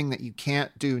one thing that you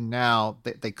can't do now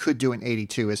that they could do in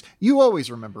 82 is you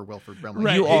always remember Wilford Brimley.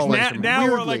 Right. You always remember. Now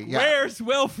we're like, where's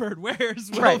Wilford?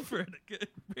 Where's Wilford?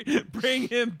 Right. Bring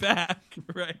him back.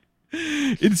 Right.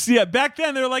 Back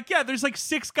then they're like, yeah, there's like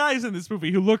 6 guys in this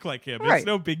movie who look like him. Right. It's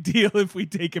no big deal if we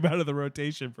take him out of the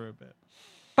rotation for a bit.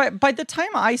 But by the time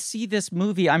I see this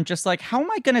movie, I'm just like, how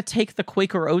am I going to take the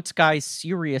Quaker Oats guys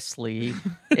seriously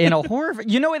in a horror?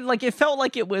 It felt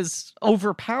like it was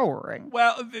overpowering.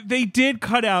 Well, they did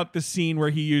cut out the scene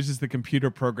where he uses the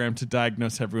computer program to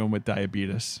diagnose everyone with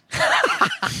diabetes.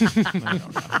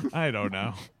 I don't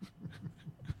know.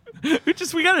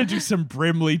 We got to do some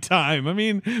Brimley time. I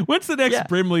mean, what's the next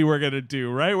Brimley we're going to do,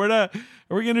 right?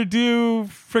 Are we going to do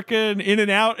frickin' In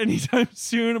and Out anytime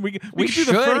soon? We we should.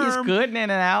 Do The Firm. He's good in In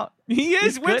and Out. He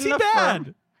is. When's he bad?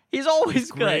 Firm. He's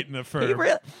always good. Great in The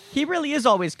Firm. He really is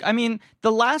always. I mean,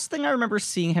 the last thing I remember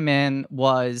seeing him in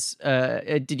was,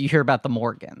 did you hear about The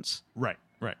Morgans? Right.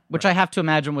 Which I have to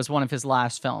imagine was one of his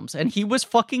last films. And he was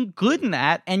fucking good in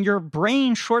that. And your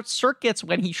brain short circuits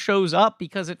when he shows up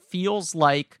because it feels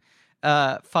like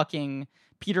fucking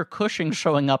Peter Cushing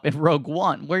showing up in Rogue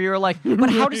One, where you're like, but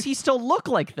how does he still look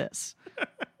like this?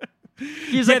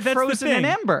 He's like frozen in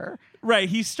ember. Right.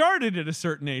 He started at a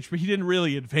certain age, but he didn't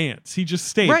really advance. He just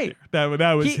stayed there.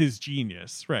 That was his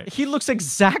genius. Right. He looks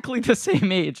exactly the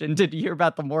same age. And did you hear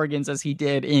about the Morgans as he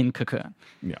did in Cocoon?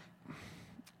 Yeah.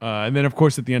 And then, of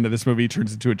course, at the end of this movie, he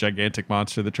turns into a gigantic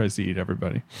monster that tries to eat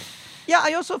everybody. Yeah,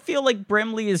 I also feel like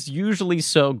Brimley is usually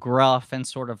so gruff and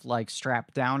sort of like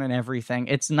strapped down and everything.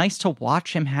 It's nice to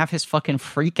watch him have his fucking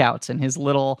freakouts in his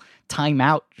little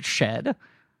timeout shed.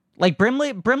 Like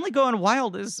Brimley going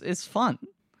wild is fun.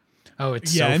 Oh,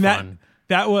 it's so fun.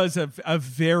 That was a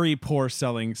very poor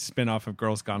selling spinoff of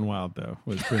Girls Gone Wild, though,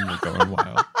 was Brimley going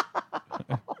wild.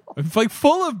 It's like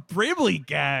full of Brimley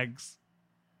gags.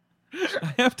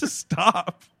 I have to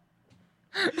stop.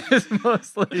 It's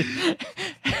mostly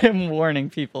him warning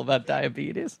people about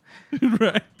diabetes.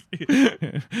 Right.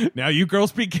 Now you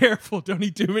girls be careful. Don't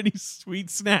eat too many sweet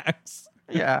snacks.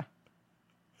 Yeah.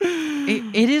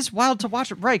 It is wild to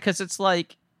watch it, right? Because it's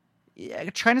like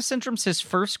China Syndrome's his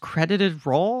first credited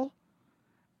role.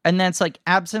 And then it's like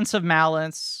Absence of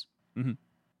Malice,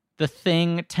 The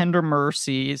Thing, Tender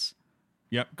Mercies.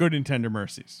 Yep. Good in Tender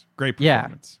Mercies. Great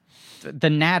performance. Yeah. The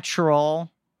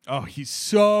Natural. Oh, he's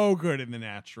so good in The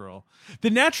Natural.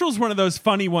 The Natural is one of those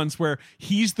funny ones where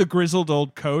he's the grizzled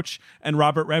old coach and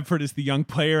Robert Redford is the young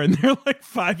player, and they're like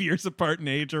 5 years apart in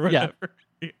age or whatever.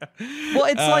 Yeah. Well,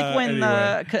 it's like when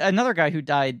another guy who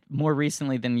died more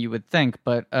recently than you would think,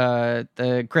 but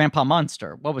the Grandpa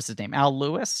Munster. What was his name? Al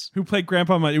Lewis? Who played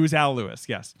Grandpa Munster? It was Al Lewis,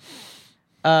 yes.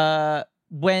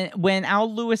 When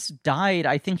Al Lewis died,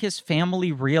 I think his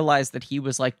family realized that he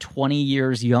was like 20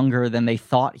 years younger than they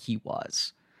thought he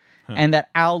was. And that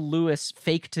Al Lewis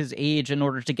faked his age in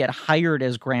order to get hired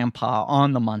as Grandpa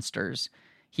on the Munsters.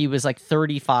 He was like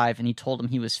 35 and he told him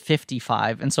he was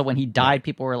 55. And so when he died,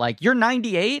 people were like, "You're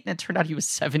 98?" And it turned out he was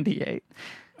 78.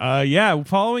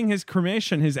 Following his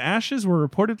cremation, his ashes were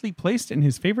reportedly placed in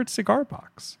his favorite cigar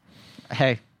box.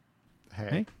 Hey.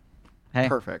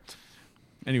 Perfect.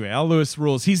 Anyway, Al Lewis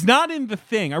rules. He's not in The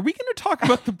Thing. Are we going to talk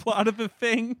about the plot of The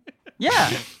Thing?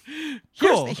 Yeah.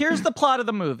 Cool. Here's the plot of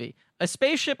the movie. A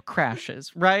spaceship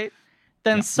crashes, right?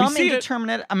 Then some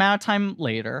indeterminate amount of time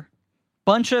later,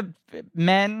 bunch of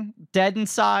men dead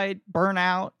inside, burnt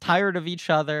out, tired of each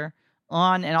other,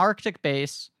 on an Arctic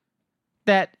base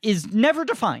that is never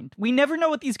defined. We never know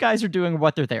what these guys are doing or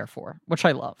what they're there for, which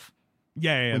I love.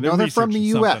 Yeah. We know they're from the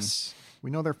U.S. We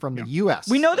know they're from the U.S.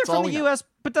 We know they're from the U.S.,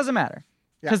 but doesn't matter.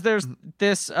 Because there's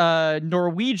this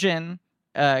Norwegian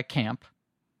camp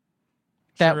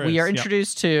that we are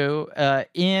introduced to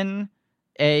in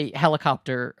a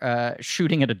helicopter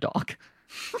shooting at a dog.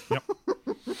 Yep.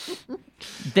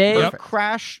 They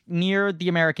crash near the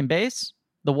American base.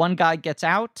 The one guy gets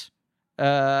out,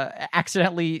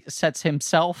 accidentally sets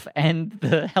himself and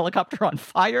the helicopter on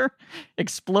fire,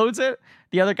 explodes it.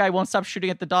 The other guy won't stop shooting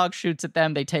at the dog, shoots at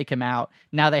them. They take him out.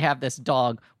 Now they have this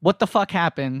dog. What the fuck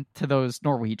happened to those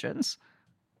Norwegians?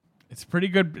 It's pretty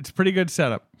good. It's pretty good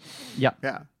setup. Yep.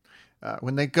 Yeah.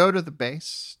 When they go to the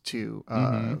base to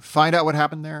find out what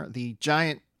happened there, the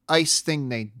giant ice thing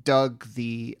they dug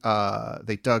the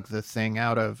thing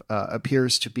out of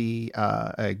appears to be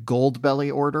a gold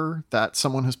belly order that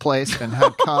someone has placed and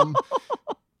had come.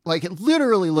 Like, it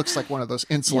literally looks like one of those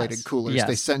insulated coolers.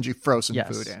 They send you frozen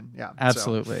food in. Yeah,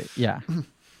 absolutely. So. Yeah,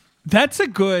 that's a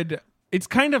good. It's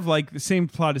kind of like the same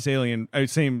plot as Alien,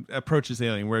 same approach as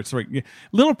Alien, where it's like a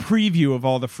little preview of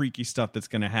all the freaky stuff that's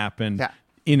going to happen.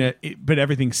 Yeah. But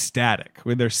everything's static,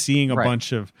 where they're seeing a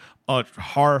bunch of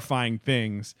horrifying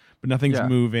things, but nothing's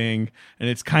moving, and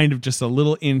it's kind of just a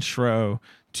little intro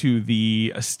to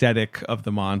the aesthetic of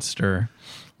the monster.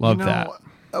 Love that.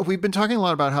 We've been talking a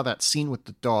lot about how that scene with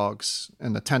the dogs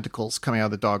and the tentacles coming out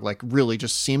of the dog, like, really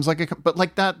just seems like but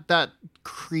like that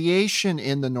creation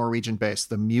in the Norwegian base,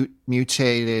 the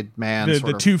mutated man,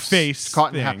 the two-face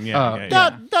thing.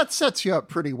 That sets you up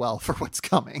pretty well for what's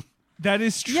coming. That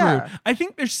is true. Yeah. I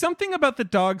think there's something about the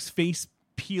dog's face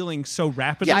peeling so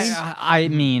rapidly. Yes. I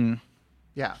mean,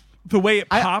 yeah, the way it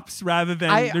pops rather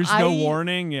than there's no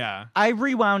warning. Yeah, I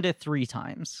rewound it 3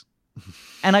 times.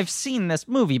 And I've seen this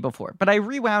movie before, but I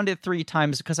rewound it 3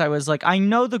 times because I was like, I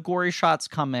know the gory shot's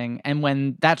coming. And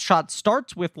when that shot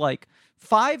starts with like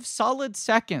 5 solid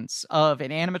seconds of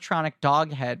an animatronic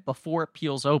dog head before it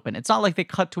peels open, it's not like they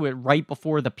cut to it right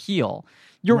before the peel.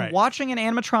 You're watching an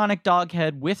animatronic dog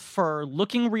head with fur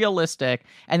looking realistic,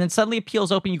 and then suddenly it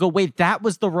peels open. You go, wait, that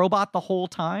was the robot the whole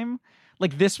time?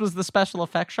 Like, this was the special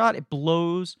effect shot? It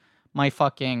blows my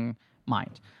fucking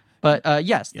mind. But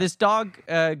this dog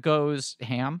goes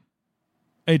ham.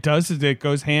 It does. It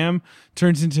goes ham,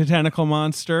 turns into a tentacle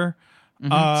monster.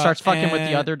 Starts fucking with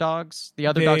the other dogs. The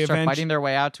other dogs start fighting their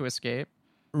way out to escape.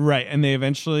 Right, and they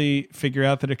eventually figure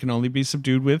out that it can only be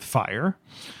subdued with fire.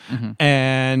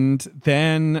 And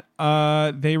then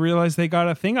they realize they got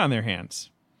a thing on their hands.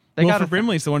 Wilford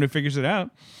Brimley's the one who figures it out.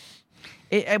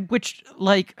 Which,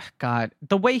 like, God,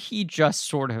 the way he just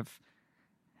sort of...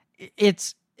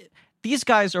 These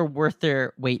guys are worth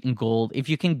their weight in gold. If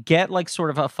you can get like sort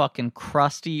of a fucking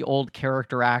crusty old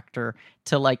character actor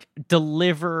to like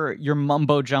deliver your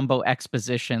mumbo jumbo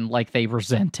exposition like they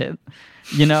resent it,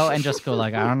 and just go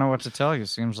like, I don't know what to tell you.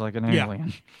 Seems like an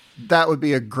alien. That would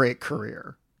be a great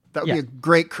career. That would be a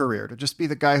great career, to just be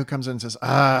the guy who comes in and says,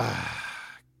 God,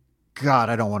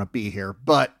 I don't want to be here,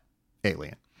 but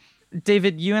alien.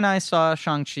 David, you and I saw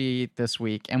Shang-Chi this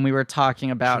week, and we were talking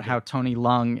about how Tony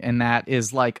Leung in that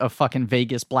is like a fucking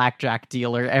Vegas blackjack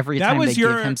dealer every time they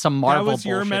give him some Marvel bullshit. That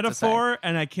was your metaphor,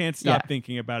 and I can't stop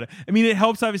thinking about it. I mean, it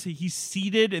helps, obviously. He's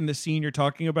seated in the scene you're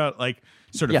talking about, like,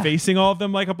 sort of facing all of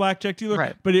them like a blackjack dealer.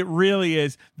 Right. But it really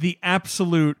is the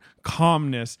absolute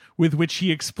calmness with which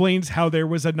he explains how there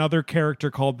was another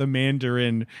character called the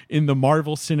Mandarin in the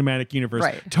Marvel Cinematic Universe.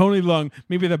 Right. Tony Leung,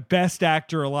 maybe the best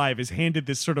actor alive, is handed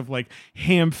this sort of like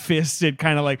ham-fisted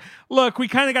kind of like, look, we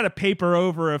kind of got to paper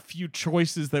over a few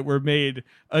choices that were made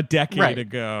a decade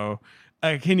ago.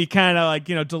 Can you kind of like,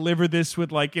 deliver this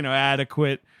with like,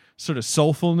 adequate sort of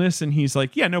soulfulness? And he's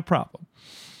like, yeah, no problem.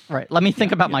 Right. Let me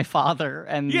think about my father.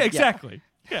 And exactly.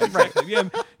 Yeah, exactly.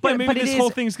 But maybe this whole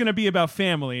thing's going to be about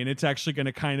family, and it's actually going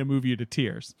to kind of move you to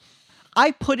tears.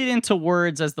 I put it into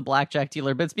words as the blackjack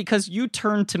dealer, but it's because you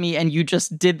turned to me and you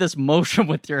just did this motion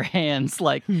with your hands.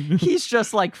 Like, he's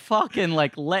just like fucking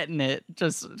like letting it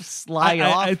just slide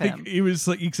off I think it was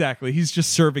like, exactly. He's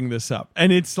just serving this up.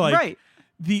 And it's like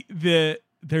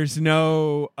there's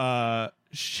no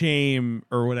shame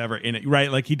or whatever in it,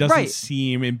 right? Like, he doesn't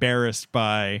seem embarrassed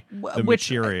by the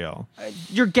material.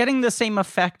 You're getting the same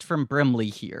effect from Brimley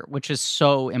here, which is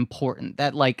so important.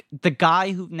 That like the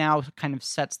guy who now kind of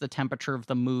sets the temperature of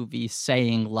the movie,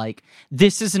 saying like,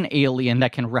 this is an alien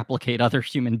that can replicate other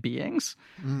human beings,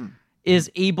 is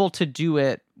able to do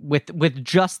it with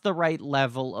just the right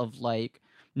level of like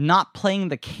not playing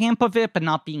the camp of it, but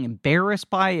not being embarrassed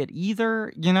by it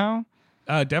either.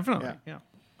 Definitely.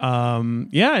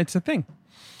 Yeah, it's a thing.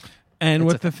 And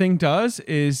what the thing does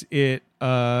is it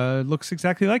looks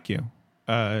exactly like you.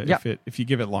 If you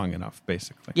give it long enough,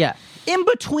 basically. Yeah. In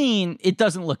between, it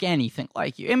doesn't look anything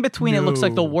like you. In between, it looks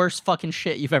like the worst fucking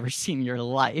shit you've ever seen in your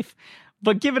life.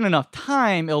 But given enough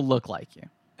time, it'll look like you.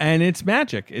 And it's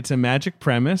magic. It's a magic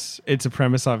premise. It's a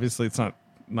premise, obviously, it's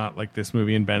not like this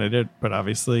movie invented it, but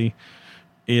obviously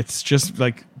it's just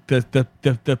like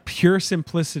the pure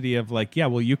simplicity of like, yeah,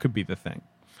 well, you could be the thing,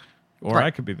 or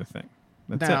I could be the thing.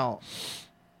 That's now,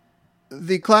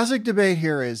 the classic debate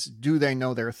here is, do they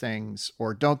know their things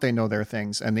or don't they know their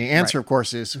things? And the answer, of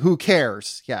course, is who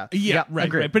cares? Yeah.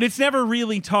 Right. But it's never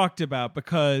really talked about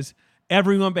because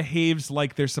everyone behaves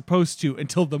like they're supposed to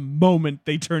until the moment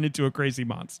they turn into a crazy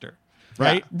monster.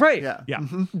 Right? Yeah. Right. Yeah.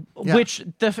 Mm-hmm. Yeah. Which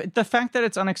the fact that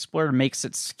it's unexplored makes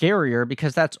it scarier,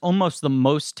 because that's almost the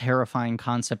most terrifying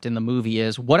concept in the movie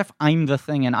is, what if I'm the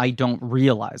thing and I don't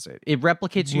realize it? It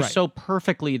replicates you so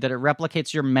perfectly that it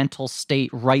replicates your mental state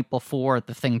right before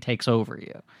the thing takes over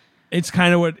you. It's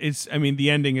kind of what it's, I mean, the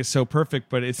ending is so perfect,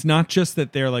 but it's not just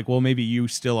that they're like, well, maybe you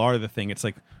still are the thing. It's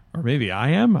like, or maybe I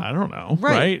am. I don't know.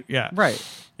 Right? Yeah. Right.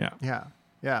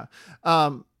 Yeah.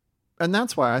 And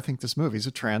that's why I think this movie is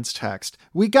a trans text.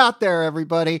 We got there,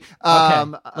 everybody.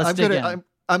 Let's dig in.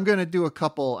 I'm gonna do a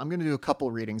couple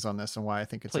readings on this and why I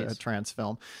think it's a trans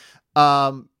film.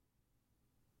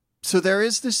 So there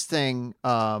is this thing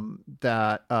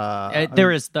that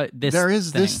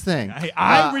this thing.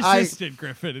 I resisted,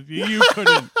 Griffin. You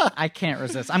couldn't. I can't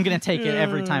resist. I'm gonna take it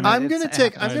every time. I'm gonna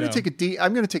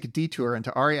take a detour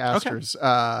into Ari Aster's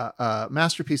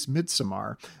masterpiece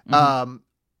Midsommar.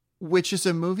 Which is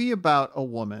a movie about a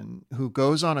woman who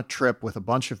goes on a trip with a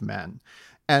bunch of men,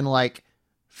 and like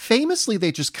famously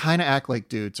they just kind of act like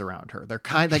dudes around her. They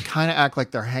kind of act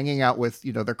like they're hanging out with,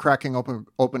 they're cracking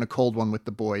open a cold one with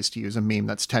the boys, to use a meme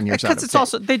that's 10 years out of date. Because it's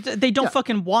also they don't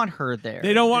fucking want her there.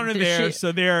 They don't want her there,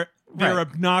 so they're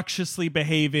obnoxiously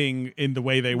behaving in the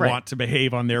way they want to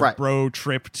behave on their bro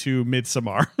trip to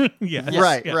Midsommar.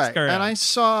 Right. And I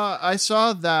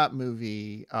saw that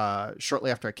movie shortly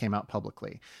after it came out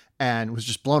publicly, and was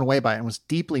just blown away by it and was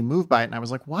deeply moved by it. And I was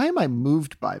like, why am I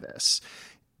moved by this?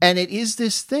 And it is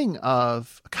this thing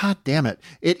of, God damn it.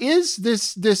 It is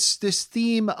this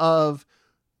theme of,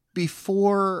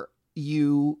 before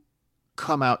you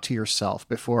come out to yourself,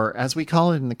 before, as we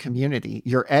call it in the community,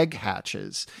 your egg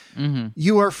hatches,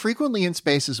 you are frequently in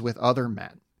spaces with other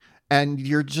men. And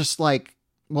you're just like,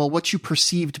 well, what you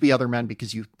perceive to be other men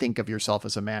because you think of yourself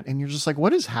as a man. And you're just like,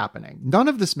 what is happening? None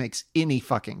of this makes any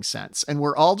fucking sense. And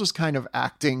we're all just kind of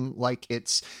acting like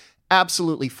it's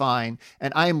absolutely fine.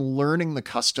 And I am learning the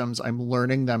customs. I'm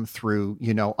learning them through,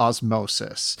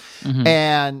 osmosis.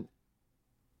 And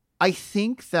I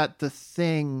think that the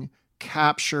thing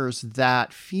captures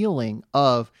that feeling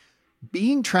of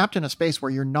being trapped in a space where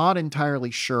you're not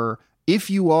entirely sure if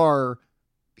you are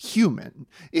human,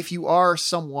 if you are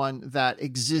someone that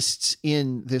exists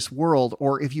in this world,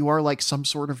 or if you are like some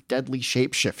sort of deadly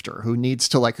shapeshifter who needs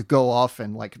to like go off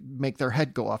and like make their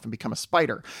head go off and become a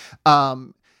spider. But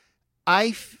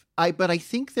I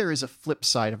think there is a flip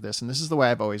side of this, and this is the way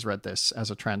I've always read this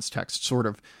as a trans text, sort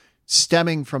of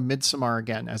stemming from Midsommar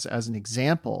again as an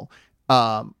example,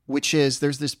 which is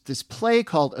there's this play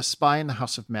called A Spy in the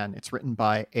House of Men. It's written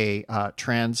by a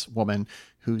trans woman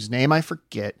whose name I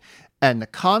forget. And the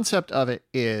concept of it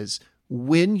is,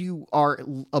 when you are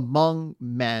among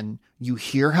men, you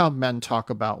hear how men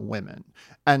talk about women.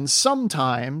 And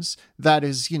sometimes that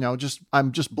is,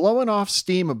 I'm just blowing off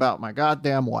steam about my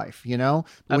goddamn wife,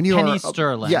 when you Penny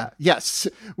Sterling.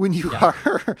 When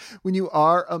you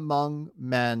are among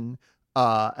men,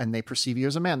 and they perceive you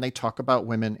as a man, they talk about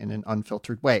women in an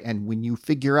unfiltered way. And when you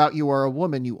figure out you are a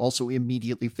woman, you also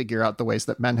immediately figure out the ways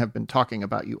that men have been talking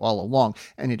about you all along.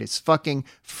 And it is fucking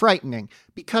frightening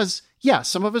because,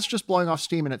 some of it's just blowing off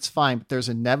steam and it's fine, but there's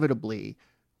inevitably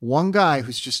one guy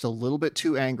who's just a little bit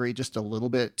too angry, just a little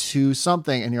bit too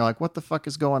something. And you're like, what the fuck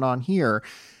is going on here?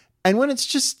 And when it's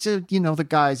just, the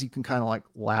guys, you can kind of like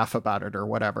laugh about it or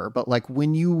whatever. But like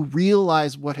when you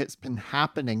realize what has been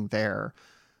happening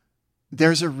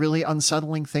there's a really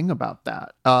unsettling thing about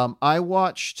that. I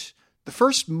watched the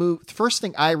first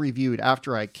thing I reviewed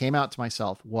after I came out to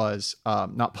myself was,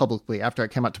 not publicly, after I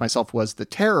came out to myself, was The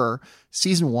Terror,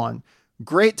 season 1.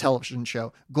 Great television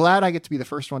show. Glad I get to be the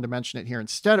first one to mention it here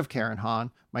instead of Karen Hahn,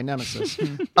 my nemesis.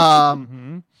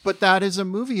 But that is a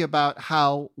movie about a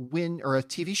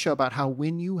TV show about how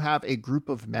when you have a group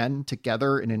of men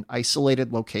together in an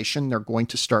isolated location, they're going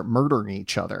to start murdering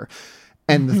each other.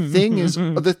 And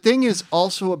the thing is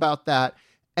also about that.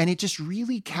 And it just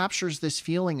really captures this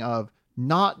feeling of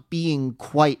not being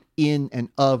quite in and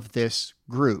of this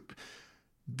group.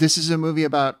 This is a movie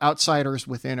about outsiders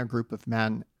within a group of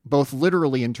men, both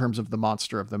literally in terms of the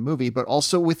monster of the movie, but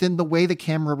also within the way the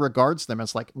camera regards them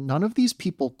as like, none of these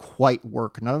people quite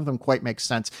work. None of them quite make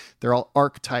sense. They're all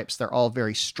archetypes. They're all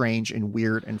very strange and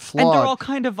weird and flawed. And they're all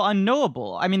kind of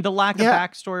unknowable. I mean, the lack of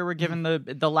backstory we're given,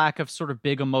 the lack of sort of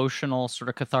big emotional sort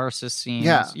of catharsis scenes.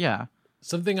 Yeah.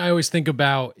 Something I always think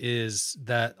about is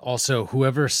that also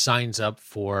whoever signs up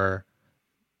for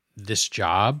this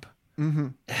job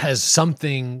has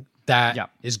something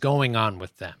that is going on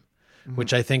with them,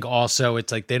 which I think also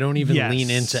it's like they don't even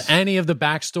lean into any of the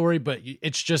backstory, but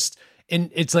it's just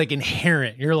it's like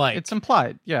inherent. You're like, it's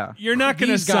implied. Yeah, you're not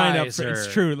going to sign up for.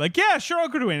 It's true. Like, yeah, sure, I'll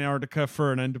go to Antarctica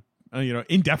for an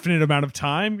indefinite amount of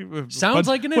time. Sounds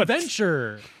like an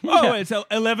adventure. Oh, it's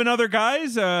 11 other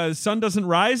guys. Sun doesn't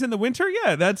rise in the winter.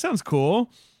 Yeah, that sounds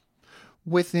cool.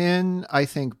 Within, I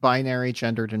think, binary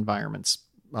gendered environments,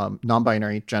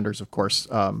 non-binary genders, of course,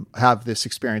 have this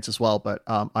experience as well, but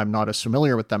I'm not as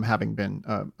familiar with them having been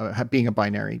being a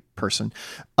binary person.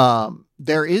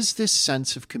 There is this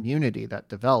sense of community that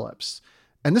develops.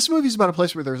 And this movie is about a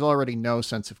place where there's already no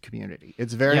sense of community.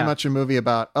 It's very much a movie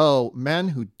about, men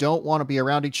who don't want to be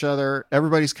around each other.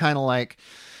 Everybody's kind of like,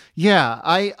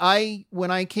 I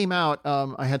when I came out,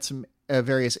 I had some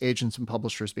various agents and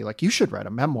publishers be like, you should write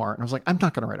a memoir. And I was like, I'm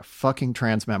not going to write a fucking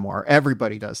trans memoir.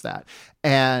 Everybody does that.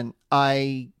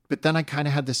 But then I kind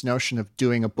of had this notion of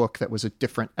doing a book that was a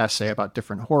different essay about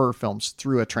different horror films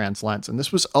through a trans lens. And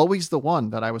this was always the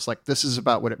one that I was like, this is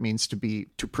about what it means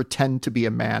to pretend to be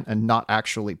a man and not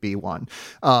actually be one.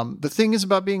 The thing is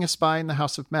about being a spy in the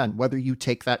House of Men, whether you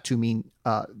take that to mean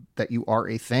that you are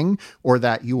a thing or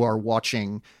that you are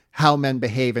watching how men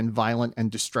behave in violent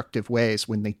and destructive ways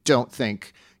when they don't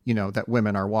think, that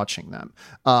women are watching them.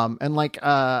 I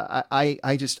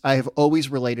have always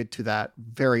related to that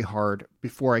very hard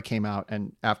before I came out,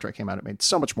 and after I came out, it made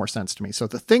so much more sense to me. So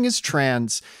The Thing is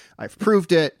trans. I've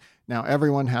proved it. Now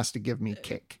everyone has to give me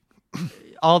cake.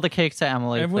 All the cake to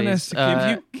Emily, everyone please. Has to give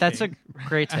you cake. That's a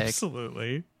great take.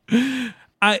 Absolutely.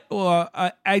 I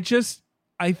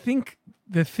think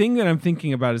the thing that I'm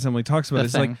thinking about as Emily talks about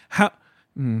is like how.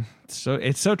 So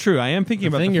it's so true. I am thinking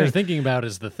about the thing you're thinking about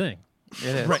is the thing.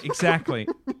 It is. Right, exactly.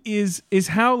 is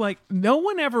how like no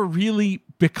one ever really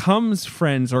becomes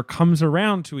friends or comes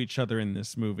around to each other in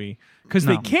this movie because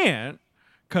they can't,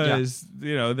 because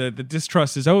the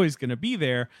distrust is always going to be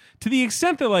there, to the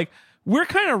extent that like we're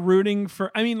kind of rooting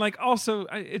for. I mean, like also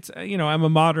it's I'm a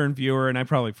modern viewer and I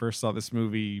probably first saw this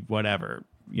movie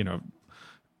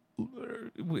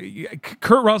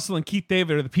Kurt Russell and Keith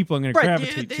David are the people I'm going to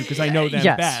gravitate to because I know them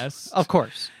best. Of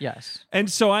course, yes. And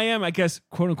so I am, I guess,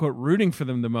 quote unquote, rooting for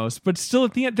them the most. But still,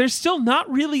 at the end, there's still not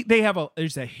really.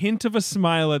 There's a hint of a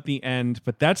smile at the end,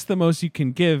 but that's the most you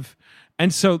can give.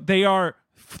 And so they are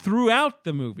throughout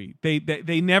the movie.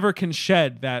 They never can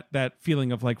shed that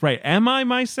feeling of like, right? Am I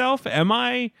myself? Am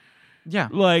I? Yeah.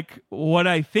 Like what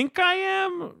I think I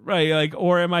am, right? Like,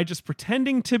 or am I just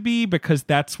pretending to be because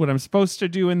that's what I'm supposed to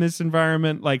do in this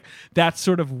environment? Like that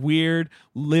sort of weird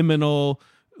liminal,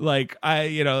 like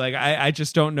I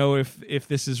just don't know if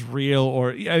this is real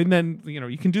or, and then,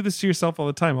 you can do this to yourself all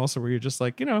the time also where you're just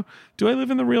like, do I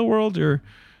live in the real world or,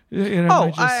 am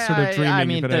I just sort of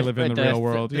dreaming that I live in the real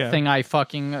world? The thing I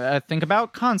fucking think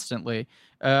about constantly,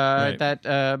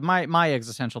 that my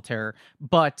existential terror,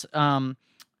 but,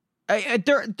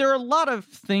 there are a lot of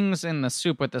things in the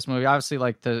soup with this movie. Obviously,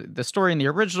 like the story in the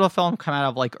original film come out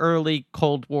of like early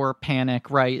Cold War panic,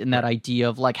 right? And that idea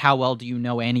of like, how well do you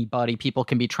know anybody? People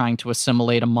can be trying to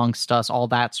assimilate amongst us, all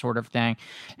that sort of thing.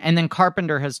 And then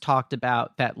Carpenter has talked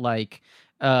about that, like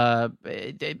the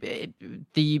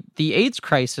AIDS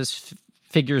crisis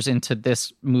figures into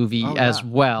this movie as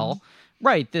well.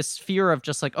 Right, this fear of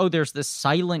just like, there's this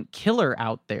silent killer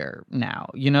out there now,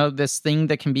 this thing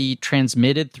that can be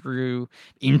transmitted through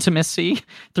intimacy,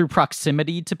 through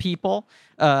proximity to people.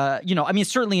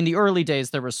 Certainly in the early days,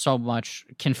 there was so much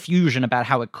confusion about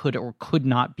how it could or could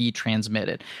not be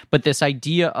transmitted. But this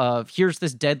idea of here's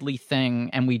this deadly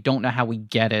thing and we don't know how we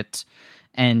get it.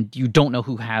 And you don't know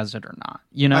who has it or not,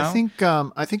 I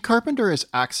think Carpenter is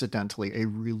accidentally a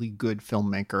really good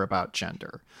filmmaker about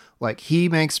gender. Like he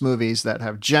makes movies that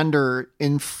have gender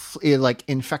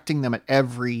infecting them at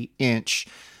every inch.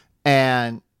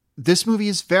 And this movie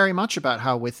is very much about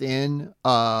how within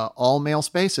all male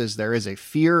spaces, there is a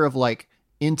fear of like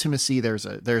intimacy. There's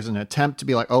an attempt to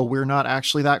be like, we're not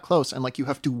actually that close. And like, you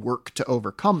have to work to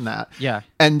overcome that. Yeah.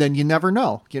 And then you never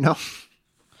know,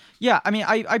 Yeah, I mean,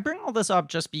 I bring all this up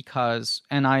just because,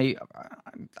 and I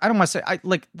don't want to say,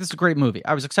 this is a great movie.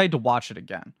 I was excited to watch it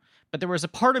again. But there was a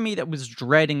part of me that was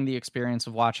dreading the experience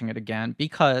of watching it again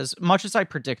because, much as I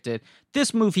predicted,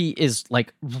 this movie is,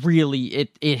 like, really,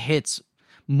 it hits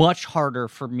much harder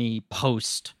for me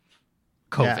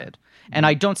post-COVID. Yeah. And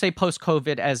I don't say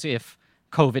post-COVID as if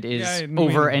COVID is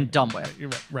over and done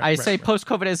with. Right, I say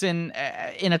post-COVID as in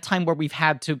a time where we've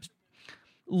had to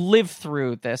live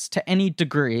through this to any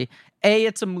degree.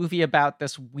 It's a movie about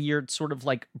this weird sort of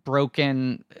like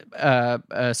broken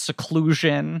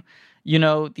seclusion, you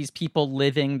know, these people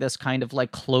living this kind of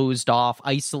like closed off,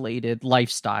 isolated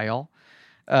lifestyle,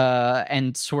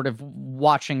 and sort of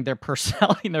watching their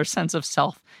personality, their sense of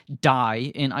self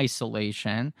die in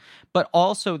isolation, but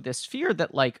also this fear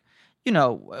that like, you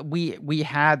know, we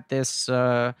had this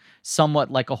somewhat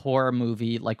like a horror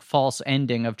movie, like false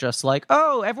ending of just like,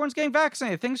 oh, everyone's getting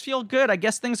vaccinated, things feel good, I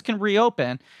guess things can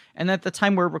reopen. And at the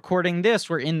time we're recording this,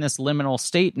 we're in this liminal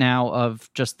state now of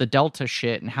just the Delta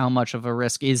shit and how much of a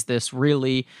risk is this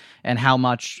really, and how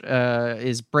much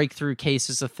is breakthrough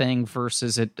cases a thing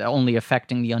versus it only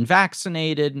affecting the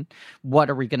unvaccinated. What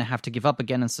are we going to have to give up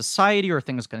again in society, or are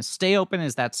things going to stay open?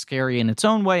 Is that scary in its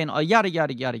own way? And yada,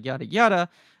 yada, yada, yada, yada.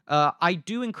 I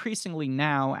do increasingly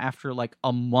now, after like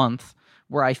a month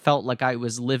where I felt like I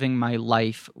was living my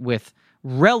life with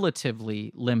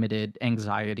relatively limited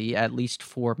anxiety, at least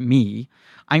for me,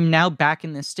 I'm now back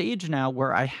in this stage now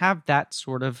where I have that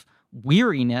sort of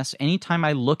weariness anytime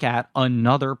I look at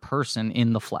another person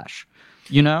in the flesh.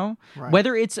 You know, right.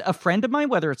 Whether it's a friend of mine,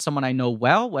 whether it's someone I know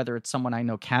well, whether it's someone I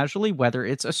know casually, whether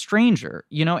it's a stranger,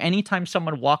 you know, anytime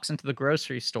someone walks into the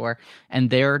grocery store and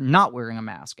they're not wearing a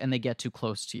mask and they get too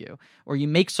close to you, or you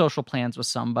make social plans with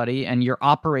somebody and you're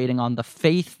operating on the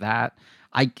faith that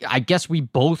I guess we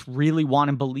both really want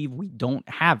to believe we don't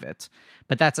have it,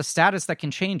 but that's a status that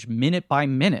can change minute by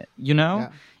minute, you know?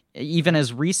 Yeah. Even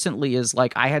as recently as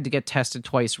like I had to get tested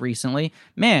twice recently,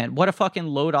 man, what a fucking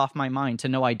load off my mind to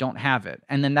know I don't have it.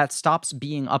 And then that stops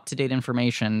being up-to-date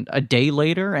information a day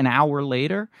later, an hour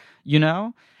later, you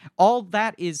know? All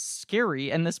that is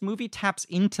scary. And this movie taps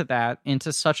into that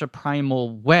into such a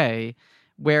primal way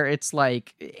where it's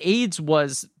like AIDS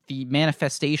was the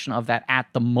manifestation of that at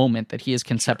the moment that he is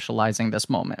conceptualizing this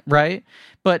moment, right?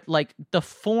 But like the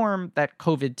form that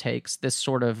COVID takes, this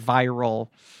sort of viral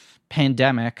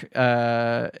pandemic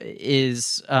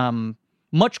is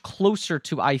much closer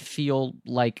to, I feel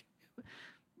like,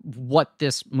 what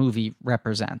this movie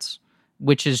represents,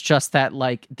 which is just that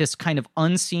like this kind of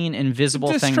unseen,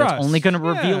 invisible thing that's only going to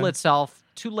reveal itself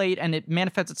too late, and it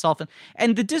manifests itself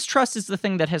and the distrust is the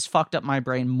thing that has fucked up my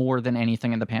brain more than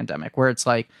anything in the pandemic, where it's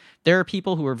like there are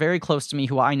people who are very close to me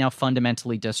who I now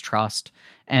fundamentally distrust,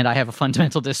 and I have a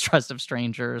fundamental distrust of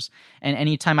strangers, and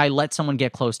anytime I let someone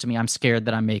get close to me, I'm scared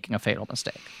that I'm making a fatal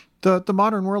mistake. The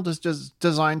modern world is just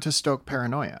designed to stoke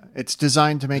paranoia. It's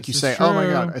designed to make you say, oh my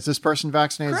God, is this person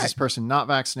vaccinated? Correct. Is this person not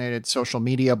vaccinated? Social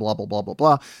media, blah, blah, blah, blah,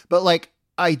 blah. But like,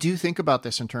 I do think about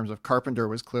this in terms of Carpenter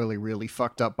was clearly really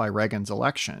fucked up by Reagan's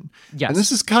election. Yes. And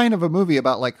this is kind of a movie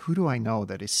about like, who do I know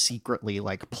that is secretly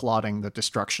like plotting the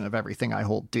destruction of everything I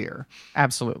hold dear?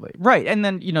 Absolutely. Right. And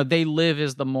then, you know, They Live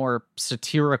is the more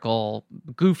satirical,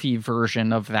 goofy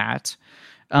version of that.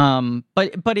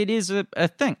 But it is a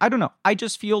thing. I don't know. I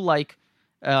just feel like,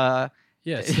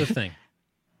 it's the thing.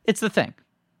 It's the thing.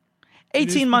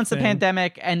 18 months of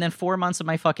pandemic and then 4 months of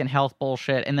my fucking health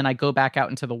bullshit. And then I go back out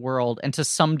into the world. And to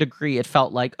some degree, it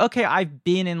felt like, okay, I've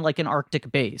been in like an Arctic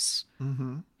base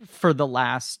for the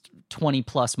last 20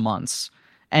 plus months.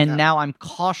 And now I'm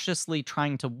cautiously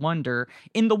trying to wonder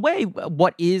in the way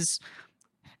what is,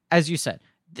 as you said,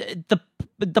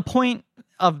 the point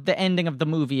of the ending of the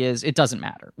movie is it doesn't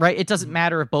matter, right? It doesn't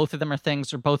matter if both of them are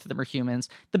things or both of them are humans.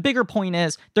 The bigger point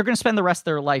is they're going to spend the rest of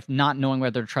their life not knowing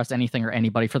whether to trust anything or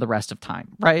anybody for the rest of time,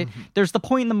 right? There's the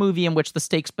point in the movie in which the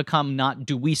stakes become not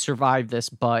do we survive this,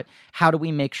 but how do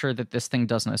we make sure that this thing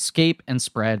doesn't escape and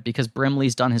spread, because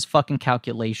Brimley's done his fucking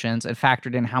calculations and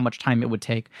factored in how much time it would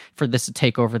take for this to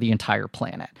take over the entire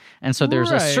planet. And so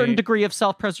there's a certain degree of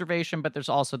self-preservation, but there's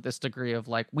also this degree of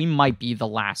like, we might be the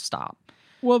last stop.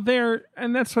 Well,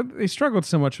 and that's what they struggled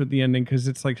so much with the ending, because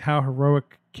it's like, how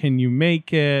heroic can you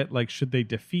make it? Like, should they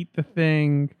defeat the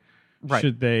thing? Right.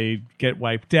 Should they get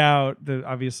wiped out?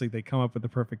 Obviously, they come up with the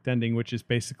perfect ending, which is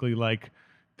basically like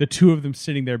the two of them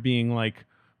sitting there being like,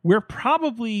 we're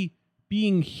probably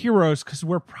being heroes because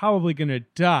we're probably going to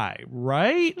die,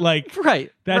 right? Like,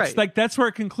 right. That's like, that's where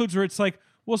it concludes, where it's like,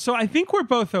 well, so I think we're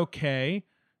both okay,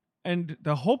 and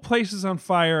the whole place is on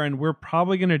fire, and we're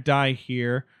probably going to die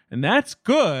here. And that's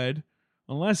good,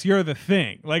 unless you're the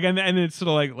thing. Like, and it's sort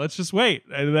of like, let's just wait.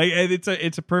 And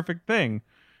it's a perfect thing.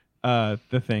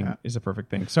 The thing is a perfect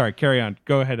thing. Sorry, carry on.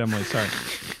 Go ahead, Emily. Sorry.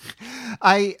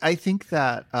 I think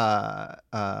that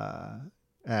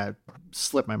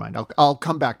slipped my mind. I'll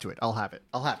come back to it. I'll have it.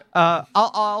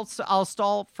 I'll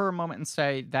stall for a moment and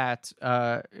say that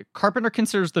Carpenter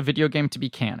considers the video game to be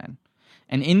canon.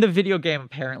 And in the video game,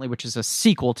 apparently, which is a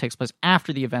sequel, takes place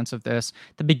after the events of this,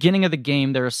 the beginning of the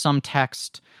game, there is some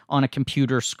text on a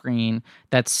computer screen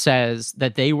that says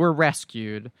that they were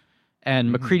rescued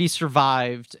and McCready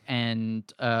survived, and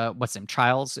what's his name?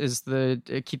 Childs is the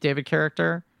Keith David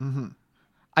character.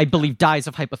 I believe dies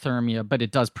of hypothermia, but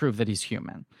it does prove that he's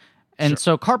human. And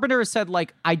so Carpenter has said,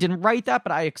 like, I didn't write that,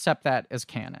 but I accept that as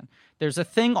canon. There's a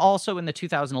thing also in the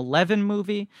 2011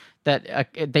 movie that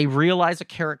they realize a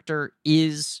character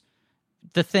is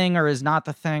the thing or is not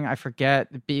the thing. I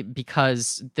forget,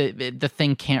 because the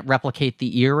thing can't replicate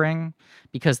the earring,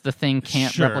 because the thing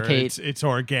can't replicate it's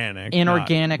organic,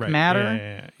 inorganic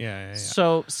matter. Yeah.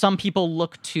 So some people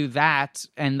look to that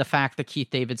and the fact that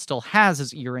Keith David still has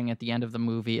his earring at the end of the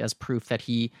movie as proof that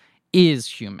he is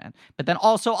human. But then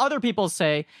also other people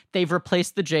say they've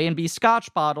replaced the J&B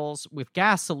Scotch bottles with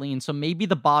gasoline, so maybe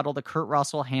the bottle that Kurt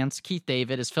Russell hands Keith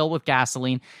David is filled with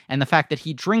gasoline, and the fact that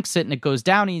he drinks it and it goes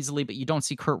down easily, but you don't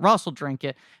see Kurt Russell drink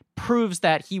it, proves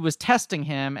that he was testing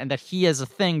him and that he as a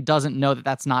thing doesn't know that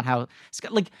that's not how...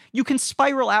 Like, you can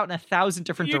spiral out in 1,000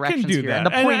 different directions do here. that. And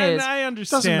the point is... I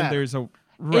understand there's a...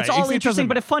 Right. It's all interesting,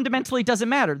 but it fundamentally doesn't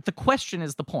matter. The question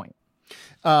is the point.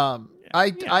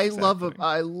 I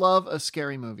love a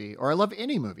scary movie, or I love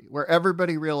any movie where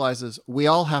everybody realizes we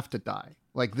all have to die.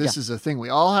 Like, this is a thing. We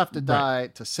all have to die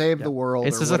to save the world,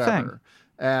 this or is whatever. A thing.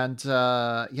 And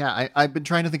I've been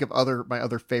trying to think of my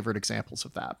other favorite examples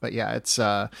of that. But yeah, it's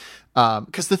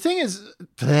because the thing is,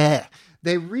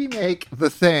 they remake The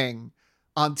Thing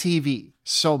on TV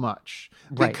so much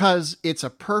because it's a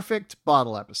perfect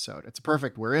bottle episode. It's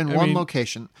perfect. We're in one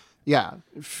location. Yeah,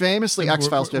 famously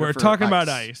X-Files did it. We're talking about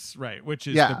ice, right? Which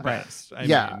is the best. I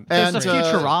mean, there's a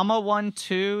Futurama one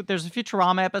too. There's a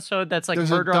Futurama episode that's like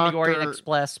Murder on the Orient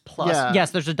Express plus. Yes,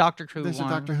 there's a Doctor Who one. There's a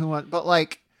Doctor Who one, but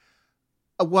like,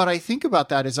 what I think about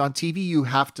that is on TV you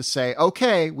have to say,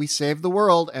 okay, we saved the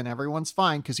world and everyone's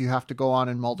fine, because you have to go on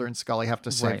and Mulder and Scully have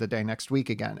to save the day next week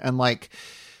again, and like.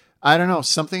 I don't know,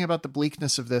 something about the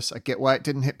bleakness of this. I get why it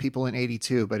didn't hit people in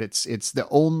 1982, but it's the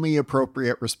only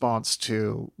appropriate response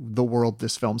to the world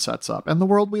this film sets up and the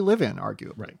world we live in,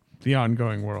 arguably. Right. The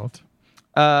ongoing world.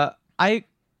 I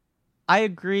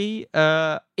agree.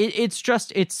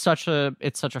 It's such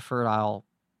a fertile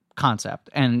concept,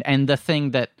 and the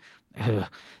thing that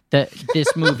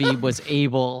this movie was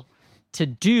able to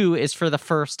do is for the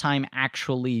first time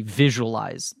actually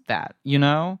visualize that, you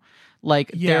know?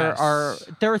 Like there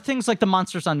are things like the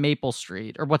monsters on Maple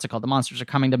Street, or what's it called? The monsters are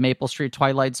coming to Maple Street,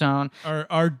 Twilight Zone.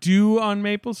 Are due on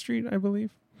Maple Street, I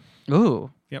believe. Ooh.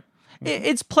 Yep.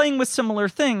 It's playing with similar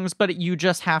things, but you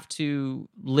just have to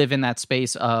live in that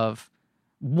space of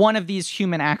one of these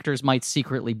human actors might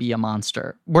secretly be a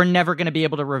monster. We're never going to be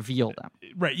able to reveal them.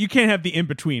 Right. You can't have the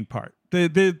in-between part.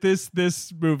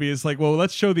 This movie is like, well,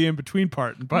 let's show the in-between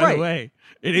part. And by the way,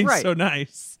 it ain't so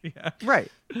nice. Yeah. Right.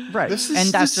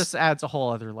 That just adds a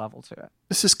whole other level to it.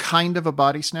 This is kind of a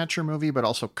body snatcher movie, but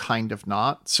also kind of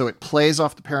not. So it plays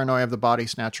off the paranoia of the body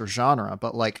snatcher genre,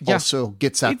 but like also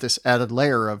gets at this added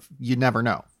layer of you never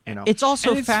know. You know? It's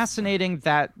also fascinating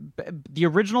that the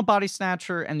original Body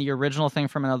Snatcher and the original Thing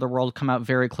from Another World come out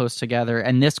very close together,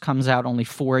 and this comes out only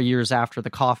 4 years after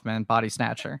the Kaufman Body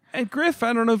Snatcher. And Griff,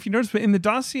 I don't know if you noticed, but in the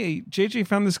dossier, JJ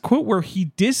found this quote where he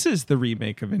disses the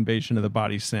remake of Invasion of the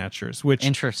Body Snatchers, which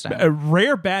interesting, a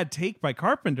rare bad take by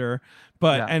Carpenter.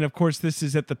 But and of course, this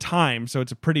is at the time, so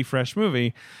it's a pretty fresh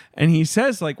movie. And he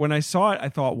says, like, when I saw it, I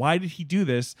thought, why did he do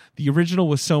this? The original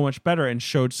was so much better and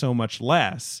showed so much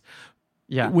less.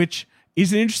 Yeah, which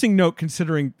is an interesting note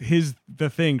considering The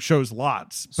Thing shows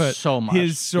lots, but so much.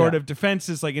 His sort of defense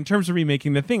is like, in terms of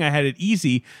remaking The Thing, I had it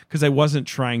easy because I wasn't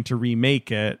trying to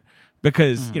remake it,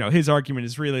 because you know, his argument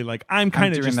is really like, I'm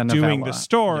kind of just doing the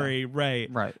story, right?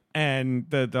 And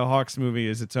the Hawks movie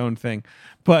is its own thing,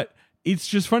 but it's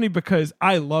just funny because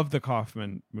I love the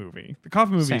Kaufman movie. The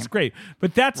Kaufman movie is great,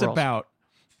 but that's about.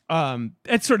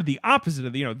 It's sort of the opposite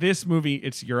of this movie.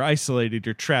 It's you're isolated,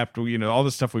 you're trapped, all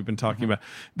the stuff we've been talking about.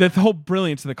 The whole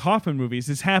brilliance of the Kaufman movies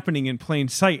is happening in plain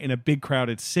sight in a big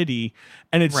crowded city,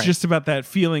 and it's just about that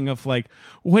feeling of like,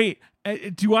 wait,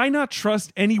 do I not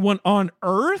trust anyone on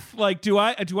Earth? Like, do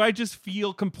I just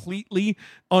feel completely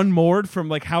unmoored from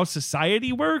like how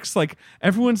society works? Like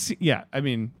everyone's, I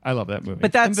mean, I love that movie.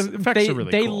 But that's and the effects are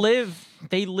really cool.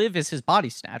 They live as his Body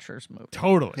Snatchers movie.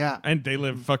 Totally. Yeah. And they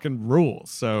live fucking rules.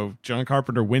 So John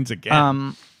Carpenter wins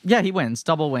again. Yeah, he wins.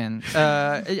 Double win.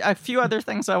 A few other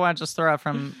things I want to just throw out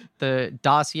from the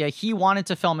dossier. He wanted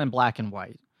to film in black and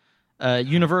white.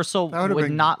 Universal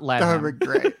would not let him. That would be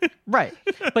great. Right.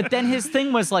 But then his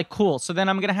thing was like, cool, so then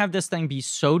I'm going to have this thing be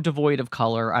so devoid of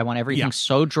color. I want everything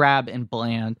so drab and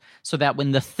bland so that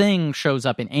when the thing shows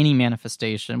up in any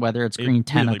manifestation, whether it's green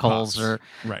tentacles or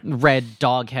red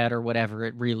dog head or whatever,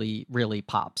 it really, really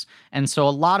pops. And so a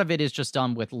lot of it is just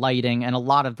done with lighting, and a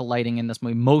lot of the lighting in this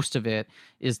movie, most of it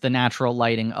is the natural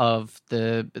lighting of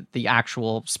the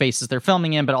actual spaces they're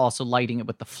filming in, but also lighting it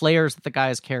with the flares that the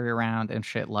guys carry around and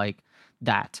shit like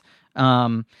that.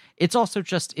 It's also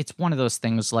just, it's one of those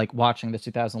things like watching the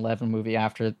 2011 movie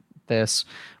after this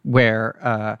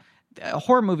where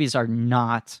horror movies are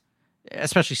not,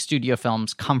 especially studio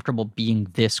films, comfortable being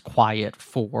this quiet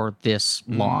for this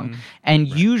long. And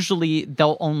usually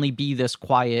they'll only be this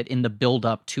quiet in the build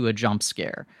up to a jump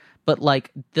scare. But like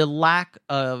the lack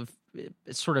of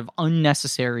sort of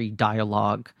unnecessary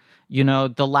dialogue, you know,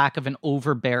 the lack of an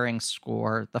overbearing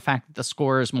score, the fact that the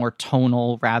score is more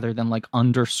tonal rather than like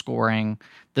underscoring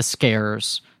the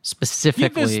scares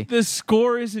specifically. Yeah, the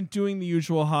score isn't doing the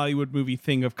usual Hollywood movie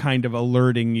thing of kind of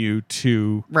alerting you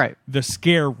to the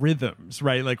scare rhythms,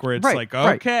 right? Like where it's like,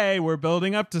 okay, we're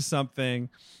building up to something.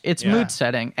 It's mood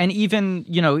setting. And even,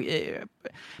 you know,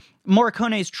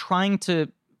 Morricone's trying to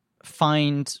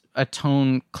find a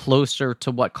tone closer to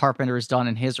what Carpenter has done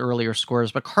in his earlier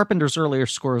scores, but Carpenter's earlier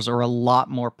scores are a lot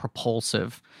more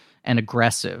propulsive and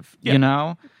aggressive, you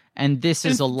know? And this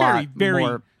is a lot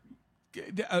more...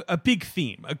 A big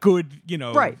theme, a good, you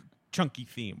know, chunky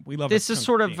theme. We love this. Is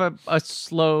sort of a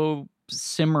slow,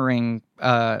 simmering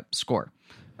score,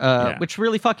 which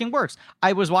really fucking works.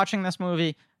 I was watching this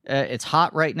movie. It's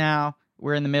hot right now.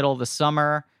 We're in the middle of the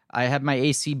summer. I had my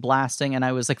AC blasting, and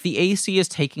I was like, the AC is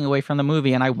taking away from the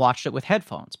movie, and I watched it with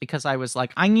headphones because I was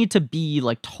like, I need to be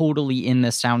like totally in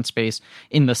this sound space,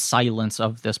 in the silence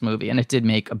of this movie, and it did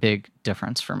make a big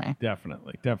difference for me.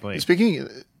 Definitely. Speaking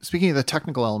of the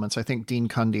technical elements, I think Dean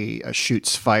Cundey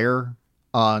shoots fire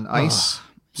on ice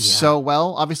so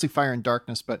well. Obviously, fire and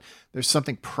darkness, but there's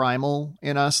something primal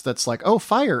in us that's like, oh,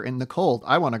 fire in the cold.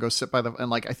 I want to go sit by the... And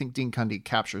like, I think Dean Cundey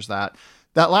captures that.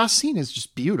 That last scene is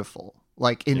just beautiful.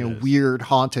 Like in a weird,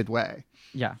 haunted way.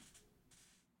 Yeah.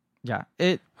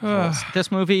 It rules.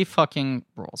 This movie fucking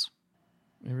rules.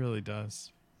 It really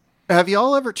does. Have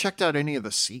y'all ever checked out any of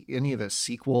the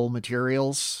sequel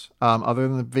materials other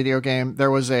than the video game? There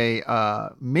was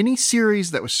a mini series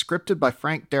that was scripted by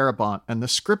Frank Darabont, and the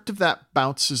script of that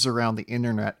bounces around the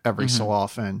internet every so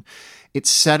often. It's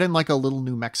set in like a little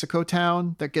New Mexico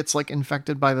town that gets like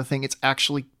infected by the thing. It's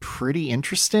actually pretty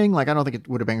interesting. Like, I don't think it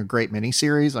would have been a great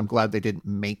miniseries. I'm glad they didn't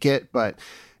make it, but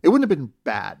it wouldn't have been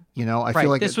bad. You know, I feel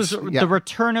like this was the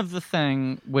return of the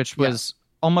thing, which was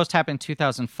almost happened in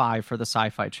 2005 for the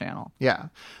Sci-Fi Channel. Yeah.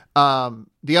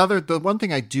 The one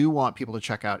thing I do want people to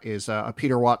check out is a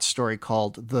Peter Watts story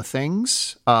called The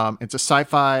Things. It's a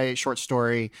sci-fi short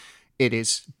story. It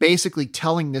is basically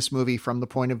telling this movie from the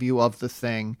point of view of the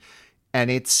thing. And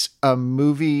it's a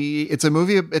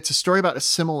story about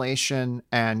assimilation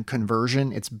and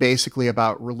conversion. It's basically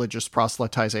about religious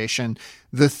proselytization.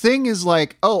 The thing is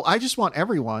like, oh, I just want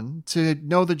everyone to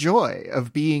know the joy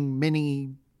of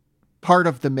being part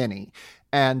of the mini.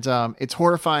 And it's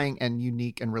horrifying and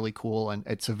unique and really cool. And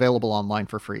it's available online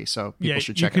for free. So people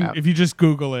should check it out. If you just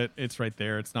Google it, it's right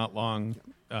there. It's not long.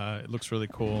 It looks really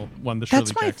cool. Won the Shirley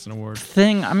Jackson Award.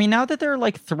 I mean, now that they're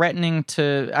like threatening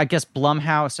to, I guess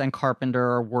Blumhouse and Carpenter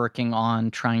are working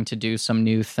on trying to do some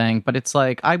new thing, but it's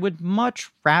like, I would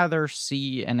much rather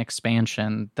see an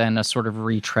expansion than a sort of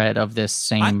retread of this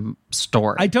same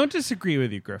story. I don't disagree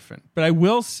with you, Griffin, but I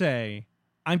will say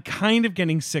I'm kind of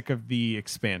getting sick of the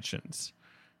expansions.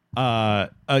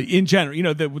 In general, you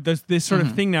know, this sort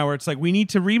of thing now where it's like we need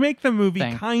to remake the movie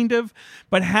kind of,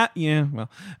 but have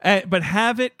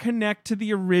it connect to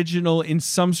the original in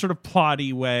some sort of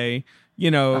plotty way.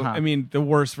 You know, I mean, the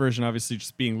worst version obviously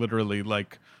just being literally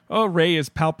like, oh, Rey is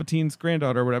Palpatine's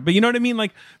granddaughter or whatever. But you know what I mean?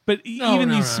 Like, but even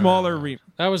these smaller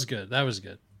that was good.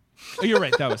 Oh, you're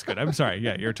right. That was good. I'm sorry.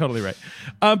 Yeah, you're totally right.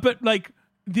 But like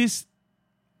this.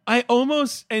 I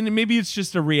almost, and maybe it's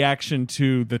just a reaction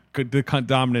to the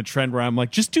dominant trend where I'm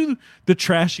like, just do the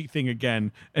trashy thing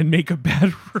again and make a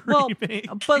bad remake.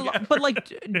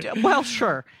 Well,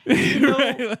 sure. You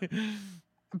know,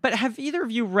 but have either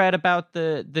of you read about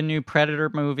the new Predator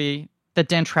movie that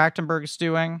Dan Trachtenberg is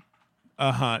doing?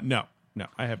 No,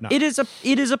 I have not. It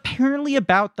is apparently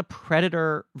about the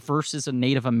Predator versus a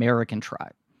Native American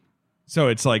tribe. So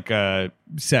it's like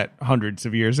set hundreds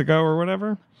of years ago or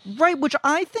whatever? Right, which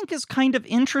I think is kind of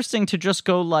interesting to just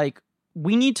go like,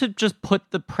 we need to just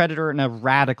put the Predator in a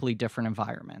radically different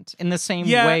environment in the same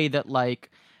way that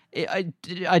like a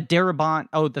Darabont,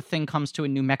 oh, the thing comes to a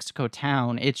New Mexico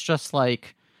town. It's just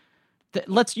like,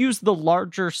 let's use the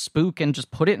larger spook and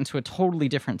just put it into a totally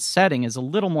different setting is a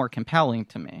little more compelling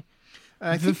to me.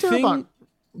 I think Darabont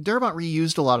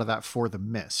reused a lot of that for The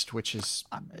Mist, which is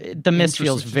The Mist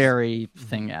feels very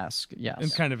Thing-esque, yes,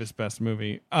 and kind of his best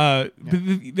movie.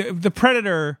 The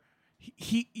Predator,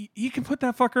 he can put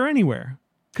that fucker anywhere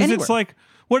because it's like,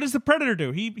 what does the Predator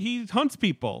do? He hunts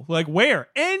people. Like where?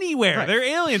 Anywhere. Right. They're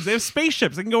aliens. They have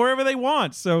spaceships. They can go wherever they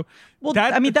want. So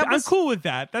I'm cool with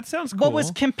that. That sounds cool. What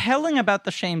was compelling about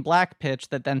the Shane Black pitch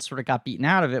that then sort of got beaten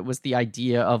out of it was the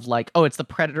idea of like, oh, it's the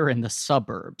Predator in the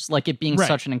suburbs. Like it being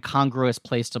such an incongruous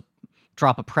place to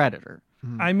drop a Predator.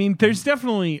 I mean, there's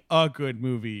definitely a good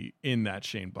movie in that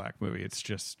Shane Black movie. It's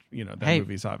just, that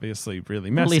movie's obviously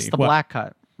really messy. Release the black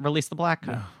cut.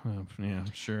 Yeah,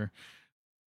 sure.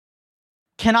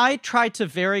 Can I try to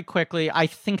very quickly, I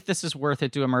think this is worth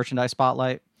it, do a merchandise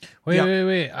spotlight?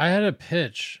 Wait. I had a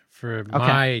pitch for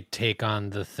my take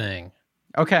on the thing.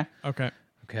 Okay.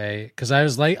 Because I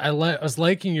was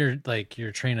liking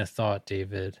your train of thought,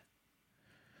 David,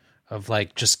 of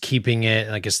like just keeping it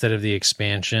like instead of the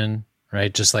expansion,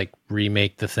 right? Just like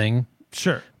remake the thing.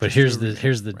 Sure. But here's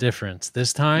the difference.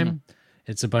 This time,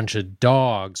 it's a bunch of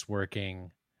dogs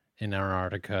working in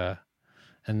Antarctica,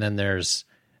 and then there's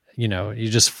you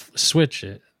just switch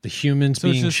it. The humans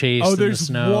being chased in the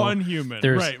snow. There's one human.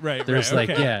 Right. There's like,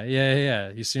 yeah.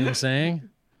 You see what I'm saying?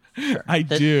 Sure. I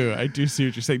do see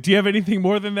what you're saying. Do you have anything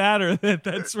more than that, or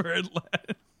that's where it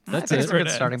led? That's a good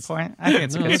starting point. I think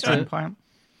it's a good starting point.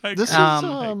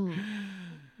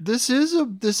 This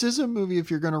is a movie,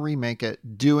 if you're going to remake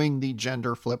it, doing the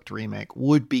gender flipped remake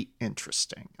would be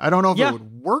interesting. I don't know if it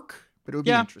would work, but it would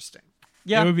be interesting.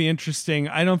 Yeah, it would be interesting.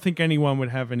 I don't think anyone would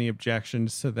have any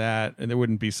objections to that, and there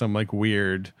wouldn't be some like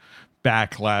weird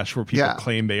backlash where people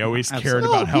claim they always cared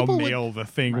about how male the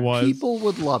thing was. People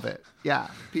would love it. Yeah,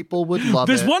 people would love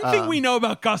There's it. There's one thing we know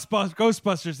about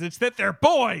Ghostbusters. It's that they're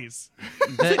boys.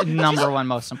 The number one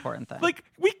most important thing. Like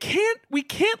we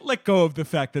can't let go of the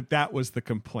fact that was the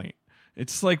complaint.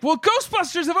 It's like, well,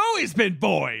 Ghostbusters have always been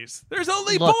boys. There's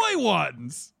only boy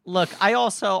ones. Look,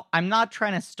 I'm not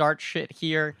trying to start shit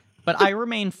here, but I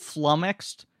remain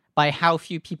flummoxed by how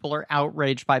few people are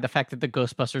outraged by the fact that the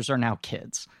Ghostbusters are now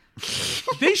kids.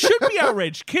 They should be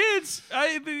outraged. Kids,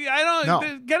 I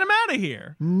don't get them out of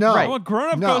here. No, I want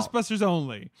grown-up Ghostbusters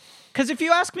only. Because if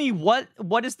you ask me what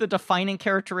is the defining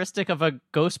characteristic of a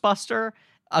Ghostbuster,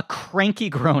 a cranky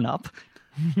grown-up.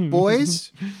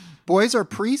 Boys are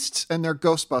priests and they're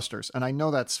Ghostbusters, and I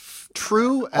know that's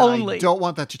true. And I don't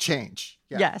want that to change.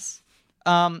 Yeah. Yes.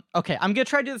 Okay, I'm gonna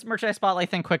try to do this merchandise spotlight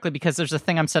thing quickly because there's a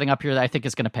thing I'm setting up here that I think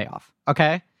is gonna pay off.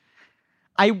 Okay.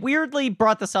 I weirdly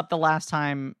brought this up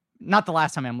not the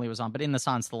last time Emily was on, but in the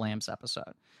Silence of the Lambs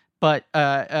episode. But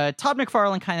Todd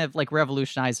McFarlane kind of like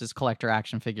revolutionizes collector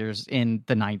action figures in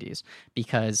the 90s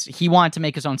because he wanted to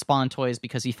make his own Spawn toys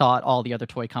because he thought all the other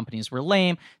toy companies were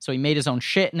lame. So he made his own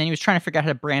shit, and then he was trying to figure out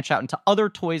how to branch out into other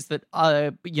toys that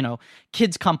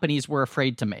kids companies were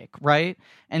afraid to make, right?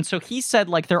 And so he said,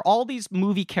 like, there are all these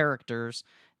movie characters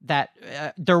that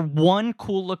they're one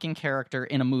cool looking character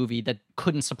in a movie that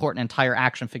couldn't support an entire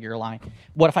action figure line.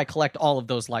 What if I collect all of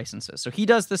those licenses? So he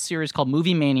does this series called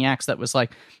Movie Maniacs that was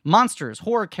like monsters,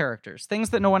 horror characters, things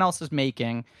that no one else is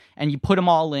making, and you put them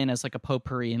all in as like a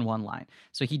potpourri in one line.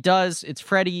 So it's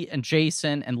Freddy and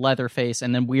Jason and Leatherface,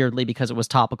 and then weirdly, because it was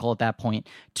topical at that point,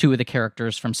 2 of the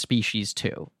characters from Species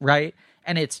 2, right?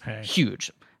 And it's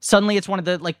huge. Suddenly it's one of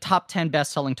the like top 10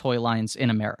 best-selling toy lines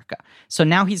in America. So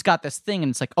now he's got this thing,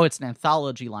 and it's like, oh, it's an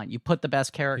anthology line. You put the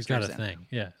best characters in. He's got a thing.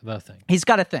 Yeah, the thing. He's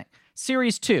got a thing.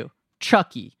 Series 2,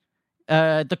 Chucky,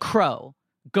 The Crow,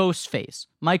 Ghostface,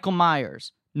 Michael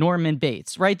Myers, Norman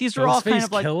Bates, right? These are all kind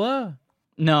of like... Killer?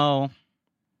 No.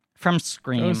 From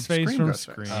Scream. Ghostface from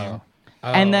Scream. Oh,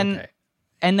 and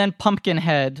then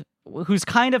Pumpkinhead, who's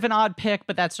kind of an odd pick,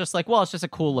 but that's just like, well, it's just a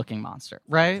cool-looking monster,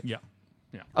 right? Yeah.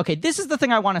 Okay, this is the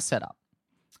thing I want to set up.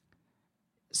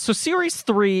 So Series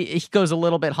 3, he goes a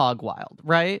little bit hog wild,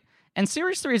 right? And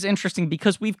Series 3 is interesting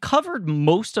because we've covered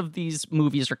most of these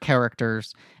movies or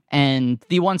characters, and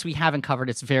the ones we haven't covered,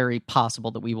 it's very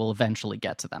possible that we will eventually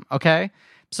get to them, okay?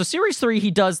 So Series 3, he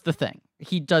does the thing.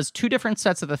 He does 2 different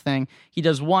sets of the thing. He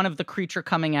does one of the creature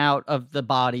coming out of the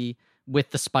body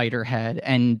with the spider head,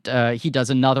 and he does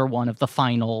another one of the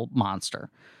final monster.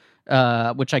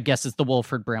 Which I guess is the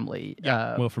Wilford Brimley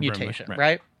mutation, Brimley,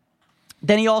 right?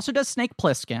 Then he also does Snake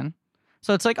Plissken.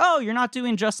 So it's like, oh, you're not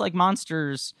doing just like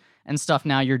monsters and stuff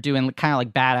now. You're doing kind of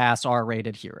like badass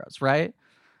R-rated heroes, right?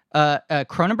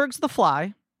 Cronenberg's The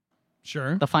Fly.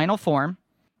 Sure. The final form.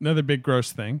 Another big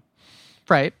gross thing.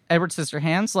 Right. Edward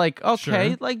Scissorhands, like, okay,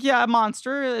 Sure. like, yeah, a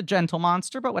monster, a gentle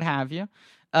monster, but what have you.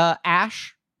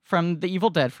 Ash from the Evil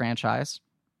Dead franchise.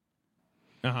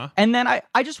 Uh-huh. And then I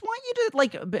just want you to,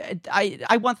 like,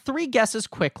 I want 3 guesses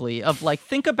quickly of, like,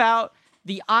 think about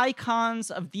the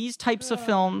icons of these types of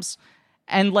films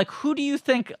and, like, who do you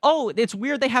think, oh, it's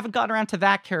weird they haven't gotten around to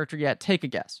that character yet. Take a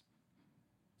guess.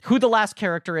 Who the last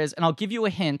character is, and I'll give you a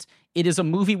hint. It is a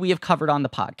movie we have covered on the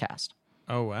podcast.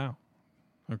 Oh, wow.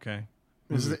 Okay.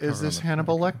 Is this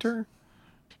Hannibal Lecter?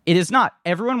 It is not.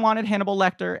 Everyone wanted Hannibal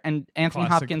Lecter, and Anthony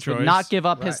Classic Hopkins choice. would not give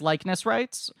up his likeness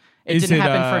rights. It Is didn't it,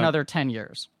 happen for another 10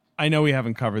 years. I know we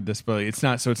haven't covered this, but it's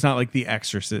not. So it's not like The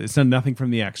Exorcist. It's not nothing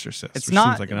from The Exorcist. It's which not.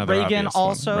 Seems like another Reagan obvious one.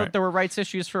 also, Right. there were rights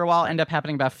issues for a while, end up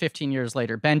happening about 15 years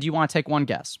later. Ben, do you want to take one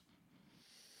guess?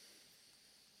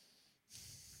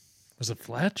 Was it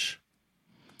Fletch?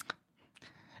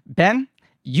 Ben,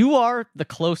 you are the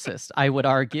closest, I would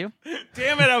argue.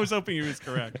 Damn it! I was hoping he was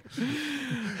correct.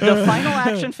 The final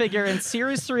action figure in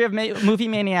Series 3 of Movie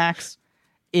Maniacs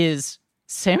is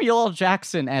Samuel L.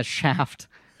 Jackson as Shaft.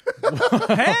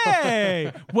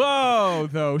 Hey! Whoa!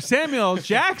 Though Samuel L.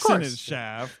 Jackson is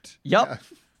Shaft. Yep.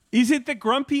 Is it the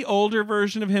grumpy older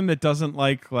version of him that doesn't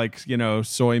like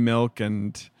soy milk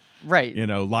and Right.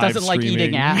 live doesn't like streaming?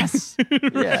 eating ass.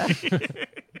 Yeah.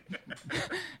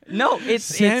 No, it's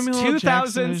Samuel L.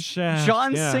 Jackson 2000s is Shaft,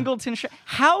 John yeah. Singleton Shaft.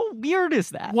 How weird is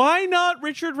that? Why not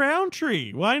Richard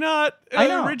Roundtree? Why not I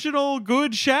know. original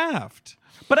good Shaft?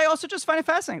 But I also just find it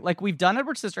fascinating. Like, we've done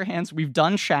Edward Scissorhands, we've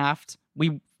done Shaft,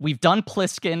 we've done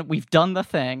Pliskin, we've done The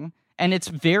Thing, and it's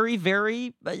very,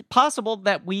 very possible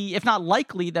that we, if not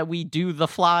likely, that we do The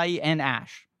Fly and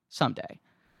Ash someday.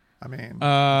 I mean,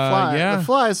 yeah.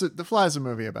 The Fly is a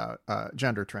movie about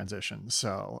gender transition,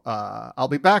 so I'll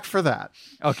be back for that.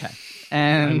 Okay,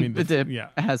 and I mean, it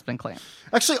has been claimed.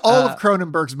 Actually, all of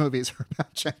Cronenberg's movies are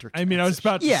about gender transition. I mean, I was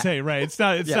about to Yeah. say, right? It's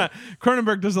not.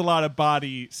 Cronenberg does a lot of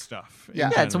body stuff. in Yeah.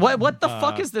 Yeah, it's general. what the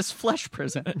fuck is this flesh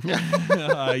prison?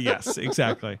 Yes,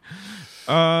 exactly.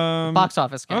 Box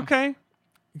office game. Okay.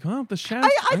 Well, the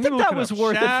Shaft. I think that was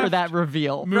worth it for that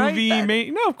reveal. movie.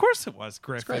 Right? No, of course it was,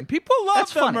 Griffin. great. People love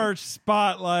That's the funny. merch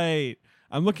spotlight.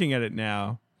 I'm looking at it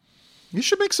now. You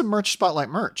should make some merch spotlight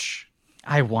merch.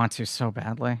 I want to so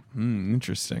badly.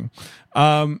 Interesting.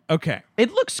 Okay.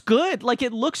 It looks good. Like,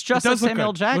 it looks just It like does look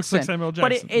Samuel good. Jackson. Looks like Samuel But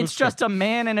Jackson. it's Looks just a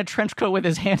man in a trench coat with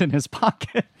his hand in his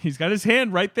pocket. He's got his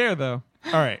hand right there, though.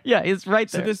 All right. Yeah, he's right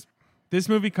So there. this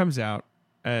movie comes out,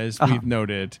 as we've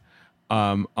noted,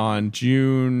 on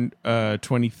June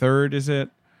 23rd. Is it?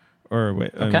 Or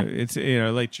wait, Okay. it's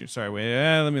late June. Sorry,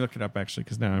 wait. Let me look it up actually,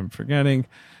 because now I'm forgetting.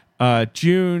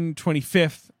 June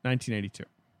 25th, 1982,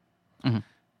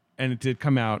 and it did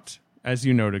come out, as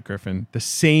you noted, Griffin, the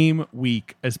same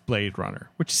week as Blade Runner,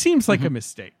 which seems like a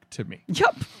mistake to me.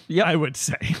 Yep. I would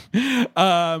say.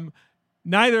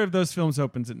 Neither of those films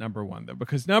opens at number 1, though,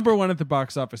 because number 1 at the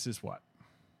box office is what?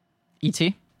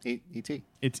 E.T. E.T.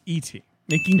 It's E.T.,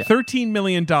 making $13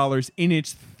 million in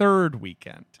its third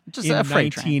weekend Just in a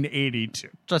freight train. 1982.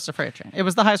 Just a freight train. It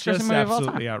was the highest grossing Just movie of all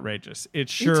absolutely time. outrageous. It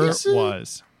sure E.T.'s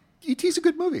was. E.T.'s a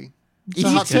good movie. It's a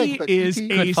hot take, E.T. but is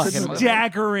E.T. a fucking movie.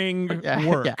 staggering Yeah,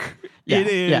 work. yeah, It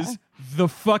is yeah. the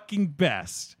fucking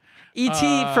best.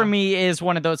 E.T. for me is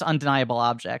one of those undeniable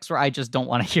objects where I just don't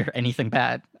want to hear anything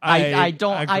bad. I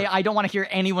don't want to hear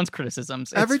anyone's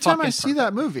criticisms. Every It's time I fucking see perfect.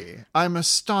 that movie, I'm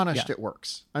astonished Yeah. it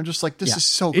works. I'm just like, this Yeah. is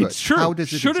so good. It's true. How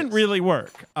does it shouldn't exist? really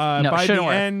work. No, By the shouldn't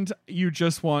work. end, you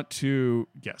just want to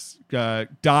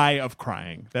die of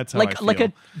crying. That's how I feel. like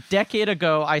a decade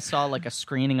ago, I saw like a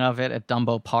screening of it at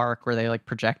Dumbo Park where they like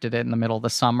projected it in the middle of the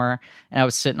summer, and I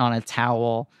was sitting on a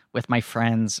towel with my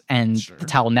friends, and the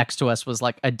towel next to us was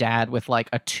like a dad with like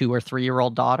a 2 or 3 year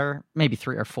old daughter, maybe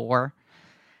 3 or 4.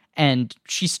 And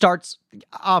she starts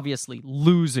obviously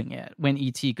losing it when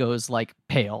E.T. goes like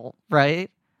pale, right?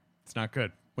 It's not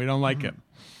good. We don't like it.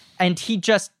 And he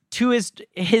just, to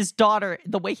his daughter,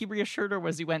 the way he reassured her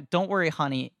was he went, "Don't worry,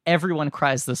 honey. Everyone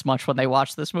cries this much when they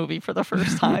watch this movie for the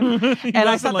first time." And I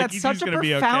wasn't thought like, that's "E.T.'s such a gonna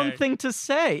be profound okay." thing to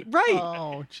say. Right.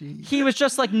 Oh, gee. He was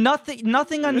just like, nothing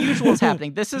unusual is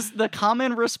happening. This is the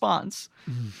common response.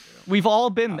 We've all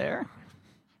been there.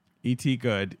 E.T.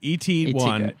 good. E.T. E.T.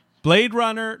 1. good. Blade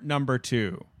Runner number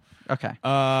 2. Okay. It's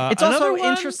Another also one?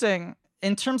 interesting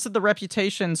in terms of the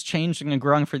reputations changing and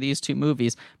growing for these two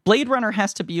movies. Blade Runner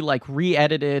has to be like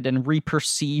re-edited and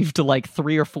re-perceived like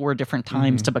 3 or 4 different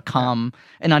times to become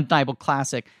an undeniable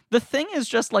classic. The Thing is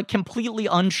just like completely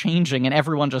unchanging, and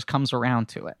everyone just comes around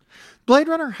to it. Blade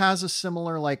Runner has a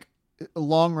similar, like,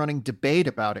 long-running debate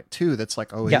about it, too, that's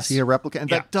like, oh, Yes. is he a replicant? And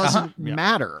Yeah. that doesn't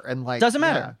matter. And like, Doesn't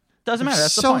matter. Doesn't matter.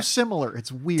 That's the so point. similar.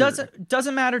 It's weird.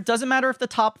 Doesn't matter. Doesn't matter if the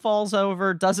top falls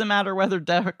over. Doesn't matter whether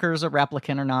Decker's a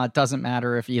replicant or not. Doesn't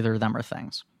matter if either of them are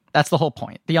things. That's the whole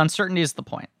point. The uncertainty is the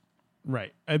point.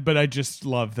 Right. But I just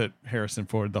love that Harrison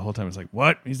Ford the whole time was like,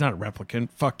 what? He's not a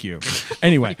replicant. Fuck you.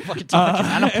 Anyway.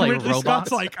 I don't play and Ridley robots.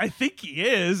 Scott's like, I think he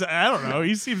is. I don't know.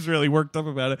 He seems really worked up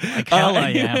about it. Like hell I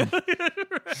am.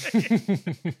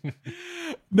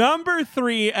 Number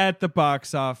 3 at the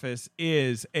box office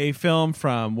is a film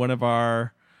from one of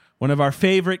our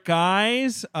favorite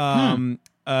guys. Guy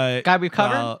we've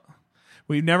covered?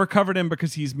 We've never covered him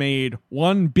because he's made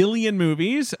 1 billion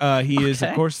movies. He is,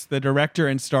 of course, the director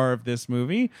and star of this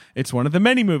movie. It's one of the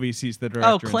many movies he's the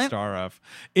director and star of.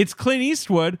 It's Clint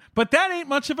Eastwood, but that ain't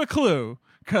much of a clue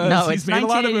because he's made a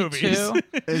lot of movies.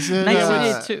 Is it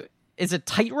 1982. Is it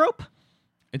Tightrope?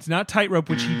 It's not Tightrope,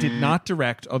 which he did not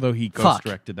direct, although he ghost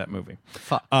directed that movie.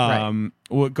 Fuck. Right.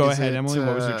 Well, go ahead, Emily.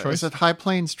 What was your choice? Is it High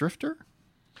Plains Drifter?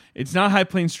 It's not High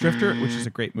Plains Drifter, which is a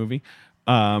great movie.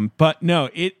 But no,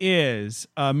 it is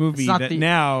a movie that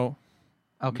now.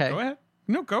 Okay. Go ahead.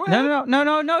 No, go ahead.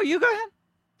 No. You go ahead.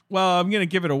 Well, I'm gonna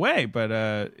give it away, but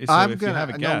if you have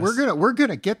a guess, we're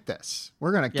gonna get this.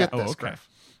 We're gonna get this. Okay. Griff.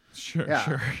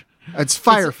 Sure. It's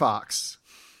Firefox.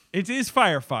 It is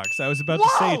Firefox. I was about to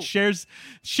say it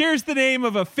shares the name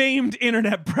of a famed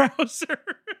internet browser.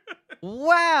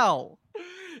 Wow.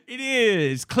 It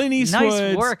is Clint Eastwood.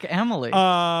 Nice work, Emily.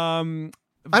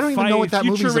 I don't even know what that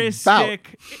movie's about.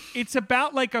 It's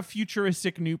about like a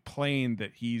futuristic new plane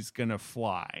that he's gonna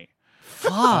fly.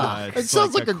 Fuck. It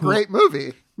sounds like a great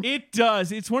movie. It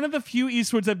does. It's one of the few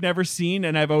Eastwoods I've never seen,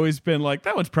 and I've always been like,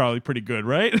 that one's probably pretty good,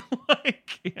 right? A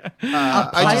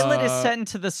pilot is sent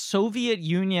into the Soviet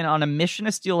Union on a mission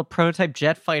to steal a prototype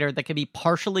jet fighter that can be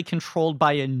partially controlled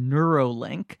by a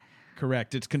Neuralink.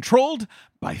 Correct. It's controlled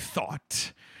by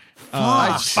thought.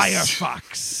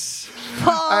 Firefox.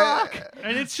 Fuck.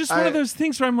 And it's just one of those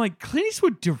things where I'm like, Clint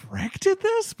Eastwood directed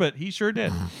this, but he sure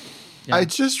did. Yeah. I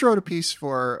just wrote a piece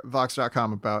for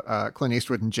Vox.com about Clint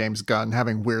Eastwood and James Gunn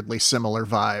having weirdly similar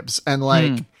vibes. And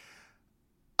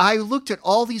I looked at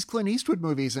all these Clint Eastwood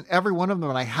movies and every one of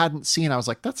them I hadn't seen. I was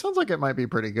like, that sounds like it might be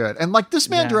pretty good. And this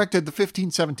man directed the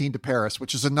 1517 to Paris,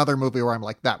 which is another movie where I'm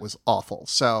like, that was awful.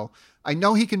 So I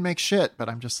know he can make shit, but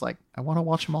I'm just like, I want to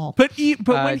watch them all. But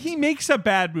when he makes a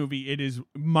bad movie, it is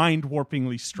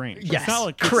mind-warpingly strange. Yes, it's not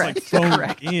like correct. It's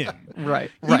phoned in. Right.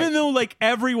 Even though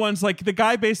everyone's like, the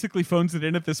guy basically phones it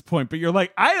in at this point, but you're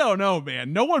like, I don't know,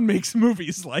 man. No one makes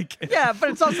movies like it. Yeah,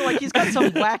 but it's also like he's got some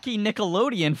wacky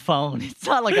Nickelodeon phone. It's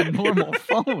not like a normal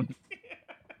phone.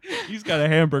 He's got a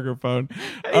hamburger phone.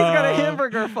 He's got a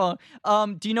hamburger phone.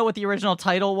 Do you know what the original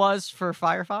title was for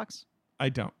Firefox? I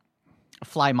don't.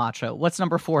 Fly Macho. What's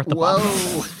number 4 at the bottom?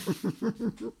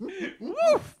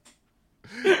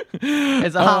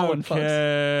 It's a hot one, folks.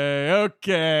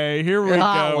 Okay. Here we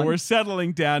go. We're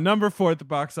settling down. Number 4 at the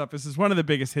box office is one of the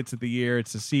biggest hits of the year.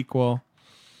 It's a sequel.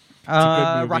 It's a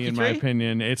good movie, Rocky in 3? my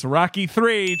opinion. It's Rocky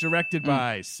 3, directed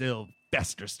by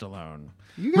Sylvester Stallone.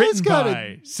 You guys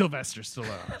by Sylvester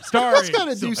Stallone. Starring you guys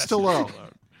gotta do Stallone.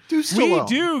 Do Stallone.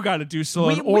 We do got to do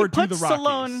Stallone or do the Rockies.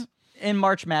 Stallone in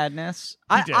March Madness.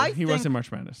 He was in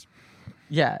March Madness.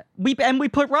 Yeah. We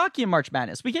put Rocky in March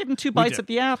Madness. We gave him 2 bites at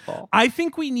the apple. I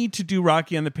think we need to do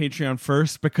Rocky on the Patreon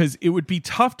first because it would be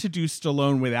tough to do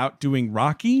Stallone without doing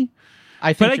Rocky.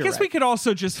 I guess we could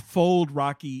also just fold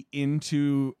Rocky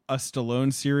into a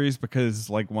Stallone series because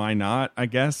why not? I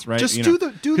guess, right? Just do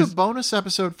the bonus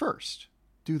episode first.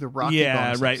 Do the Rocky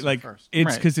bonus episode first.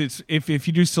 It's because it's if you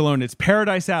do Stallone, it's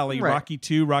Paradise Alley, Rocky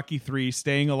 2, Rocky 3,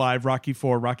 Staying Alive, Rocky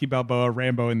 4, Rocky Balboa,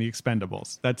 Rambo, and The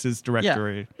Expendables. That's his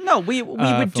directory. Yeah. No, we would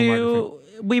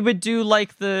do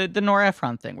the Nora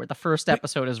Ephron thing where the first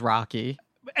episode is Rocky.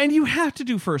 And you have to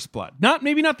do First Blood.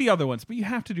 Maybe not the other ones, but you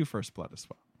have to do First Blood as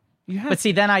well.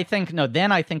 Then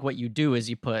I think what you do is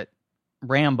you put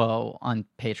Rambo on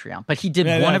Patreon. But he did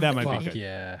one of that might be good.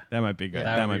 Yeah. That might be good.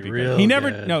 That might be good.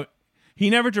 He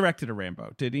never directed a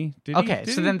Rambo, did he?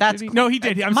 No, he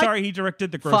did. I'm sorry, he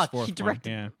directed the gross fourth he directed,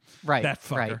 one. Yeah. Right. That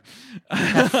fucker. Right.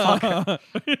 That fucker.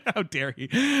 How dare he?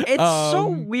 It's so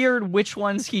weird which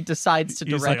ones he decides to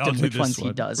direct and which ones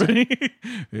he doesn't.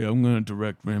 Yeah, I'm going to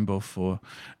direct Rambo 4.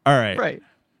 All right. Right.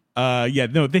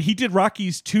 He did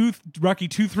Rocky 2,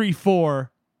 3,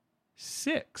 4,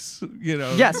 6.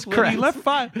 Yes, correct. He left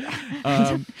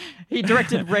 5. He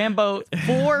directed Rambo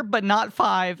 4, but not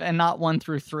 5, and not 1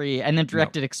 through 3, and then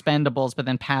directed Expendables, but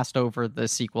then passed over the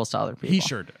sequels to other people. He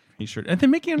sure did. And they're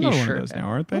making another one of those now,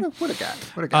 aren't they? What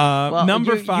a guy.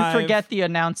 Number 5. You forget the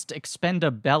announced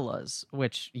Expendabellas,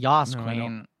 which Yas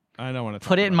Queen I don't want to talk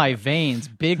Put it in about my that. veins.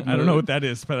 Big mood. I don't know what that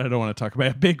is, but I don't want to talk about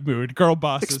it. Big mood. Girl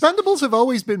bosses. Expendables have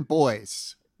always been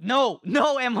boys. No,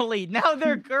 Emily. Now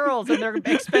they're girls and they're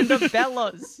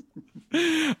Expendabellas.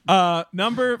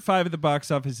 Number 5 at the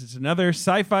box office is another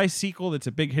sci-fi sequel that's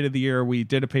a big hit of the year. We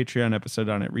did a Patreon episode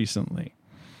on it recently.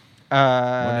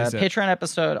 What is it? Patreon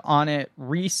episode on it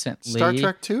recently. Star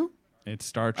Trek 2? It's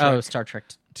Star Trek. Oh, Star Trek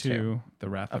 2, The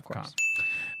Wrath of Khan. course.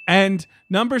 And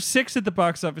number 6 at the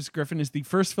box office, Griffin, is the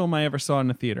first film I ever saw in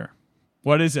a theater.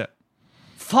 What is it?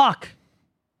 Fuck.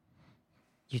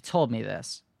 You told me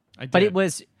this. I did. But it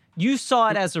was... You saw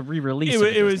it as a re-release.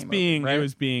 It was being right? it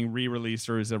was being re-released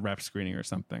or as a rep screening or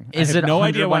something. Is I have it no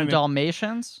idea why 101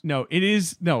 Dalmatians? No, it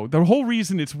is no. The whole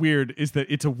reason it's weird is that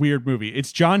it's a weird movie.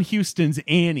 It's John Huston's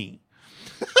Annie,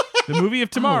 the movie of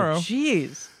tomorrow.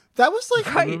 Jeez. That was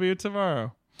like, The movie of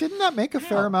tomorrow. didn't that make a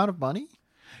fair amount of money?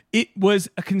 It was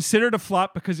considered a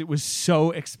flop because it was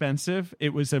so expensive.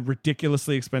 It was a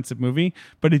ridiculously expensive movie,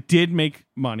 but it did make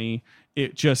money.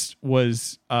 It just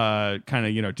was kind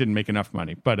of, didn't make enough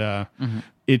money. But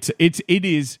it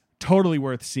is totally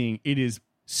worth seeing. It is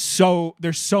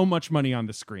there's so much money on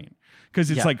the screen because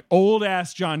it's like old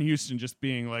ass John Huston just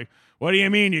being like, what do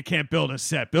you mean you can't build a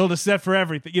set? Build a set for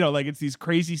everything. Like it's these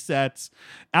crazy sets.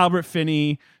 Albert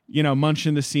Finney,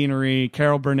 munching the scenery.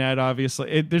 Carol Burnett,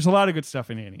 obviously. There's a lot of good stuff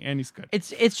in Annie. Annie's good.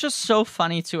 It's just so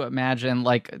funny to imagine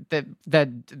like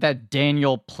that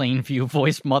Daniel Plainview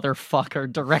voice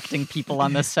motherfucker directing people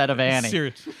on the set of Annie.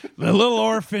 Serious. The little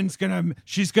orphan's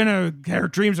her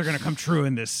dreams are gonna come true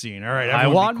in this scene. All right, I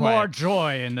everyone want be quiet. more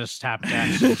joy in this tap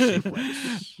dancing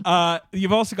sequence.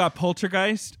 You've also got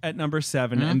Poltergeist at number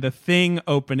 7 and The Thing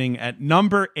opening at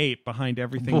number 8 behind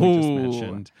everything we just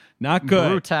mentioned. Not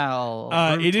good. Brutal.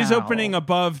 It is opening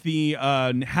above the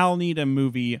Hal Needham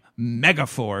movie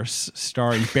Megaforce,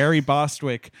 starring Barry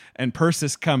Bostwick and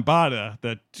Persis Kambata,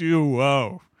 the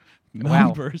duo.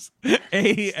 Numbers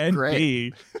A and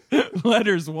B,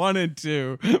 letters 1 and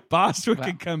 2. Bostwick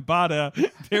and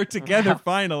Kambata, they're together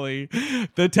finally.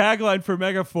 The tagline for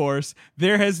Megaforce: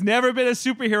 there has never been a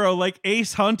superhero like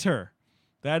Ace Hunter.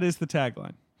 That is the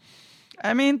tagline.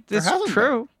 I mean, this is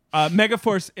true.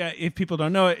 Megaforce, if people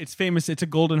don't know it, it's famous. It's a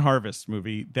Golden Harvest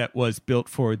movie that was built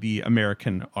for the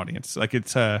American audience. Like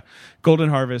it's Golden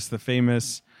Harvest, the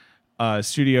famous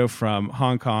studio from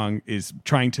Hong Kong, is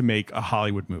trying to make a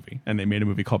Hollywood movie, and they made a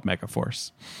movie called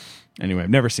Megaforce. Anyway, I've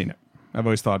never seen it. I've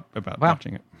always thought about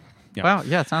watching it. Yeah. Wow,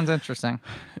 yeah, it sounds interesting.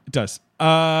 It does.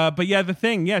 But yeah, The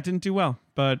Thing, it didn't do well.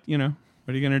 But, what are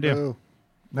you going to do? Oh,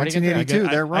 1982,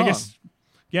 they're wrong. I guess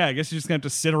you're just going to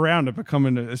have to sit around and become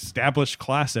an established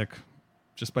classic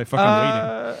just by fucking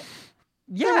waiting.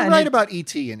 Yeah, they were right about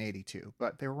E.T. in 82,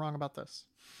 but they were wrong about this.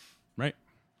 Right.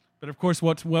 But of course,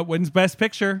 what wins Best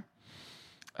Picture?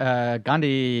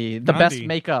 Gandhi, the best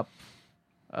makeup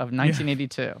of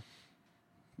 1982.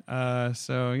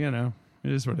 So, it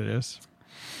is what it is.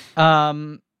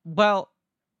 Well,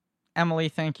 Emily,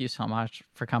 thank you so much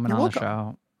for coming on the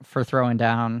show, for throwing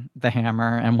down the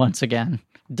hammer, and once again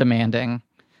demanding.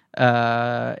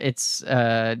 It's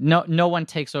no one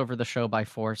takes over the show by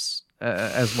force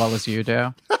as well as you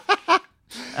do.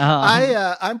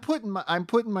 I'm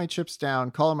putting my chips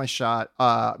down, calling my shot.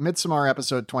 Midsommar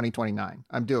episode 2029.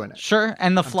 I'm doing it. Sure,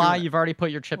 and The Fly. You've already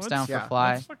put your chips down for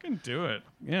Fly. Let's fucking do it.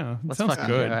 Yeah, let's sounds fucking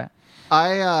good. do it.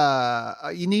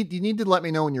 You need to let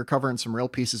me know when you're covering some real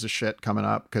pieces of shit coming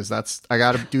up, because I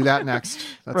got to do that next.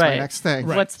 That's my next thing.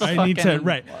 Right. What's the I fucking... need to.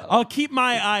 Right. I'll keep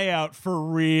my eye out for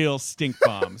real stink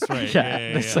bombs. Right.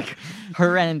 It's like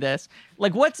horrendous.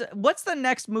 Like what's the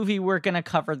next movie we're gonna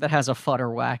cover that has a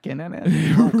futter whack in it?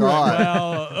 Oh God.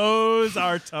 Well, those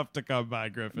are tough to come by,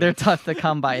 Griffin. They're tough to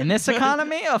come by in this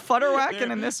economy. A futter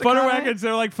whacking in this economy. Futter whackings,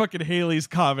 they're like fucking Haley's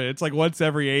Comet. It's like once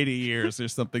every 80 years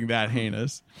there's something that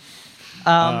heinous.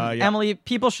 Emily,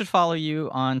 people should follow you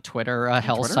on Twitter, a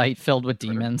hell site filled with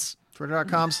demons.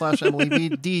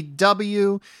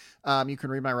 Twitter.com/EmilyVDW. You can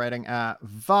read my writing at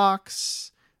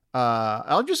Vox.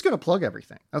 I'm just going to plug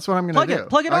everything. That's what I'm going to do.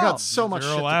 Plug it all. I got so much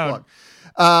shit to plug.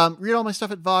 Read all my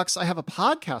stuff at Vox. I have a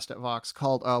podcast at Vox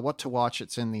called What to Watch.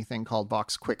 It's in the thing called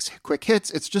Vox Quick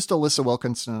Hits. It's just Alyssa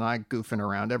Wilkinson and I goofing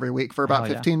around every week for about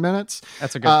 15 minutes.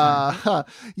 That's a good time.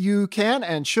 You can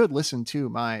and should listen to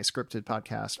my scripted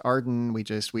podcast, Arden. We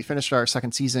finished our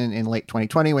second season in late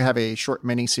 2020. We have a short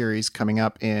mini series coming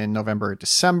up in November,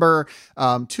 December.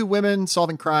 2 women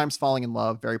solving crimes, falling in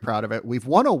love. Very proud of it. We've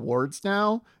won awards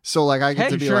now. So I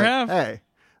get to be hey,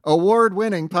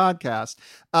 award-winning podcast.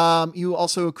 You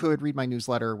also could read my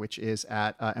newsletter, which is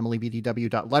at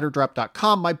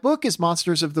emilybdw.letterdrop.com. My book is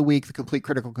Monsters of the Week, the complete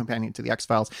critical companion to the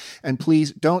X-Files. And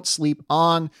please don't sleep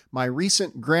on my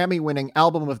recent Grammy-winning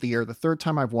album of the year, the third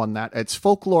time I've won that. It's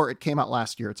Folklore. It came out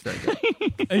last year. It's very good.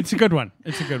 It's a good one.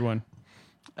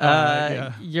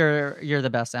 You're the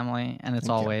best, Emily, and it's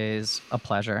always a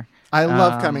pleasure. I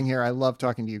love coming here. I love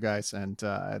talking to you guys, and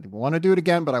I want to do it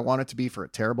again, but I want it to be for a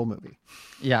terrible movie.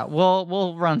 Yeah,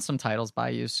 we'll run some titles by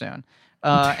you soon.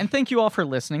 And thank you all for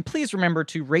listening. Please remember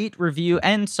to rate, review,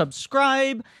 and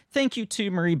subscribe. Thank you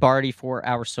to Marie Barty for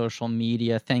our social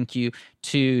media. Thank you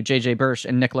to JJ Birch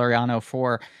and Nick Lariano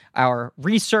for our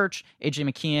research,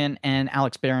 AJ McKeon and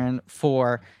Alex Barron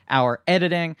for our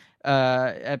editing,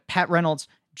 Pat Reynolds,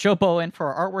 Joe Bowen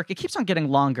for our artwork. It keeps on getting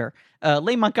longer.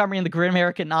 Leigh Montgomery and the Great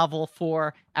American Novel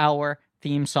for our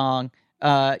theme song.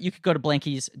 You could go to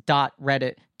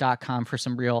blankies.reddit.com for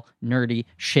some real nerdy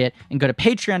shit, and go to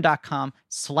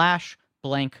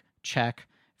patreon.com/blankcheck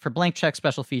for Blank Check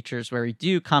special features where we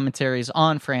do commentaries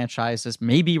on franchises,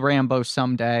 maybe Rambo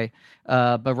someday.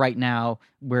 But right now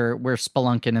we're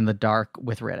spelunking in the dark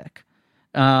with Riddick.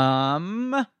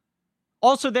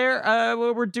 Also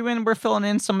we're filling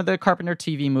in some of the Carpenter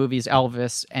TV movies,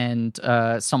 Elvis and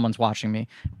Someone's Watching Me,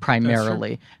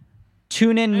 primarily.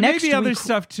 Tune in and next maybe week. Other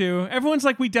stuff too. Everyone's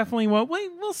like, we definitely won't.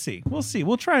 We'll see.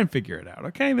 We'll try and figure it out.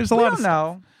 Okay, there's a lot of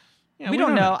stuff. Yeah, we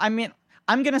don't know. I mean,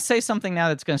 I'm gonna say something now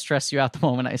that's gonna stress you out the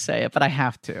moment I say it, but I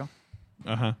have to.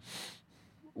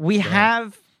 We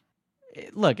have.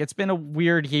 Look, it's been a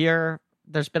weird year.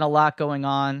 There's been a lot going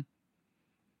on.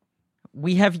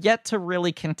 We have yet to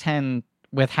really contend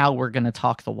with how we're going to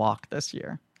talk the walk this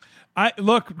year.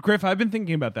 Look, Griff, I've been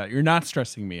thinking about that. You're not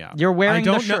stressing me out. You're wearing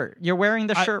the shirt. You're wearing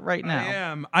the shirt right now. I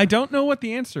am. I don't know what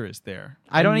the answer is there.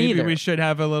 I don't maybe either. We should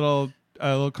have a little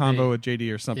convo with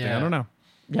JD or something. Yeah. I don't know.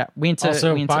 Yeah, we need to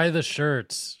also buy the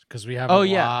shirts because we have a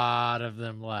lot of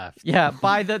them left. Yeah,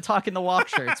 buy the Talking the Walk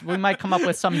shirts. We might come up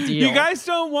with some deal. You guys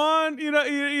don't want, you're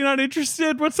not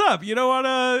interested? What's up? You don't want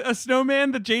a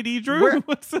snowman that JD drew?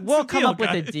 We'll come up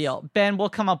with a deal. Ben, we'll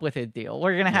come up with a deal.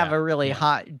 We're going to have a really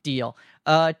hot deal.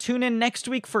 Tune in next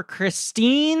week for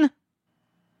Christine.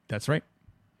 That's right.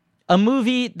 A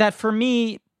movie that, for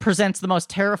me, presents the most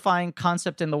terrifying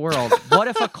concept in the world. What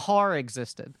if a car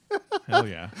existed? Hell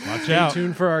yeah. Watch out. Stay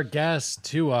tuned for our guest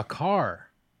to a car.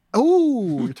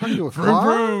 Oh, you're talking to a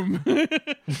car? Vroom, vroom.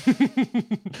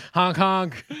 Honk,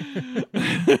 honk.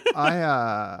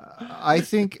 I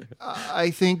think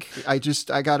I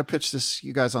got to pitch this,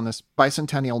 you guys, on this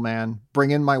Bicentennial Man.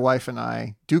 Bring in my wife and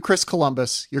I. Do Chris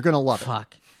Columbus. You're going to love it.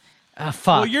 Fuck.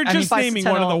 Well, you're just naming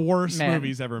one of the worst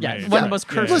movies ever made. One of the most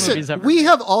cursed movies ever made. We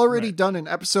have already done an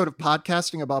episode of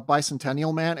podcasting about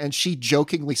Bicentennial Man, and she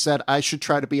jokingly said I should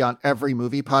try to be on every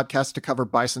movie podcast to cover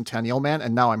Bicentennial Man,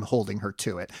 and now I'm holding her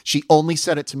to it. She only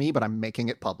said it to me, but I'm making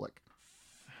it public.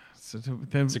 So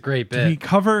it's a great bit. Did we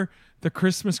cover the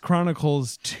Christmas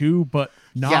Chronicles 2, but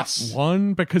not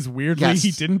 1? Because weirdly, he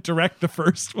didn't direct the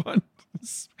first one.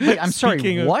 Wait, I'm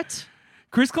sorry, what?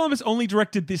 Chris Columbus only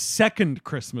directed the second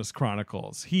Christmas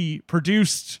Chronicles. He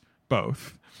produced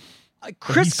both.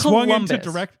 Chris Columbus.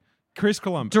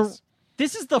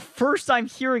 This is the first I'm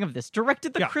hearing of this.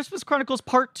 Directed the Christmas Chronicles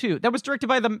Part 2. That was directed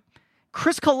by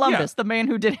Chris Columbus, the man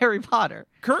who did Harry Potter.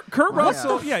 Kurt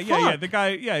Russell. The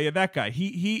guy. That guy.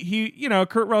 He.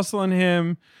 Kurt Russell and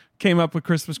him came up with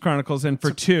Christmas Chronicles, and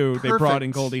for 2, they brought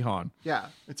in Goldie Hawn. Yeah,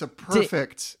 it's a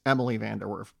perfect Emily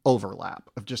VanDerWerff overlap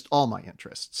of just all my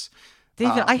interests.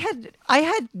 David, I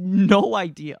had no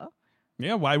idea.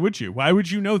 Yeah, why would you? Why would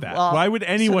you know that? Why would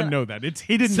anyone know that? It's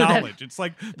hidden knowledge. It's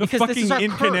like the fucking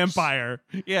Incan Empire.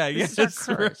 Yeah, this is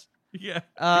our curse. Yeah.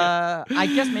 I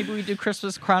guess maybe we do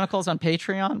Christmas Chronicles on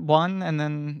Patreon 1, and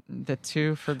then the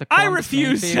 2 for the. I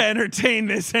refuse to entertain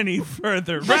this any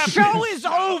further. The show is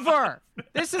over.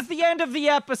 This is the end of the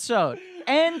episode.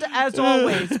 And as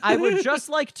always, I would just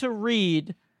like to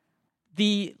read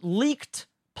the leaked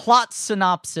plot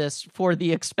synopsis for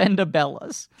The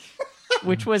Expendables,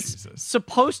 which was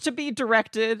supposed to be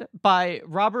directed by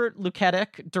Robert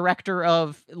Luketic, director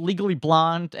of Legally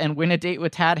Blonde and Win a Date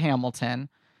with Tad Hamilton.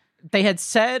 They had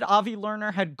said Avi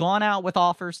Lerner had gone out with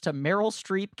offers to Meryl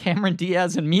Streep, Cameron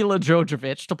Diaz, and Mila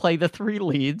Jovovich to play the 3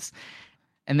 leads.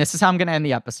 And this is how I'm going to end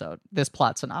the episode, this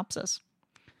plot synopsis.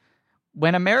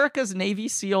 When America's Navy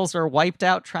SEALs are wiped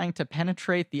out trying to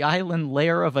penetrate the island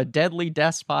lair of a deadly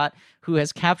despot who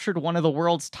has captured one of the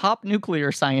world's top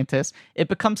nuclear scientists, it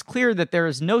becomes clear that there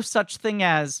is no such thing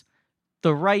as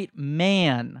the right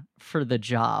man for the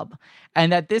job,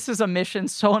 and that this is a mission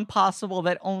so impossible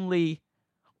that only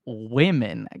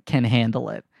women can handle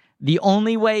it. The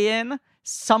only way in,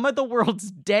 some of the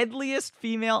world's deadliest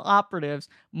female operatives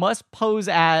must pose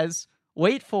as,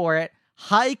 wait for it,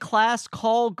 high-class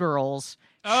call girls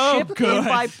shipped in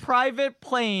by private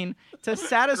plane to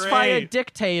satisfy a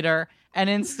dictator and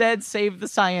instead save the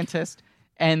scientist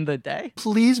and the day.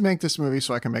 Please make this movie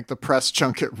so I can make the press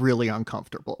junket really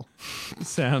uncomfortable.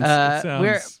 Sounds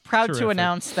we're proud terrific. to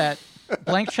announce that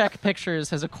Blank Check Pictures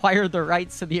has acquired the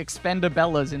rights to the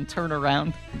Expendabellas in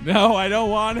Turnaround. No, I don't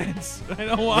want it. I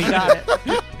don't want We got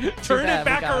it. Turn it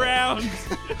back around.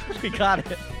 We got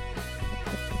it.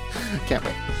 Can't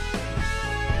wait.